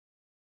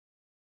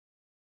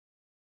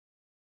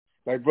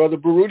 Like Brother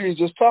Baruti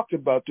just talked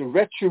about, the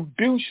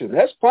retribution,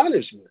 that's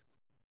punishment.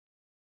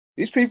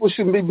 These people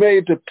should be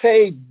made to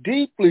pay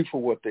deeply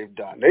for what they've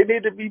done. They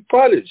need to be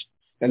punished.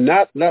 And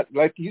not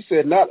like you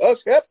said, not us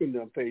helping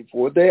them pay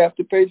for it. They have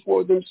to pay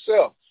for it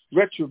themselves.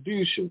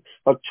 Retribution,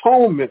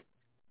 atonement,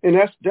 and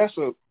that's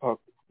a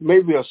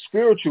maybe a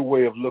spiritual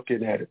way of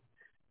looking at it.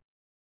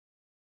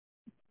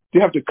 You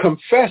have to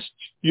confess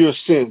your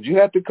sins. You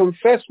have to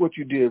confess what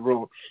you did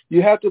wrong.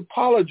 You have to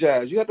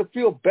apologize. You have to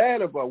feel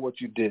bad about what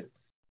you did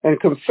and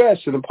confess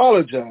and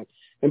apologize,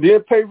 and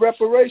then pay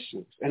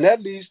reparations, and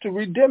that leads to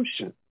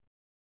redemption.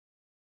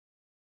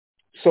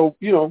 So,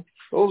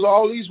 those are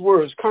all these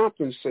words: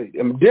 compensate,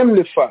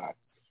 indemnify,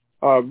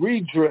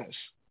 redress,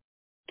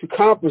 to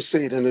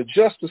compensate and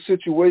adjust the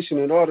situation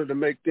in order to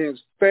make things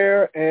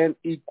fair and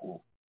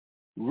equal.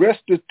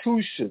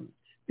 Restitution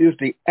is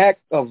the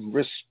act of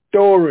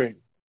restoring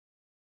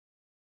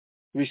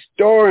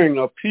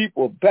a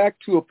people back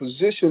to a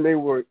position they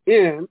were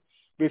in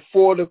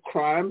before the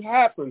crime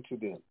happened to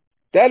them.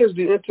 That is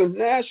the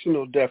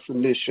international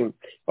definition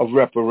of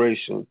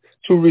reparation: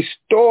 to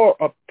restore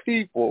a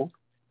people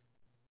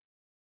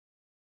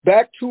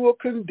back to a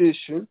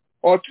condition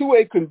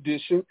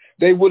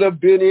they would have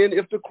been in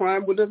if the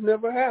crime would have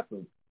never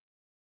happened.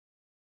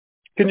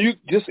 Can you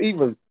just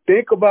even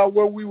think about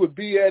where we would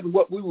be at and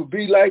what we would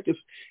be like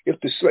if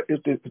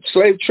the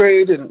slave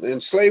trade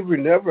and slavery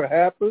never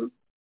happened?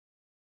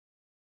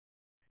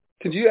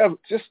 Could you have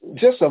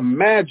just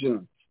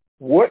imagine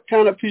what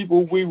kind of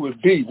people we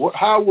would be?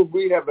 How would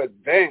we have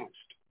advanced?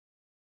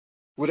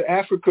 Would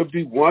Africa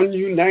be one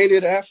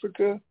united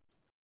Africa,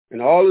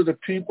 and all of the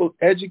people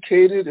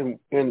educated and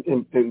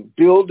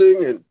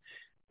building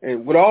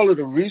and with all of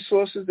the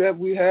resources that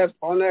we have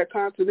on that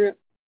continent?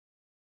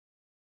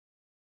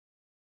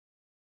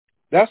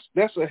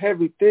 That's a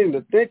heavy thing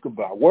to think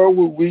about. Where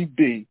would we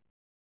be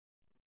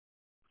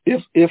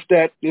if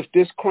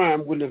this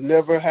crime would have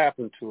never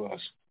happened to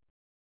us?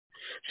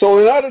 So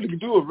in order to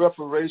do a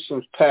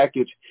reparations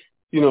package,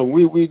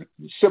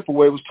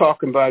 Simpleway was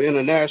talking about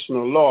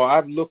international law.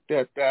 I've looked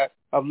at that.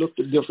 I've looked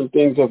at different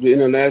things of the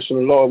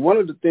international law. One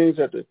of the things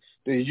that the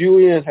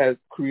UN has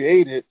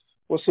created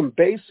was some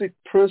basic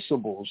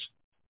principles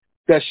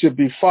that should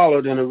be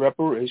followed in a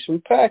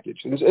reparation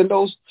package. And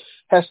those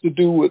has to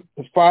do with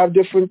 5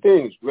 different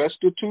things.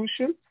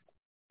 Restitution,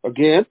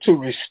 again, to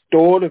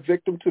restore the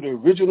victim to the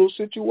original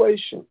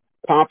situation.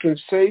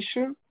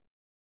 Compensation,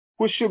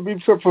 which should be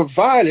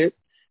provided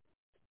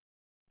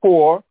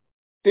for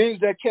things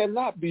that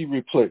cannot be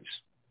replaced.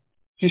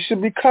 You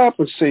should be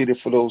compensated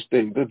for those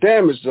things: the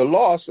damage, the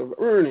loss of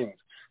earnings,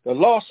 the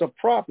loss of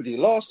property,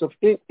 loss of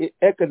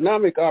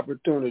economic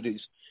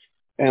opportunities.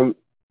 And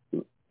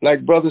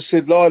like Brother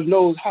said, Lord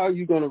knows how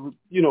you're going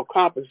to,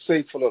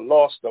 compensate for the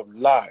loss of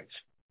life.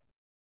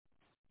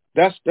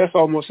 That's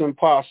almost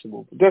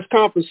impossible. That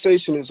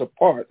compensation is a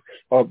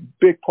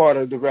big part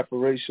of the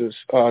reparations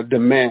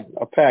demand,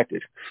 a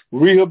package.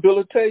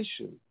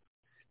 Rehabilitation,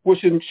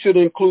 which should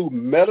include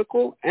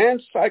medical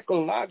and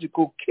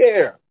psychological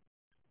care.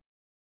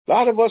 A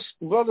lot of us,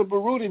 Brother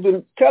Baruti,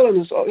 been telling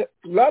us, a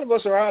lot of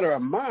us are out of our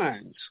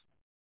minds.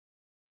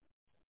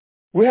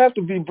 We have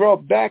to be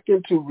brought back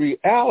into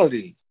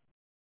reality.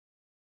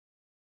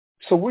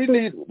 So we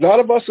need, a lot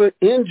of us are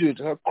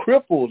injured, are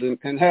crippled,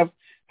 and have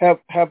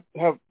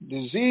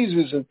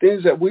diseases and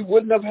things that we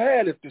wouldn't have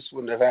had if this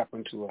wouldn't have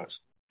happened to us.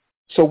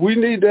 So we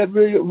need that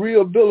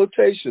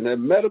rehabilitation, that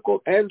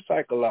medical and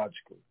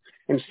psychological,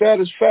 and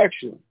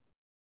satisfaction.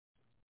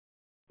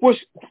 Which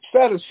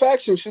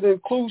satisfaction should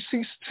include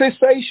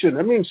cessation.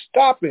 I mean,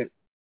 stop it.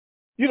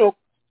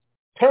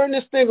 Turn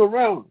this thing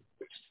around.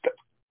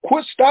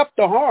 Stop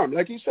the harm.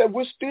 Like he said,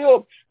 we're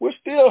still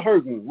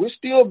hurting. We're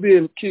still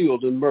being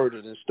killed and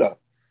murdered and stuff.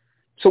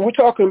 So we're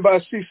talking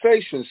about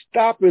cessation,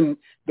 stopping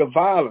the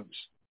violence,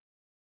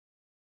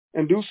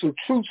 and do some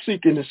truth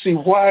seeking to see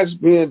why it's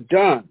being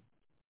done.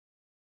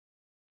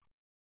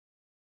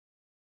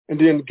 And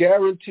then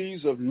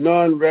guarantees of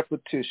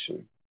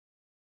non-repetition.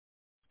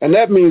 And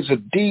that means a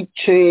deep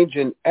change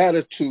in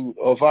attitude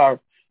of our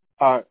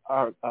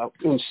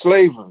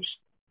enslavers.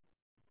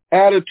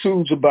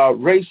 Attitudes about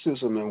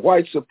racism and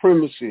white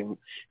supremacy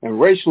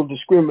and racial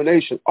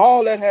discrimination.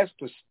 All that has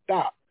to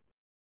stop.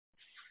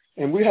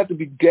 And we have to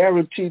be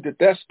guaranteed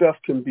that stuff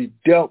can be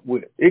dealt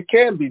with. It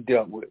can be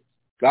dealt with.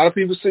 A lot of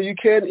people say you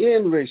can't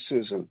end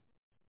racism.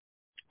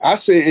 I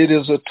say it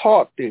is a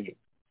taught thing.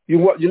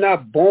 You're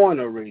not born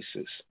a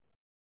racist.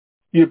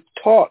 You're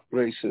taught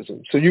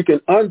racism. So you can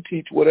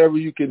unteach whatever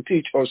you can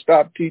teach or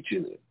stop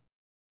teaching it.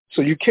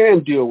 So you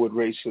can deal with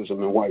racism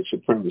and white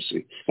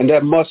supremacy. And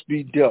that must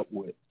be dealt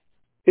with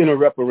in a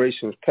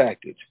reparations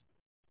package.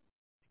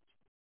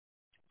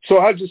 So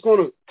I'm just going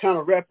to kind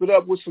of wrap it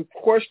up with some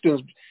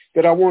questions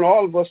that I want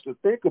all of us to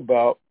think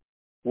about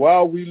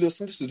while we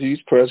listen to these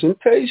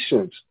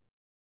presentations.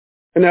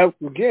 And now,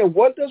 again,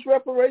 what does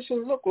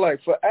reparations look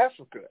like for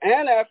Africa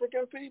and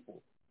African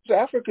people? So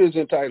Africa is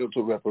entitled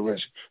to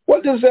reparations.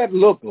 What does that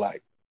look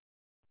like?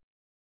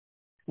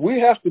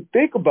 We have to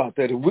think about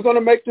that. If we're going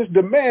to make this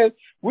demand,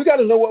 we got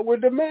to know what we're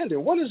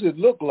demanding. What does it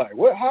look like?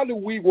 How do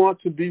we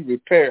want to be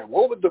repaired?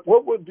 What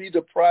would be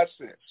the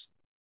process?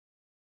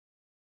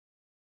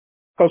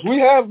 Because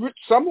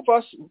some of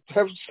us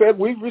have said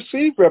we've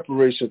received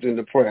reparations in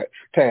the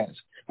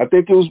past. I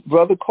think it was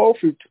Brother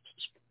Kofi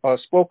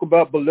spoke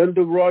about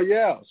Belinda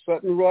Royale,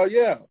 Sutton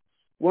Royale,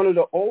 one of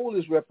the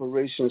oldest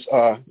reparations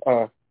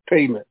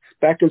payment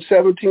back in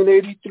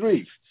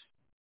 1783.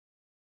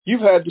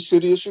 You've had the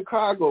city of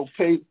Chicago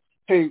pay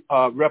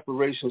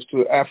reparations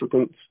to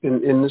Africans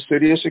in the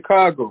city of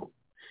Chicago.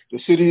 The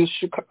city of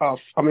Chicago,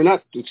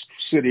 not the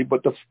city,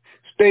 but the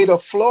state of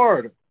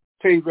Florida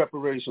paid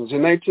reparations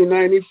in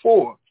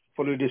 1994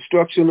 for the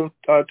destruction of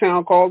a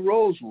town called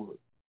Rosewood.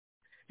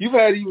 You've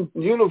had even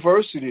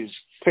universities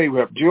pay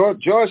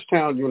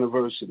Georgetown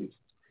University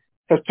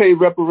has paid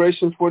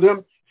reparations for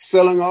them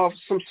selling off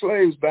some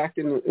slaves back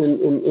in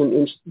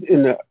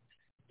the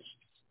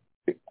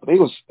I think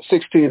it was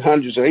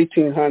 1600s or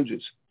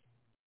 1800s.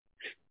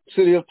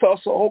 City of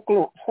Tulsa,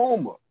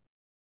 Oklahoma,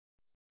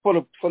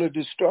 for the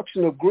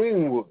destruction of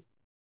Greenwood.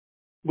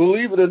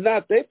 Believe it or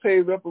not, they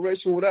paid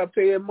reparation without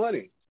paying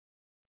money.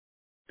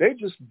 They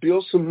just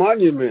built some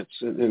monuments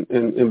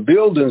and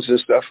buildings and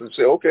stuff and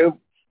say, okay,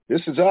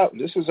 this is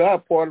our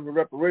part of the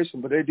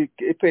reparation, but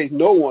they paid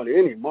no one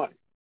any money.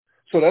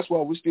 So that's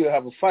why we still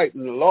have a fight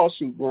and a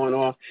lawsuit going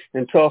on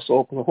in Tulsa,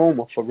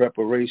 Oklahoma for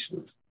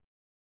reparations.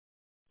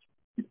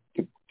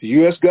 The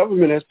U.S.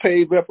 government has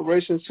paid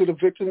reparations to the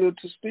victims of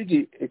the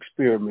Tuskegee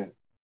experiment,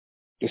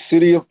 the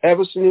city of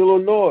Evanston,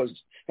 Illinois,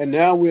 and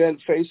now we're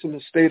facing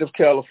the state of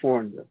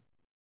California.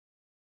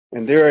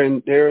 And they're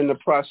in the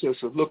process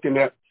of looking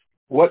at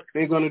what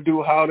they're going to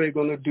do, how they're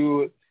going to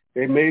do it.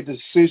 They made the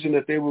decision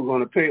that they were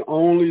going to pay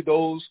only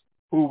those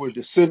who were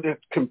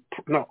descendants,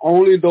 not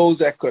only those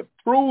that could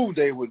prove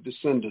they were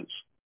descendants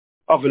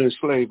of an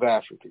enslaved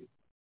African.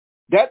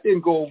 That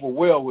didn't go over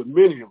well with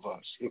many of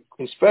us,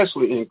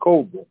 especially in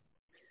Cobra.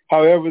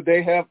 However,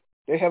 they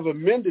have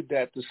amended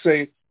that to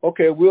say,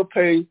 okay, we'll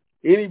pay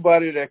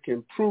anybody that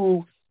can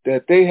prove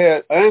that they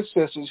had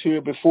ancestors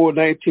here before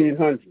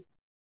 1900.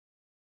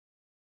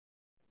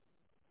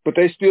 But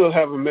they still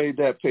haven't made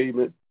that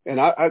payment, and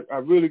I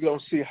really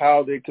don't see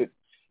how they could,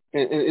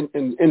 in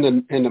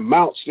the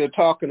amounts they're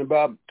talking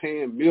about,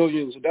 paying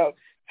millions of dollars.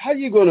 How are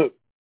you going to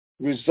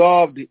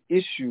resolve the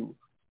issue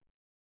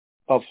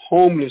of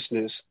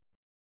homelessness?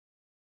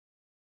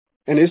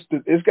 And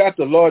it's got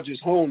the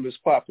largest homeless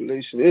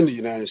population in the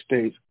United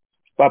States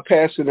by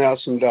passing out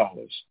some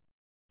dollars.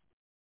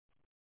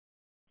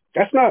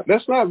 That's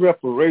not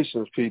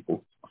reparations,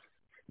 people.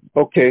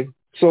 Okay,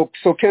 so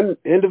can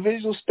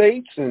individual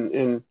states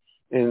and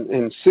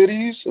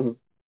cities and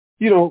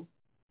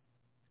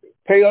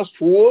pay us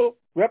full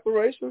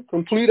reparations,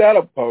 complete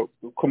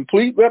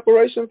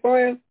reparation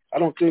plan? I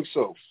don't think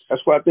so.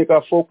 That's why I think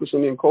our focus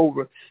in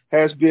NCOBRA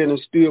has been and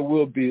still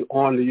will be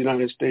on the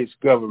United States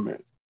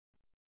government.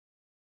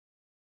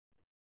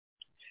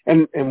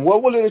 And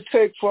what will it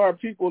take for our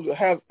people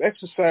to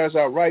exercise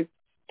our right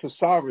to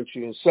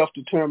sovereignty and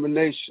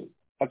self-determination?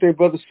 I think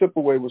Brother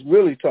Sipaway was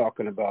really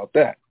talking about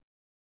that.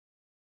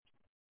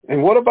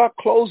 And what about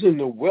closing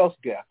the wealth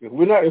gap? If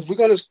we're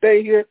going to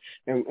stay here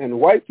and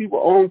white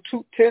people own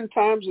 10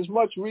 times as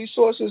much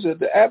resources as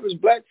the average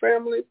black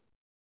family,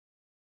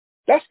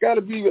 that's got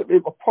to be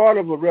a part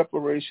of a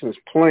reparations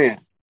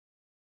plan.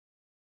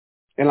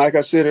 And like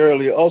I said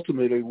earlier,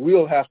 ultimately,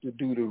 we'll have to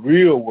do the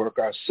real work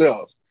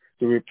ourselves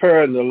to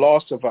repair the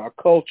loss of our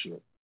culture.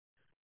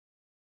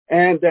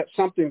 And that's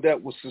something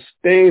that will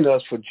sustain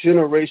us for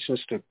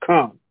generations to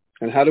come.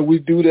 And how do we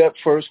do that?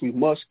 First, we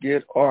must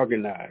get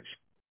organized.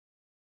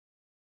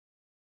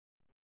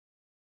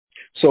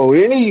 So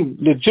any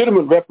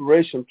legitimate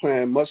reparation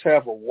plan must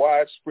have a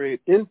widespread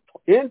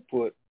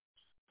input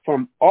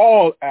from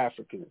all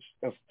Africans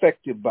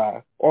affected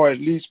by, or at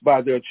least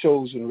by their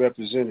chosen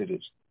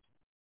representatives.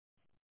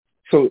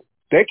 So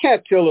they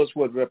can't tell us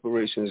what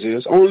reparations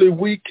is. Only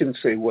we can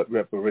say what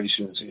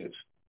reparations is.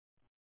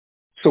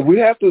 So we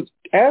have to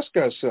ask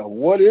ourselves,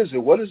 what is it?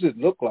 What does it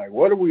look like?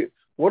 What are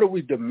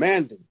we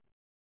demanding?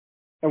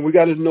 And we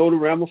got to know the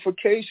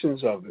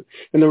ramifications of it.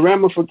 And the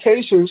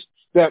ramifications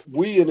that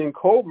we in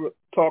NCOBRA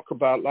talk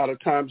about a lot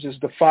of times is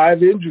the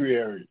 5 injury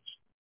areas.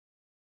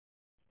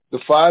 The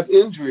 5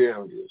 injury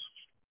areas.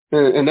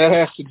 And that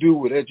has to do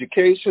with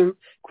education,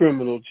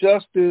 criminal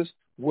justice,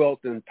 wealth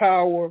and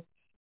power,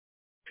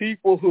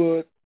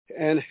 peoplehood,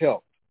 and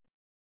health.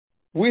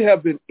 We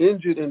have been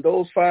injured in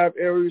those 5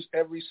 areas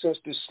ever since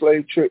the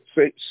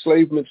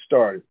enslavement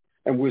started.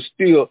 And we're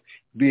still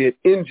being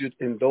injured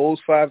in those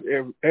 5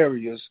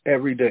 areas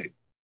every day.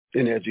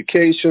 In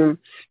education,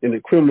 in the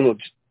criminal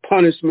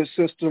punishment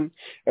system,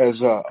 as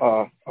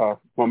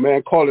my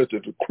man called it,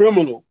 the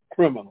criminal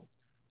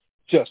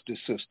justice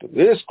system.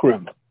 It is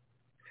criminal.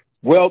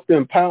 Wealth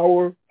and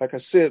power, like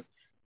I said,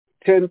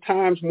 10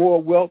 times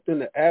more wealth than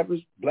the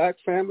average black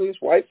families.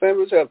 White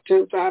families have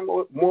 10 times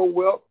more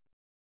wealth.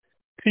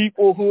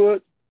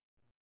 Peoplehood.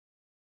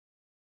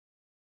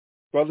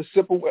 Brother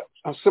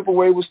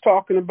Sipaway was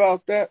talking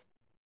about that.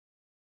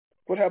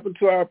 What happened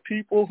to our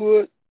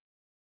peoplehood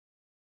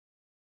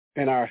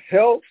and our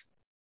health?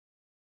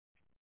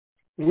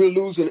 We're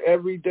losing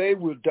every day.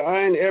 We're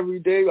dying every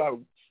day.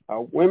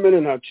 Our women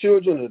and our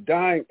children are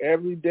dying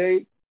every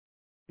day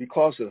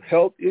because of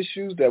health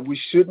issues that we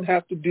shouldn't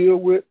have to deal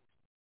with.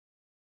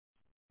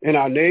 In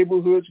our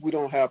neighborhoods, we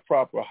don't have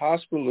proper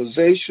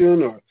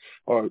hospitalization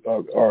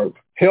or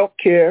health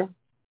care.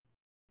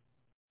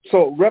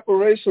 So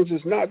reparations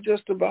is not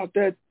just about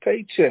that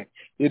paycheck.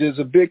 It is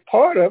a big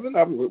part of it.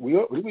 I mean,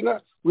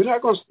 we're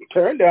not going to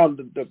turn down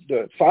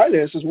the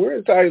finances. We're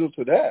entitled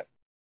to that.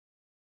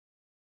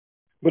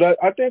 But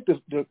I think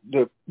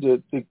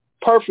the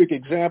perfect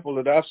example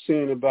that I've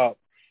seen about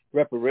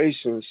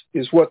reparations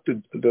is what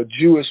the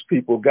Jewish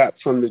people got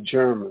from the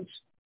Germans.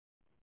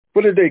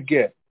 What did they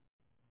get?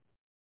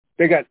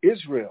 They got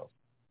Israel.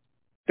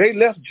 They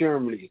left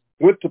Germany,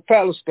 went to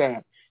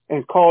Palestine,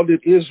 and called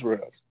it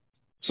Israel.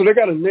 So they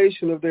got a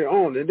nation of their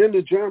own. And then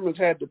the Germans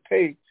had to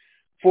pay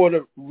for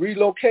the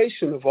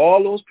relocation of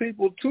all those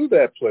people to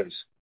that place.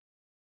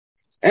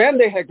 And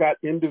they had got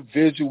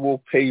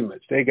individual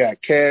payments. They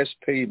got cash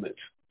payments.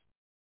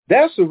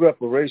 That's a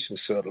reparation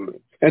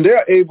settlement. And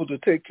they're able to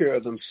take care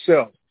of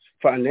themselves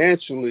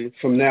financially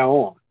from now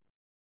on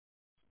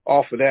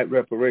off of that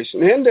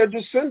reparation. And their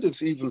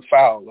descendants even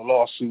filed a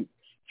lawsuit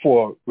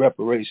for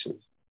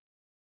reparations.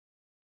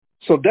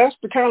 So that's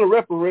the kind of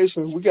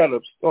reparations we got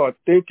to start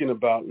thinking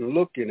about and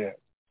looking at.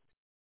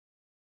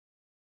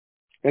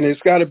 And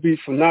it's got to be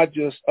for not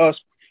just us,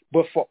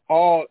 but for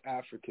all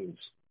Africans,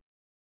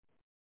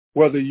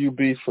 whether you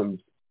be from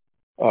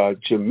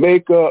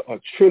Jamaica or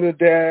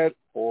Trinidad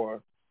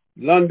or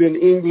London,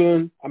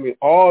 England. I mean,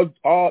 all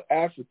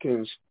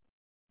Africans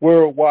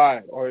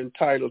worldwide are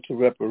entitled to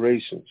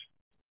reparations.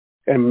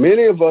 And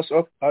many of us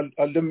are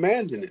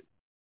demanding it.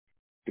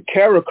 The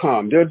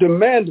CARICOM, they're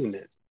demanding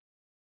it.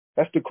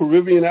 That's the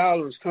Caribbean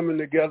islands coming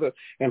together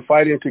and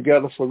fighting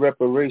together for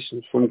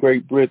reparations from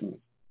Great Britain.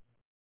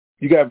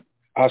 You got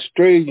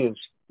Australians,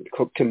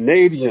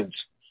 Canadians,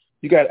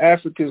 you got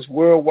Africans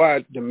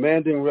worldwide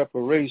demanding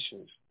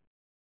reparations.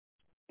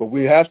 But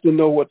we have to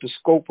know what the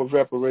scope of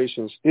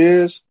reparations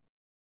is,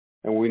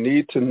 and we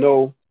need to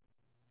know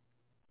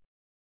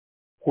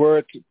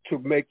where to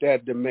make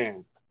that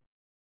demand.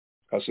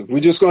 Because if we're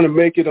just going to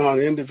make it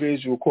on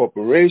individual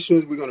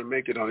corporations, we're going to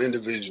make it on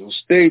individual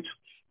states,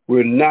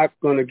 we're not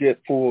going to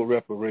get full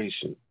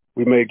reparation.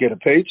 We may get a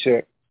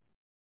paycheck.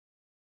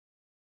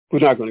 We're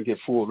not going to get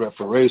full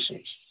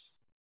reparations.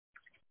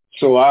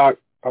 So I'm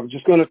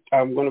going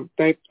to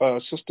thank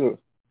Sister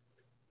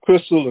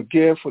Crystal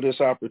again for this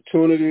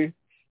opportunity.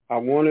 I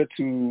wanted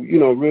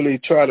to, really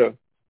try to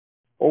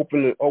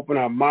open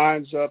our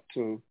minds up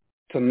to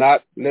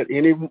not let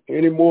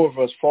any more of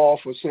us fall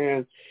for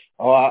saying,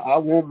 "Oh, I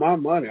want my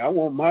money. I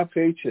want my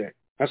paycheck."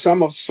 That's how I'm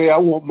going to say I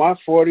want my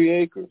 40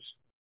 acres.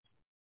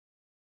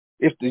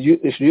 If the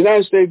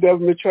United States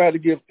government tried to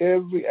give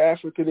every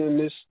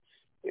African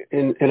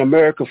in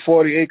America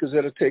 40 acres,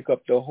 that'll take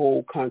up the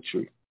whole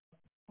country.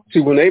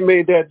 See, when they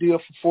made that deal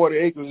for 40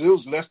 acres, it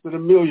was less than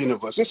 1 million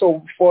of us. It's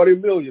over 40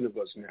 million of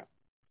us now.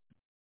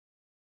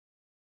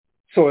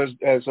 So as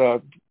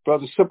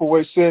Brother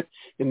Sipaway said,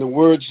 in the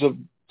words of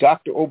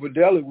Dr.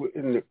 Obadeli,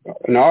 in the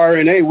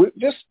RNA,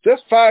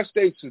 just 5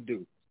 states to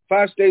do.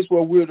 5 states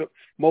where we're the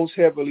most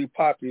heavily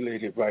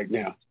populated right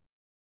now.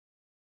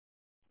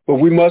 But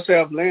we must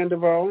have land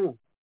of our own.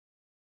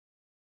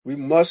 We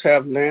must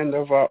have land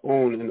of our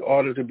own in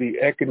order to be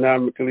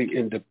economically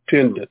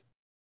independent.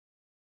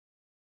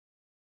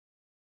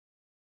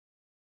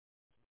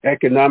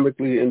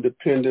 Economically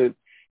independent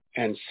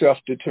and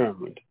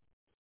self-determined.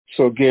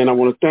 So again, I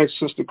want to thank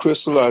Sister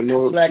Crystal. I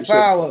know Black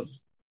Power.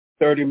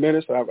 30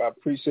 minutes. I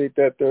appreciate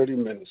that 30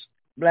 minutes.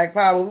 Black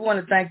Power. We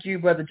want to thank you,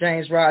 Brother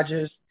James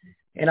Rogers,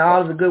 and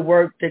all of the good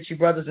work that you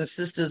brothers and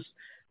sisters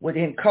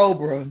within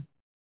COBRA,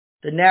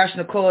 the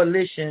National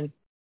Coalition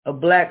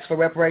of Blacks for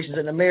Reparations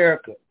in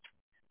America.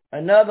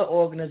 Another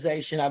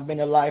organization I've been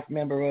a life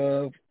member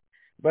of,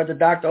 Brother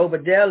Dr.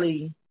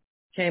 Obadeli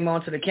came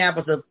onto the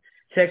campus of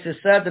Texas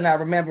Southern, I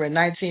remember, in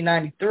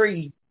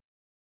 1993.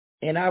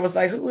 And I was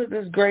like, who is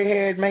this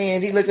gray-haired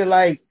man? He looked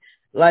like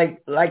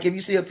if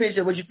you see a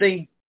picture, what you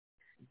think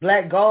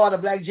Black God or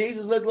Black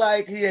Jesus looked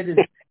like? He had this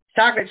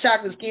chocolate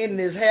skin and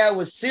his hair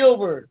was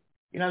silver.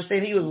 You know what I'm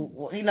saying? He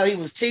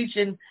was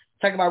teaching,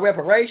 talking about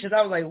reparations.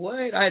 I was like,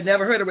 what? I had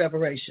never heard of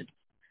reparations.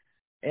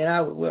 And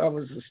I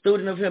was a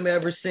student of him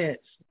ever since,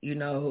 you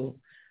know.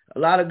 A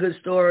lot of good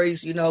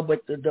stories, you know,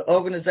 but the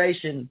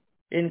organization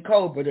in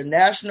COBRA, the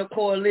National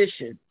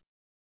Coalition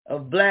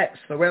of Blacks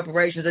for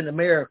Reparations in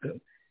America.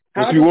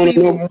 If you want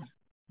to know,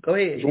 go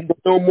ahead. You want to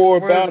know more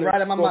about it,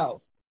 right in my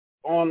mouth.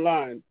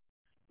 Online,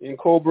 in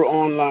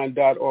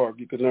COBRAonline.org.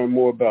 You can learn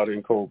more about it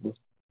in COBRA.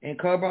 In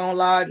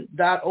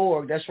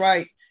COBRAonline.org. That's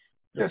right.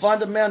 The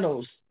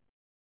fundamentals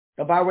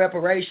about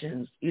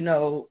reparations. You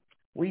know,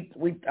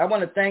 I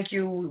want to thank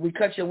you. We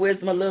cut your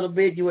wisdom a little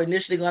bit. You were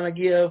initially going to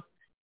give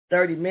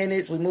 30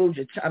 minutes. We moved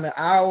your time, an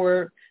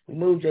hour. We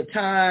moved your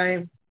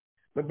time.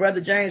 But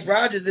Brother James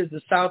Rogers is the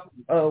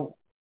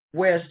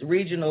Southwest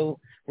Regional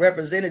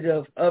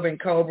Representative of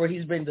COBRA.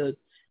 He's been the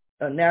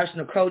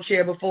national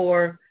co-chair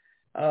before.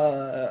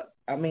 I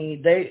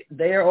mean,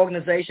 their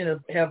organization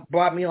have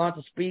brought me on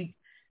to speak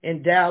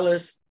in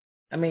Dallas.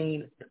 I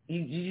mean,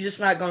 you're just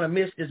not going to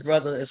miss this,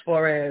 brother, as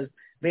far as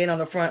being on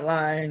the front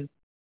line.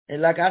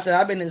 And like I said,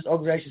 I've been in this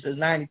organization since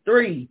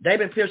 93. They've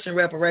been pushing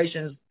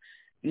reparations,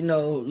 you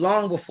know,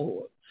 long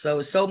before.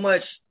 So it's so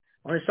much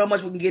we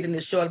can get in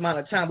this short amount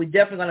of time. We're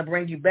definitely going to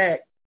bring you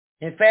back.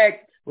 In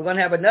fact, we're going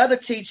to have another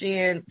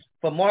teach-in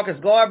for Marcus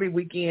Garvey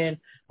weekend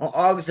on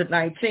August the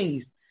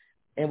 19th.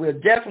 And we'll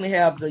definitely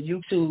have the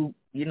YouTube,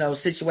 you know,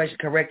 situation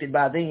corrected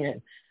by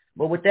then.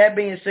 But with that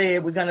being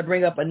said, we're going to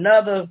bring up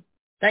another.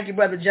 Thank you,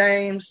 Brother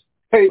James.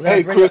 Hey,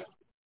 Chris.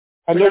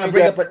 We're going to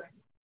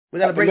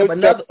bring up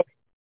another.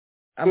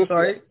 I'm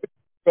sorry.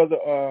 Brother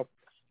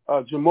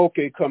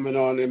Jamoke coming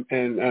on,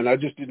 and I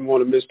just didn't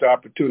want to miss the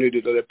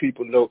opportunity to let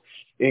people know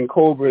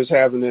COBRA is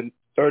having a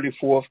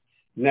 34th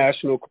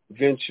National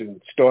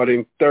Convention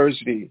starting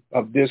Thursday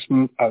of this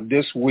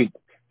week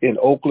in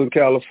Oakland,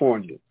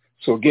 California.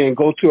 So again,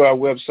 go to our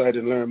website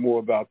and learn more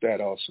about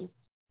that also.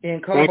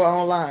 COBRA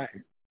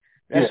Online.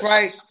 That's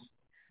right.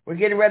 We're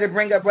getting ready to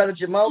bring up Brother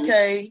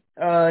Jamoke.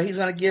 He's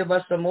going to give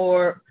us some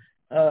more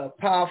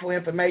powerful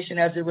information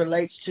as it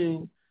relates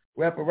to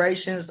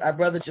reparations. Our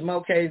Brother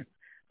Jamoke,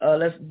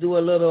 let's do a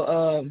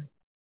little,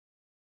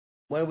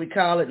 what do we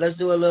call it? Let's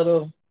do a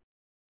little,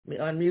 let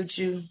me unmute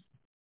you.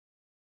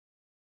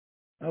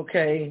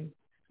 Okay.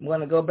 I'm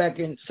going to go back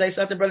and say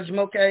something, Brother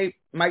Jamoke.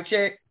 Mic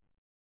check.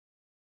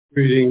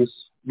 Greetings,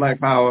 Black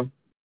Power.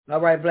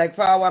 All right, Black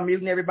Power. I'm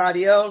muting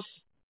everybody else.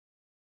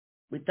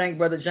 We thank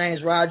Brother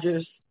James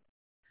Rogers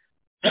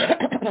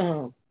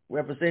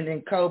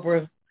representing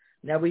COBRA.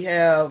 Now we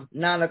have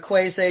Nana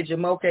Kwese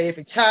Jamoke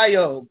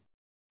Ifitayo,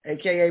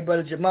 a.k.a.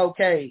 Brother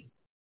Jamoke.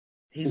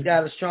 He's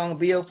got a strong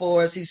bill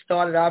for us. He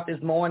started off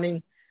this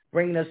morning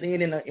bringing us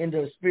in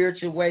a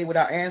spiritual way with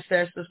our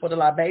ancestors for the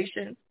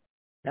libation.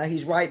 Now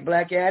he's right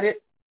black at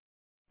it.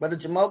 Brother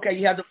Jamoke,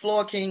 you have the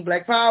floor, King.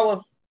 Black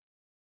Power.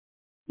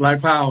 Black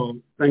Power.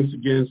 Thanks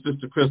again,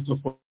 Sister Crystal,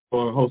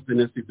 for hosting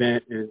this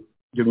event and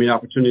giving me the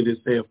opportunity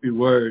to say a few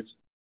words.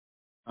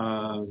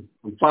 I'm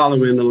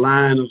following the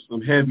line of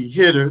some heavy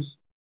hitters.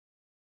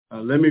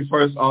 Let me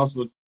first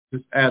also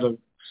just add a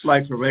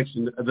slight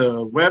correction.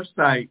 The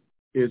website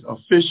is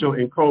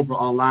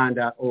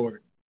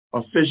officialincobraonline.org.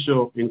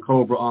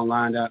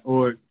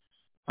 Officialincobraonline.org.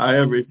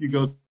 However, if you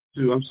go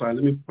to, I'm sorry,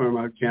 let me turn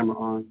my camera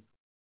on.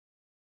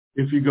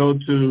 If you go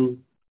to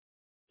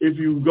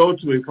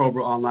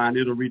COBRA Online,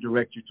 it'll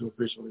redirect you to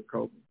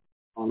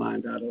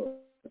officialincobraonline.org.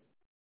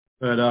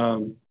 But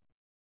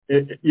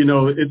it's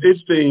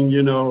interesting,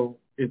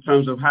 in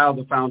terms of how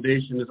the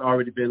foundation has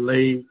already been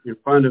laid in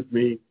front of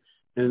me,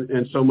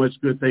 and so much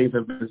good things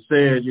have been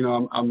said.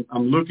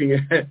 I'm looking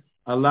at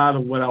a lot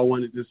of what I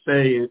wanted to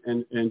say,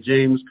 and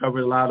James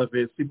covered a lot of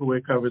it.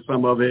 Sipaway covered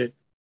some of it.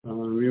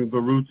 Even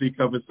Baruti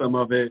covered some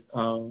of it.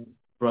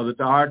 Brother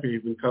Darker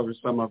even covered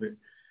some of it.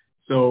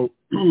 So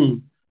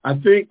I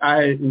think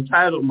I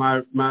entitled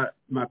my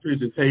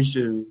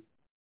presentation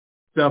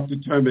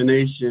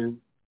Self-Determination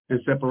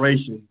and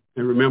Separation.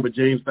 And remember,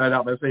 James started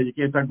out by saying you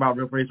can't talk about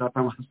reparation, I'm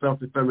talking about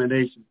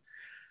self-determination.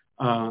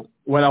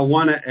 What I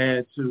want to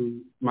add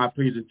to my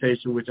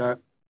presentation, which I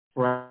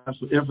perhaps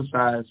will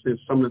emphasize, since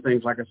some of the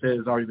things, like I said,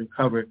 has already been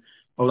covered,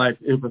 I'd like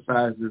to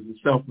emphasize is the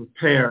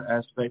self-repair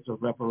aspect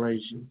of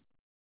reparation.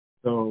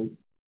 So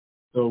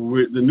the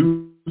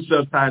new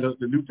subtitle,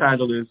 the new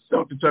title is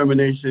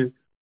Self-Determination,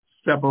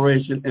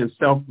 Separation, and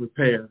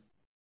Self-Repair.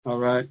 All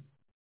right?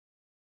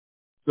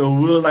 So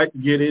we'd like to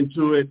get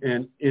into it.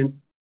 And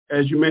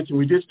as you mentioned,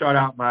 we did start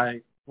out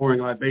by pouring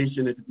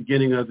libation at the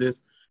beginning of this.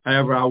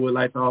 However, I would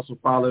like to also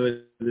follow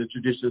the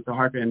tradition of the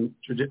Harker and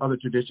other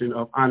tradition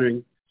of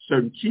honoring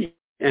certain key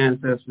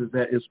ancestors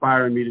that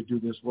inspired me to do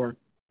this work.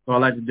 So I'd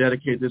like to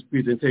dedicate this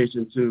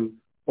presentation to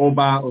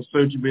Oba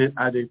Osojibin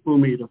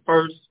Adefumi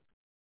I,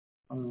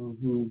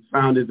 who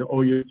founded the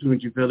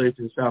Oyotunji village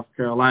in South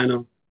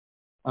Carolina.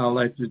 I'd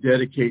like to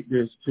dedicate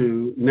this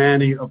to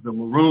Nanny of the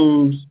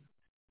Maroons,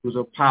 who's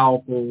a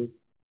powerful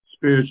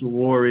spiritual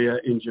warrior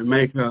in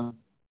Jamaica.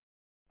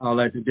 I'd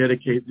like to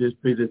dedicate this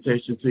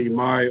presentation to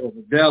Imari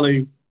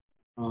Obadeli,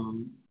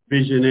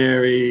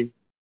 visionary,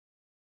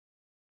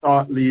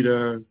 thought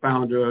leader,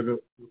 founder of the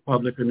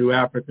Republic of New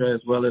Africa,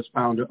 as well as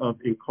founder of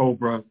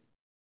N'COBRA,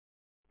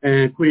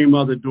 and Queen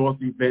Mother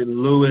Dorothy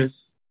Benton Lewis,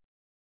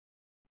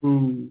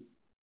 who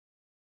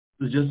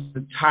was just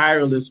a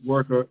tireless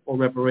worker for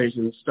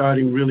reparations,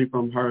 starting really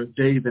from her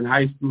days in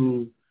high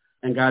school,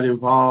 and got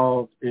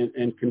involved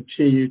and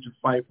continued to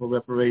fight for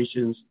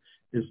reparations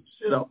and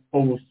set up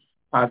over,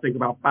 I think,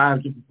 about 5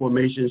 different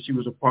formations. She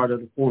was a part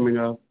of the forming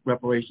of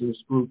reparations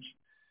groups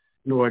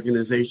and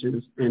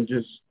organizations, and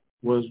just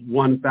was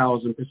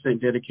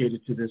 1,000%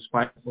 dedicated to this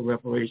fight for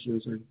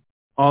reparations, and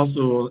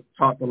also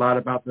talked a lot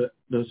about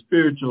the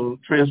spiritual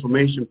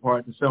transformation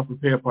part, the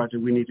self-repair part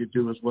that we need to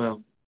do as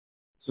well.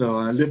 So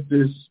I lift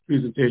this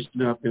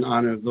presentation up in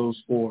honor of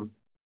those 4.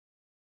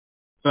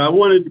 So I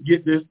wanted to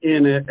get this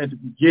in at the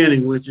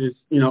beginning, which is,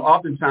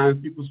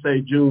 oftentimes people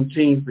say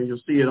Juneteenth, and you'll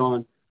see it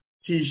on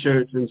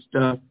T-shirts and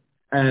stuff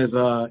as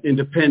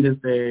Independence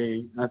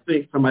Day. I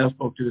think somebody else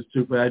spoke to this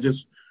too, but I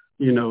just,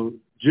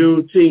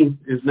 Juneteenth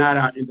is not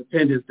our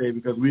Independence Day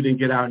because we didn't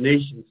get our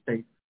nation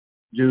state.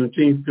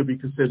 Juneteenth could be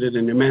considered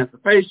an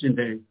Emancipation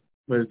Day,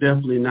 but it's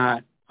definitely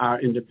not our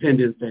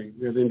Independence Day,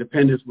 because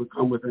independence would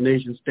come with a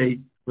nation state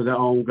with their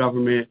own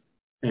government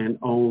and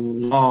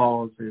own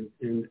laws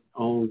and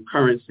own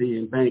currency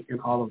and bank and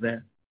all of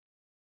that.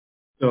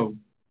 So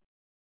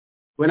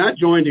when I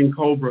joined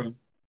N'COBRA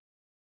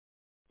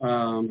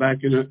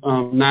back in the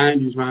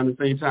 90s, around the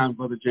same time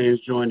Brother James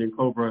joined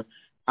N'COBRA,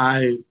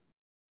 I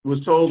was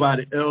told by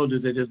the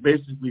elders that there's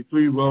basically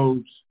 3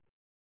 roads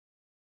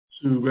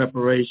to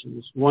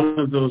reparations. One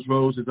of those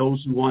roads are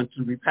those who want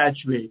to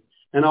repatriate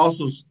and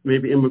also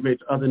maybe immigrate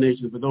to other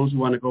nations, but those who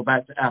want to go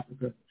back to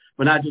Africa.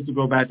 But not just to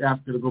go back to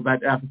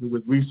Africa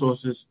with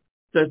resources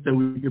such that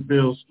we could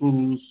build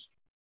schools,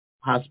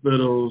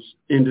 hospitals,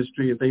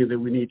 industry, and things that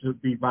we need to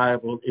be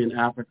viable in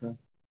Africa.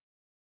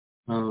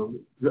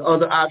 The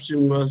other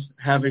option was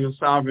having a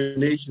sovereign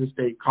nation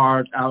state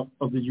carved out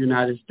of the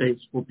United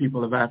States for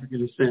people of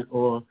African descent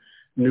or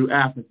new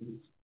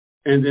Africans.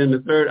 And then the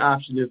third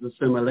option is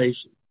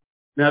assimilation.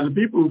 Now, the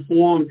people who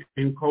formed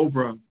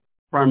N'COBRA,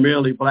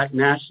 primarily Black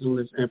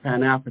nationalists and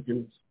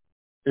Pan-Africanists.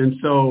 And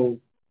so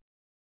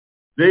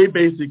they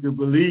basically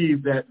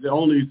believed that the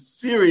only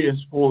serious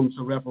forms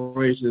of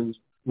reparations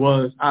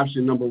was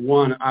option number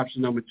 1 or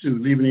option number 2,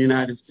 leaving the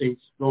United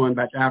States, going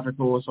back to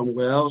Africa or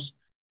somewhere else,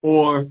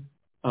 or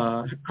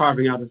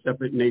carving out a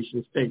separate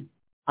nation state.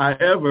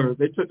 However,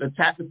 they took a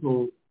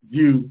tactical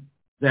view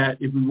that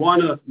if we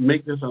want to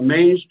make this a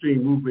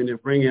mainstream movement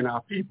and bring in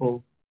our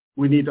people,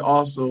 we need to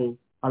also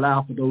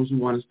allow for those who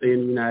want to stay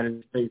in the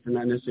United States and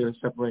not necessarily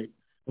separate.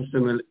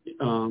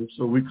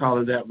 So we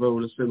call it that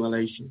road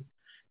assimilation.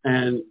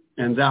 And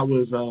that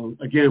was,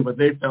 again, but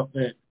they felt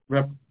that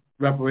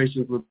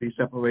reparations would be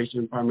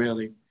separation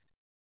primarily,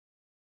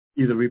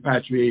 either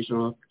repatriation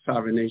or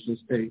sovereign nation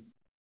state.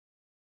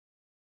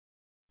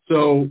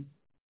 So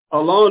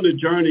along the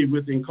journey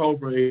with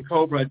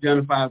N'COBRA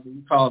identifies what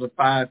we call the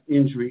 5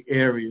 injury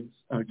areas.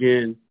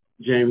 Again,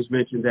 James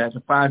mentioned that, the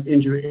 5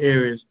 injury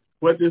areas.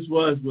 What this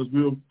was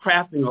we were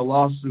crafting a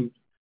lawsuit,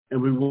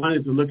 and we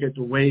wanted to look at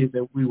the ways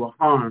that we were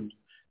harmed.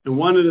 And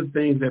one of the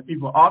things that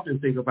people often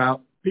think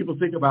about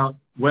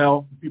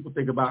wealth, people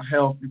think about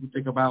health, people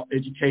think about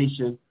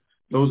education.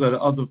 Those are the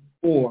other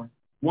 4.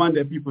 One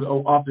that people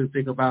often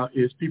think about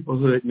is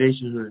peoplehood,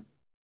 nationhood.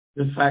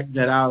 The fact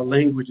that our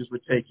languages were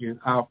taken,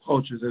 our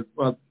cultures, as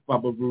Baba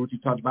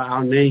Baruti talked about,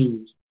 our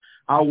names,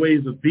 our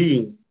ways of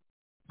being,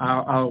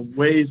 our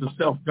ways of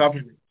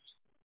self-governance,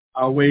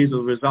 our ways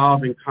of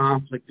resolving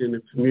conflict in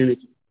the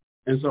community.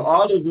 And so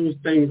all of those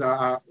things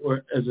are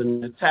as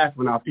an attack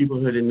on our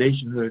peoplehood and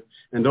nationhood.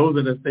 And those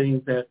are the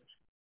things that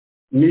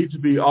need to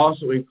be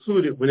also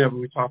included whenever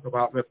we talk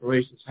about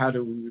reparations. How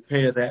do we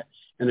repair that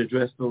and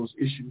address those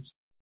issues?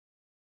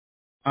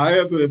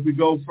 However, if we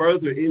go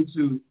further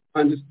into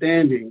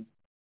understanding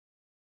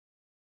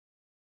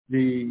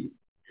the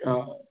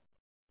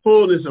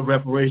fullness of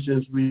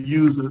reparations, we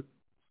use a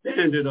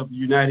standard of the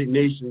United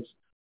Nations,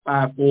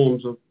 5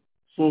 forms of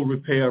full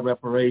repair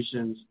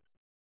reparations.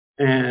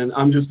 And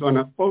I'm just going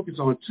to focus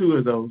on 2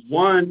 of those.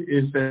 One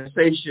is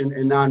cessation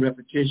and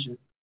non-repetition.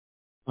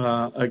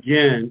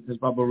 Again, as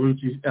Baba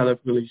Ruti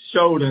eloquently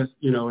showed us,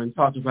 and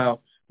talked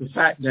about the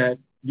fact that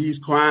these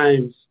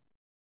crimes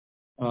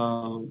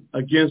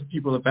against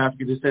people of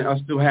African descent are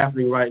still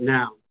happening right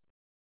now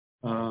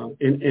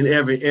in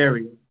every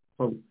area,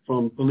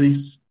 from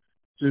police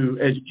to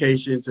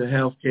education to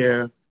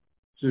healthcare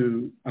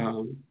to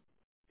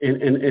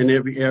in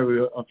every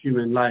area of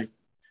human life.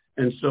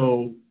 And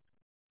so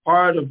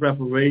part of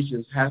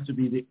reparations has to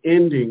be the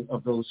ending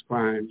of those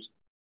crimes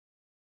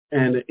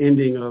and the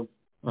ending of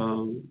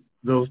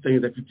those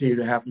things that continue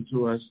to happen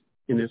to us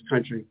in this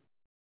country.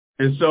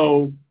 And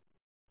so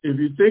if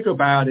you think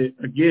about it,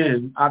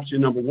 again,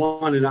 option number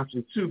 1 and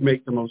option 2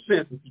 make the most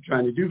sense if you're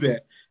trying to do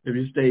that. If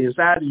you stay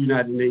inside the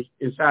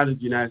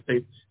United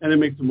States, and it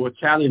makes it more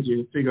challenging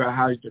to figure out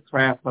how to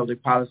craft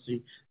public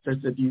policy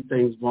such that these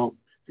things won't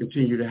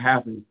continue to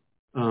happen.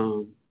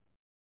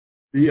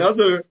 The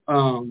other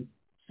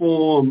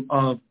form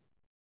of,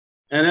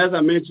 and as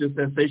I mentioned,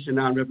 cessation,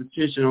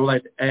 non-repetition, I would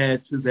like to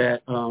add to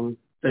that,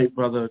 thank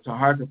Brother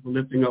Taharka for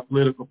lifting up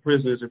political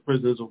prisoners and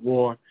prisoners of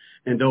war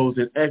and those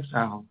in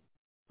exile.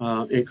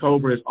 And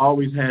COBRA has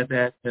always had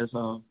that as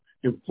an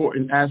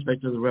important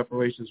aspect of the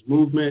reparations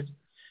movement.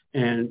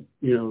 And,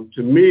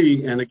 to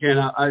me, and again,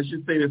 I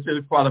should say that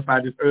Senator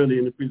qualified this early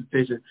in the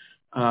presentation,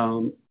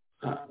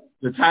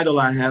 the title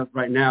I have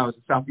right now is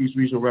the Southeast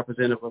Regional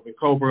Representative of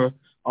COBRA,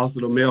 also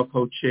the male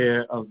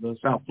co-chair of the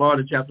South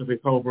Florida chapter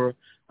of COBRA.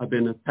 I've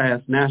been the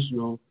past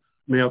national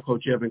male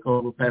co-chair of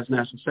COBRA, past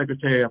national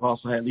secretary. I've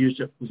also had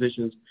leadership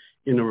positions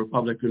in the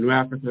Republic of New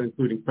Africa,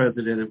 including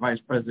president and vice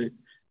president,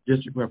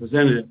 district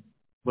representative.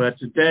 But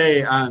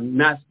today, I'm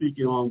not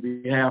speaking on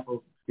behalf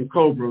of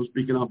COBRA. I'm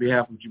speaking on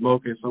behalf of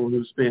Jamoka, someone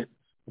who spent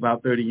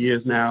about 30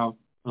 years now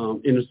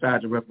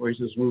inside the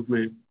reparations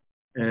movement,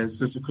 as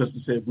Sister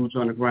Krista said, boots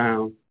on the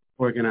ground,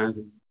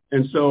 organizing.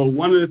 And so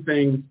one of the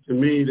things to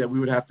me that we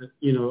would have to,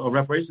 a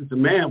reparations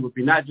demand would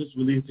be not just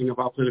releasing of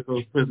our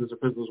political prisoners or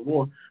prisoners of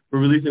war, but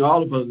releasing all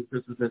the brothers and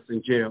sisters that's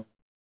in jail.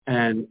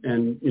 And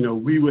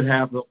we would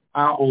have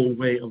our own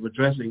way of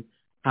addressing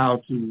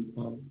how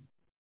to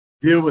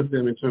deal with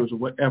them in terms of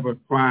whatever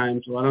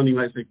crimes, or I don't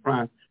even like to say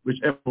crimes,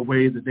 whichever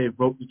ways that they've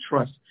broke the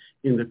trust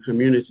in the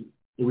community.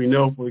 And we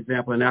know, for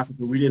example, in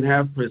Africa, we didn't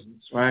have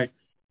prisons, right?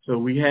 So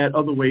we had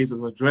other ways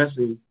of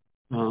addressing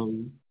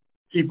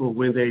people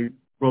when they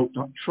broke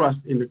trust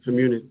in the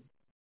community.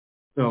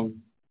 So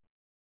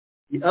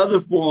the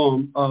other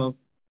form of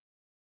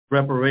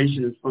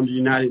reparations from the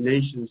United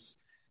Nations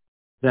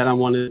that I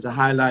wanted to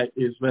highlight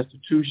is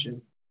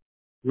restitution.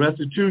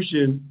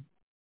 Restitution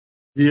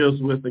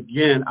deals with,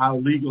 again, our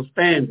legal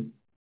standing.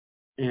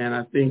 And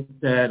I think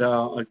that,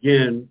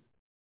 again,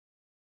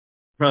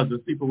 Brother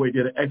Sipaway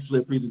did an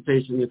excellent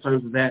presentation in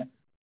terms of that.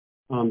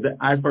 That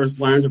I first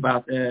learned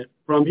about that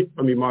from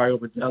Imari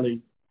Obadele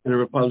in the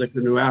Republic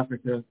of New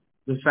Africa,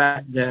 the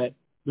fact that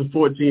the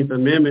 14th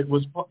Amendment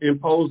was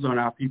imposed on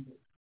our people.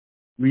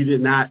 We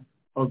did not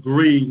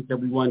agree that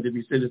we wanted to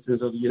be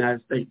citizens of the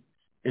United States.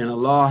 And a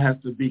law has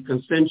to be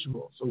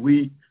consensual. So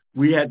we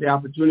had the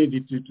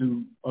opportunity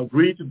to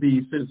agree to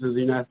be citizens of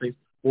the United States,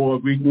 or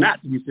agree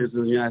not to be citizens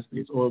of the United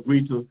States, or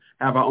agree to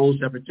have our own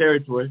separate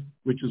territory,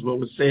 which is what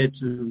was said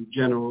to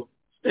General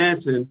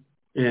Stanton,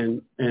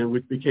 and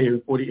which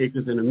became 40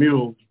 acres and a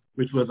mule,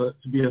 which was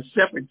to be a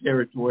separate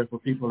territory for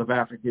people of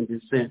African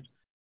descent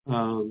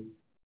from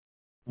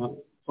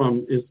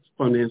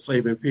the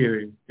enslavement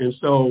period. And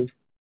so,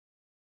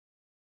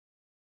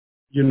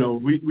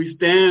 we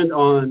stand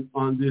on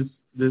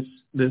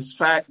this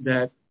fact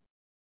that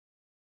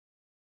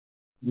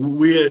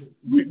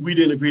we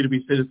didn't agree to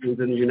be citizens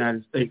in the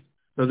United States.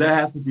 So that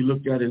has to be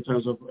looked at in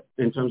terms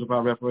of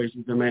our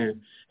reparations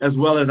demand, as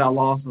well as our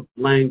loss of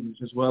language,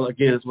 as well as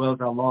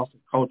our loss of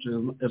culture,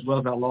 as well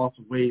as our loss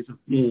of ways of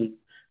being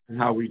and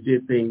how we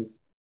did things.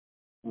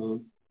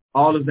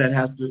 All of that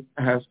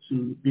has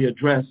to be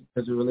addressed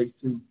as it relates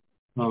to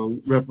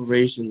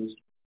reparations.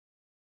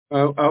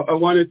 I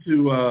wanted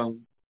to,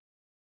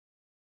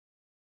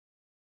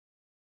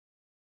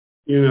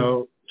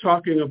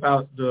 talking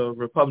about the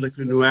Republic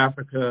of New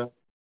Africa,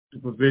 the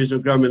provisional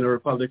government of the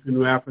Republic of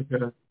New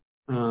Africa,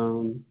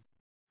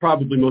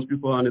 probably most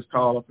people on this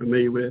call are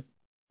familiar with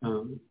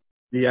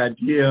the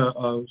idea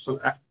of some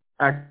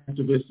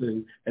activists,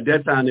 and at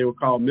that time they were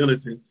called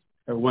militants.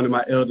 One of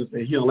my elders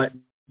said he don't like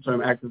the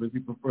term activists, he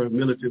preferred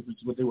militants, which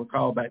is what they were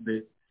called back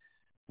then.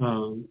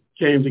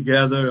 Came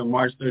together on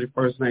March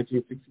 31st,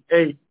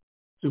 1968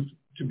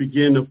 to to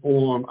begin to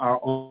form our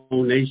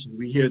own nation.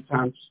 We hear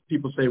times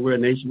people say we're a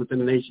nation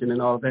within a nation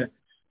and all of that.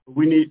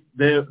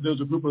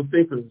 There's a group of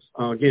thinkers,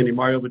 again,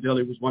 Mario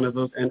Bedelli was one of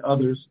those, and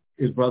others,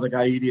 his brother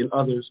Gaidi and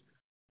others,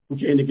 who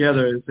came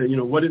together and said,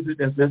 what is it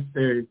that's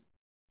necessary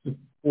to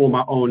form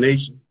our own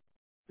nation?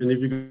 And if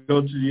you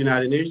go to the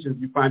United Nations,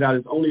 you find out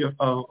it's only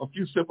a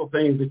few simple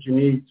things that you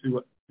need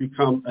to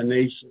become a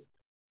nation.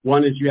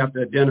 One is you have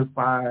to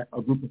identify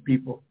a group of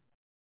people.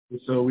 And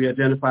so we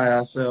identify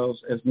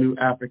ourselves as New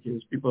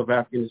Africans, people of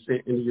African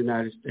descent in the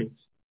United States.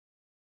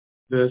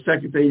 The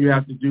second thing you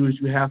have to do is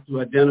you have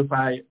to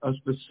identify a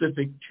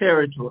specific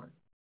territory.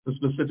 The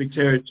specific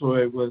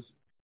territory was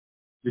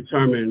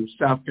determined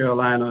South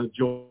Carolina,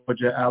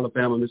 Georgia,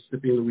 Alabama,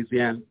 Mississippi, and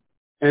Louisiana.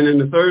 And then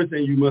the third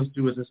thing you must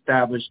do is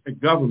establish a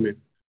government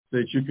so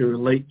that you can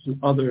relate to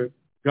other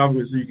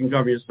governments, so you can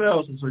govern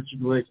yourselves and so that you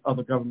can relate to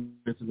other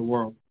governments in the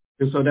world.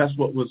 And so that's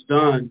what was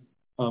done.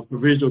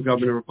 Provisional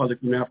Government of the Republic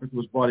of Africa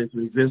was brought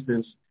into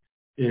existence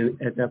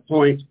at that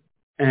point,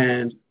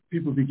 and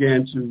people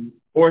began to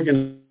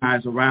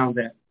organize around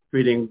that,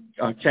 creating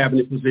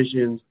cabinet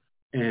positions.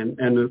 And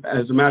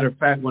as a matter of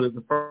fact, one of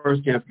the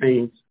first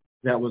campaigns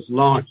that was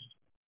launched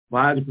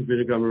by the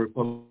Provisional Government of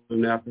the Republic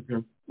of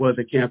Africa was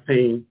a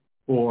campaign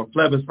for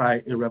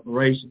plebiscite and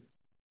reparations.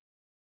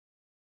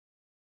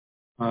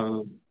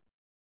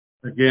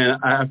 Again,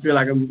 I feel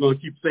like I'm going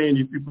to keep saying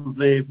these people's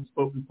names who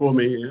spoke before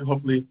me, and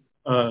hopefully,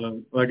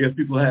 I guess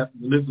people have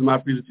listened to my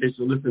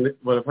presentation, listen to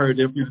what I've heard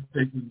their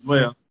presentations as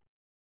well.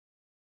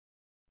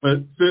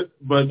 But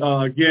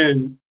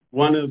again,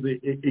 one of the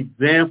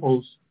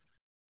examples,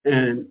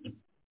 and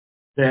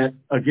that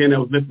again that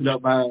was lifted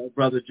up by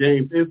Brother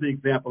James, is the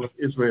example of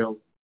Israel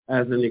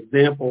as an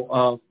example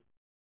of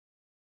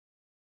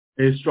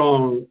as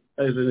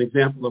an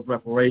example of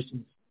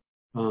reparations.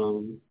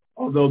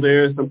 Although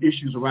there are some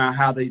issues around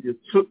how they just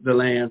took the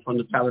land from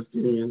the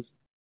Palestinians,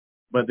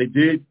 but they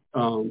did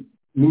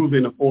move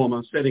in the form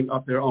of setting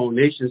up their own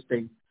nation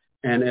state.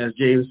 And as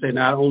James said,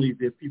 not only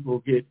did people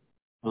get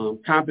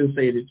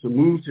compensated to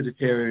move to the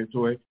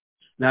territory,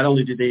 not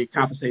only did they get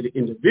compensated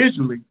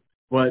individually,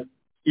 but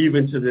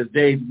even to this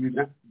day,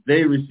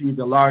 they received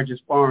the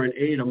largest foreign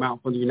aid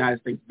amount from the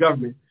United States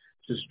government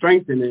to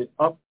strengthen and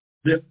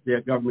uplift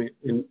their government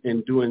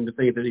in doing the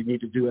things that they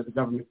need to do as a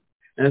government.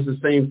 And it's the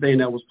same thing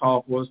that was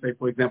called for, say,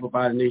 for example,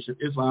 by the Nation of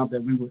Islam,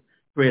 that we would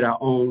create our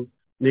own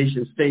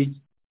nation state,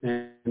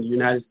 and the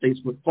United States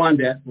would fund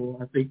that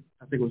for, I think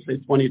it would say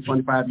 20 or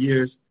 25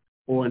 years,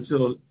 or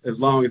until as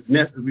long as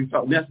we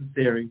felt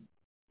necessary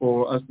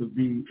for us to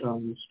be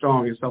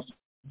strong and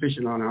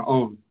self-sufficient on our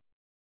own.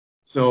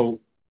 So,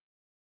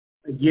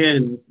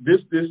 again,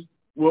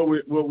 what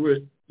we're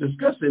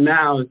discussing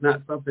now is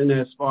not something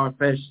that's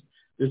far-fetched.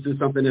 This is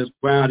something that's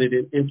grounded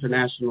in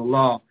international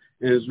law,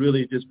 and it's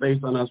really just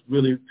based on us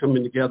really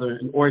coming together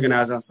and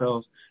organize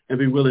ourselves and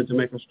be willing to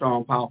make a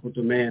strong, powerful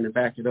demand and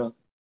back it up.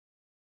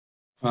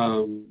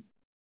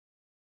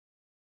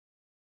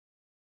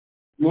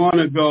 We want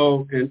to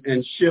go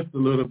and shift a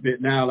little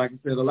bit now. Like I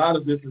said, a lot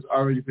of this has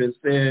already been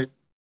said,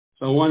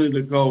 so I wanted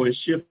to go and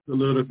shift a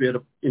little bit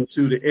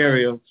into the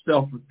area of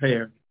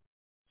self-repair.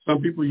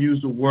 Some people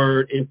use the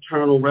word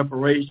internal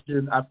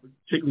reparations. I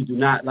particularly do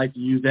not like to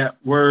use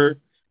that word.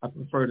 I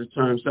prefer the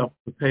term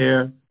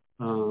self-repair.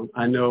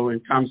 I know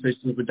in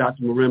conversations with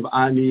Dr. Marimba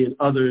Ani and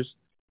others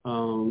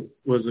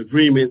was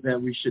agreement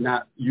that we should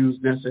not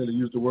necessarily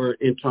use the word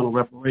internal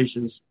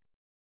reparations,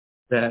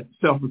 that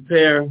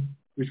self-repair,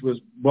 which was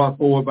brought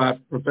forward by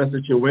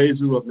Professor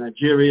Chinwezu of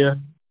Nigeria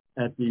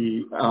at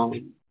the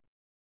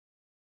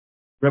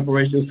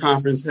reparations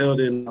conference held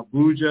in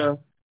Abuja,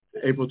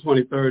 April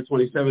 23rd,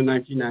 27,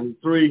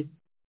 1993.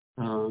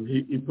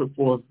 He put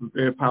forth a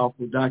very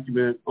powerful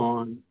document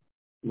on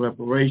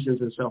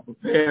reparations and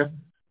self-repair.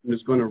 I'm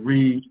just going to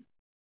read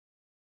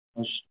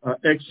an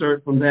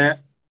excerpt from that.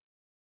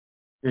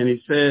 And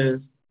he says,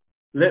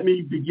 "Let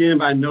me begin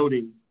by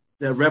noting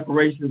that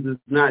reparations is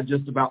not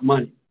just about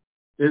money.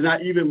 It's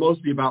not even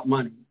mostly about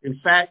money. In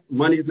fact,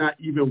 money is not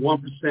even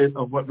 1%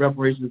 of what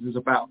reparations is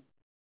about.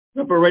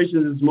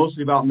 Reparations is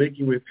mostly about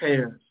making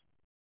repairs,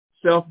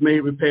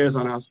 self-made repairs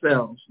on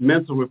ourselves,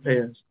 mental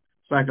repairs,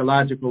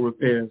 psychological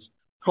repairs,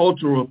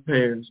 cultural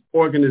repairs,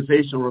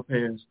 organizational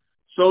repairs,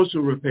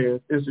 social repairs,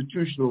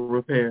 institutional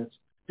repairs,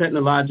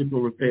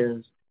 technological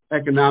repairs,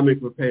 economic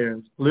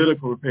repairs,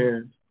 political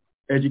repairs,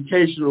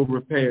 educational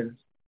repairs,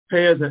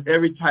 repairs of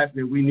every type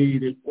that we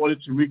need in order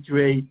to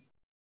recreate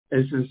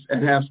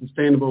and have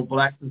sustainable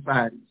Black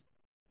societies.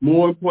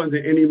 More important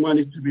than any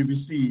money to be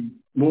received,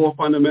 more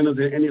fundamental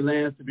than any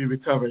lands to be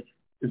recovered,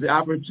 is the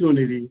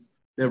opportunity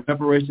that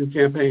reparations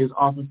campaigns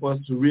offer for us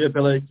to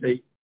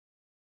rehabilitate,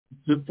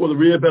 for the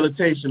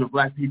rehabilitation of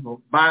Black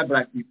people, by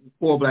Black people,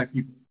 for Black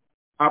people.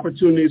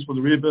 Opportunities for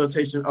the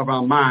rehabilitation of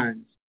our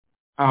minds,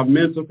 our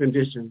mental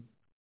condition,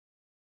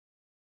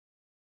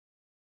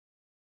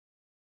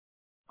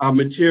 our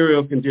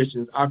material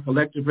conditions, our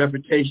collective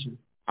reputation,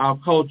 our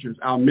cultures,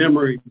 our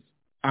memories,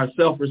 our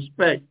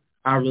self-respect,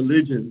 our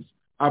religions,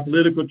 our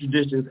political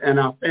traditions, and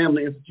our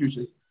family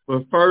institutions.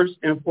 But first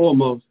and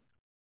foremost,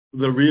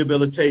 the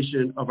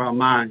rehabilitation of our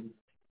minds.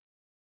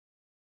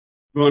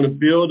 We're going to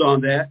build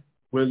on that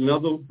with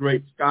another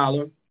great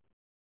scholar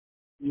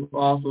who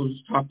also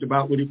talked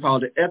about what he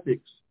called the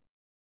ethics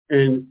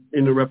in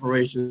the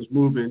reparations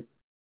movement,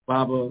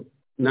 Baba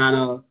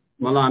Nana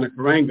Malana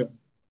Karenga.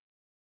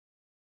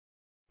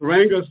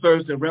 Karenga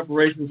asserts that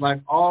reparations,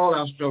 like all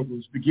our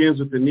struggles, begins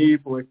with the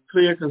need for a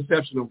clear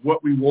conception of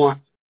what we want,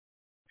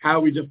 how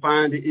we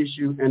define the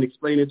issue, and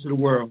explain it to the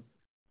world.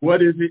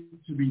 What is it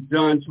to be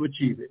done to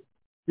achieve it?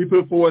 He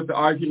put forward the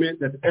argument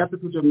that the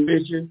ethical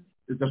dimension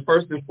is the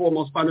first and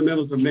foremost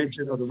fundamental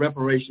dimension of the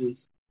reparations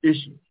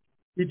issue.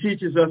 He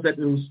teaches us that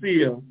in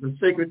Lucia, the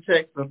sacred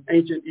text of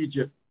ancient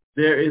Egypt,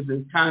 there is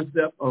a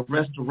concept of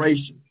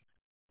restoration,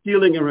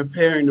 healing and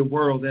repairing the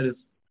world that is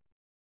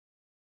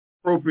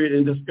appropriate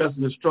in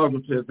discussing the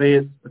struggle to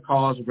advance the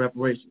cause of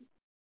reparations.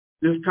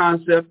 This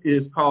concept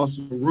is called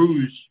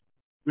Sarouj,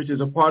 which is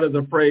a part of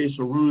the phrase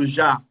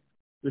Sarouja,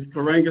 which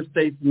Karenga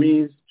states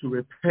means to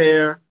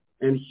repair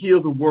and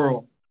heal the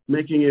world,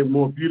 making it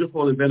more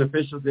beautiful and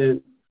beneficial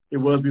than it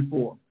was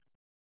before.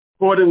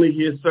 Accordingly,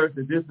 he asserts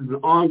that this is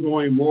an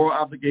ongoing moral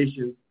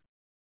obligation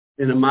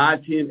in the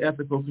Maatian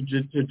ethical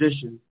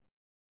tradition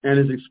and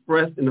is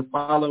expressed in the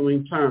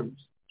following terms: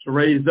 to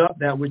raise up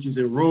that which is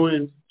in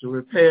ruins, to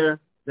repair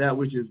that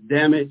which is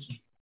damaged,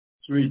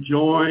 to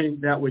rejoin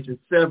that which is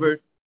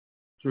severed,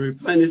 to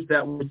replenish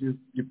that which is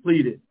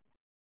depleted,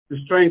 to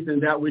strengthen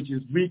that which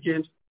is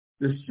weakened,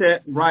 to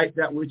set right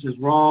that which is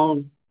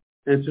wrong,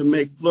 and to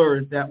make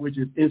flourish that which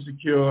is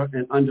insecure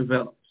and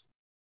undeveloped.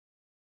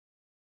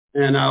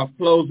 And I'll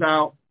close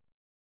out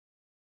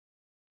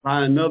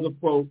by another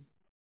quote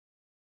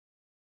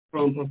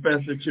from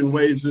Professor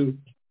Chinweizu,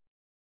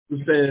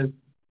 who says,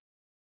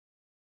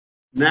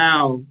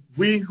 "Now,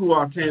 we who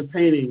are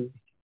campaigning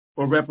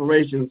for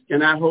reparations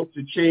cannot hope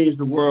to change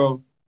the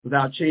world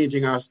without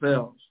changing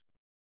ourselves.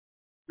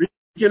 We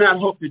cannot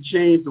hope to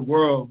change the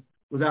world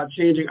without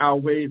changing our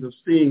ways of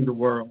seeing the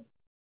world,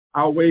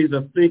 our ways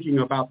of thinking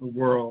about the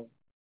world,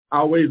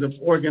 our ways of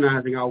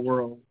organizing our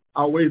world,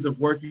 our ways of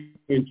working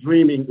and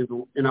dreaming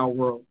in our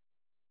world.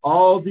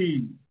 All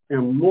these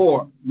and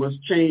more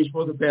must change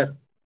for the better.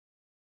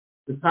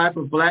 The type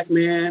of black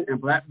man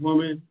and black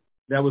woman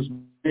that was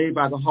made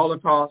by the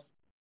Holocaust,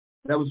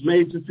 that was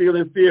made to feel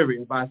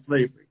inferior by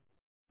slavery,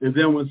 and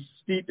then was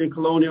steeped in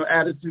colonial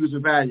attitudes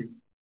and values,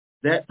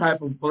 that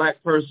type of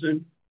black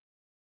person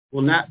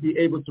will not be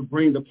able to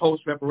bring the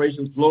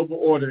post-reparations global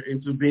order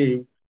into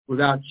being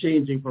without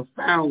changing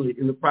profoundly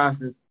in the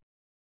process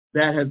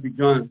that has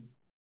begun.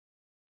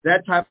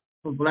 That type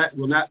of black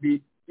will not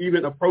be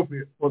even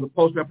appropriate for the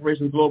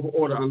post-reparations global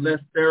order unless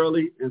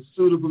thoroughly and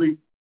suitably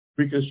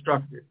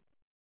reconstructed."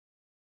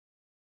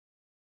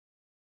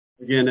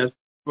 Again, that's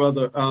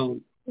Brother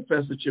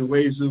Professor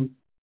Chinweizu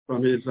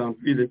from his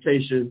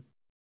presentation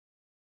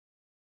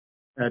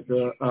at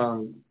the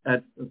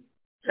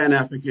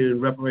Pan-African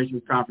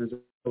Reparations Conference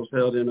that was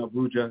held in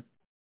Abuja,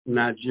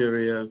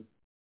 Nigeria,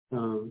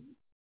 in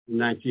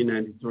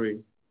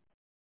 1993.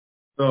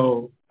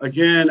 So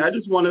again, I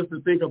just want us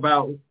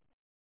to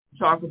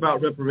talk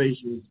about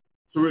reparations,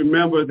 to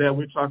remember that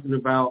we're talking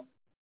about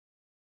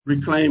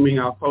reclaiming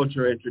our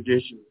culture and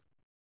tradition,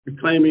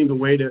 reclaiming the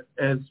way that,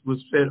 as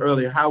was said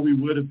earlier, how we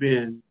would have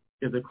been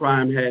if the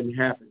crime hadn't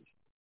happened.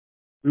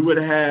 We would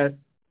have had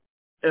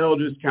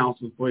elders'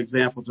 councils, for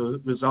example, to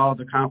resolve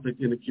the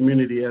conflict in the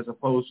community as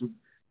opposed to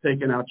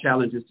taking our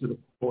challenges to the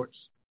courts.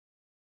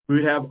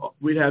 We'd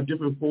have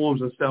different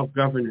forms of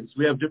self-governance.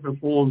 We have different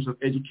forms of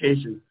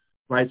education,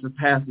 rites of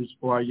passage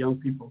for our young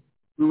people.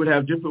 We would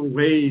have different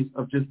ways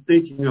of just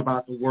thinking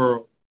about the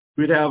world.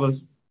 We'd have a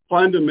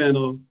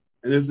fundamental,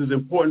 and this is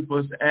important for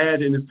us to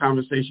add in this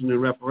conversation in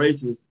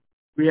reparations,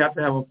 we have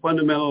to have a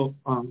fundamental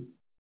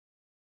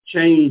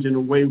change in the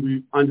way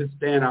we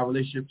understand our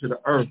relationship to the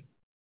earth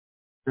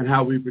and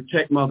how we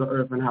protect Mother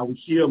Earth and how we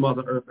heal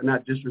Mother Earth and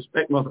not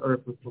disrespect Mother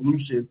Earth with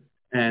pollution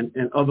and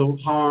other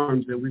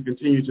harms that we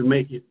continue to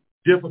make it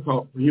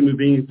difficult for human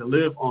beings to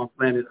live on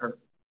planet Earth.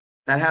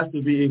 That has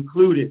to be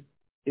included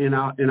in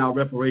our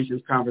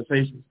reparations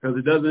conversations, because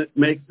it doesn't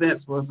make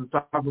sense for us to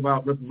talk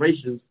about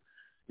reparations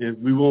if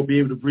we won't be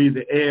able to breathe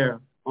the air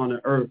on the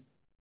earth,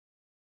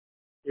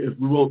 if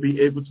we won't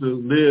be able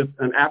to live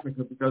in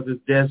Africa because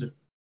it's desert,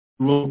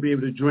 we won't be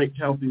able to drink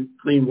healthy,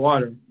 clean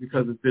water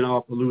because it's been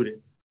all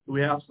polluted. So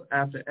we also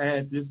have to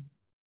add this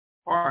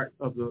part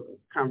of the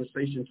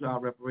conversation to our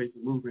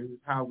reparations movement, is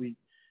how we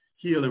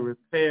heal and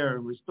repair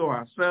and restore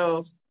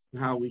ourselves,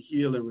 and how we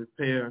heal and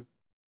repair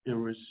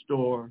and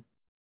restore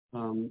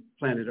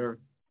planet Earth.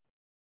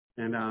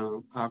 And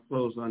I'll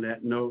close on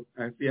that note.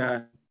 I see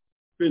I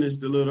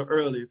finished a little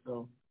early,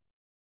 so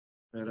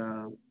but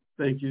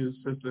thank you,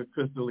 Sister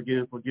Crystal,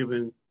 again for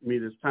giving me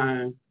this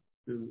time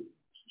to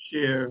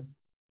share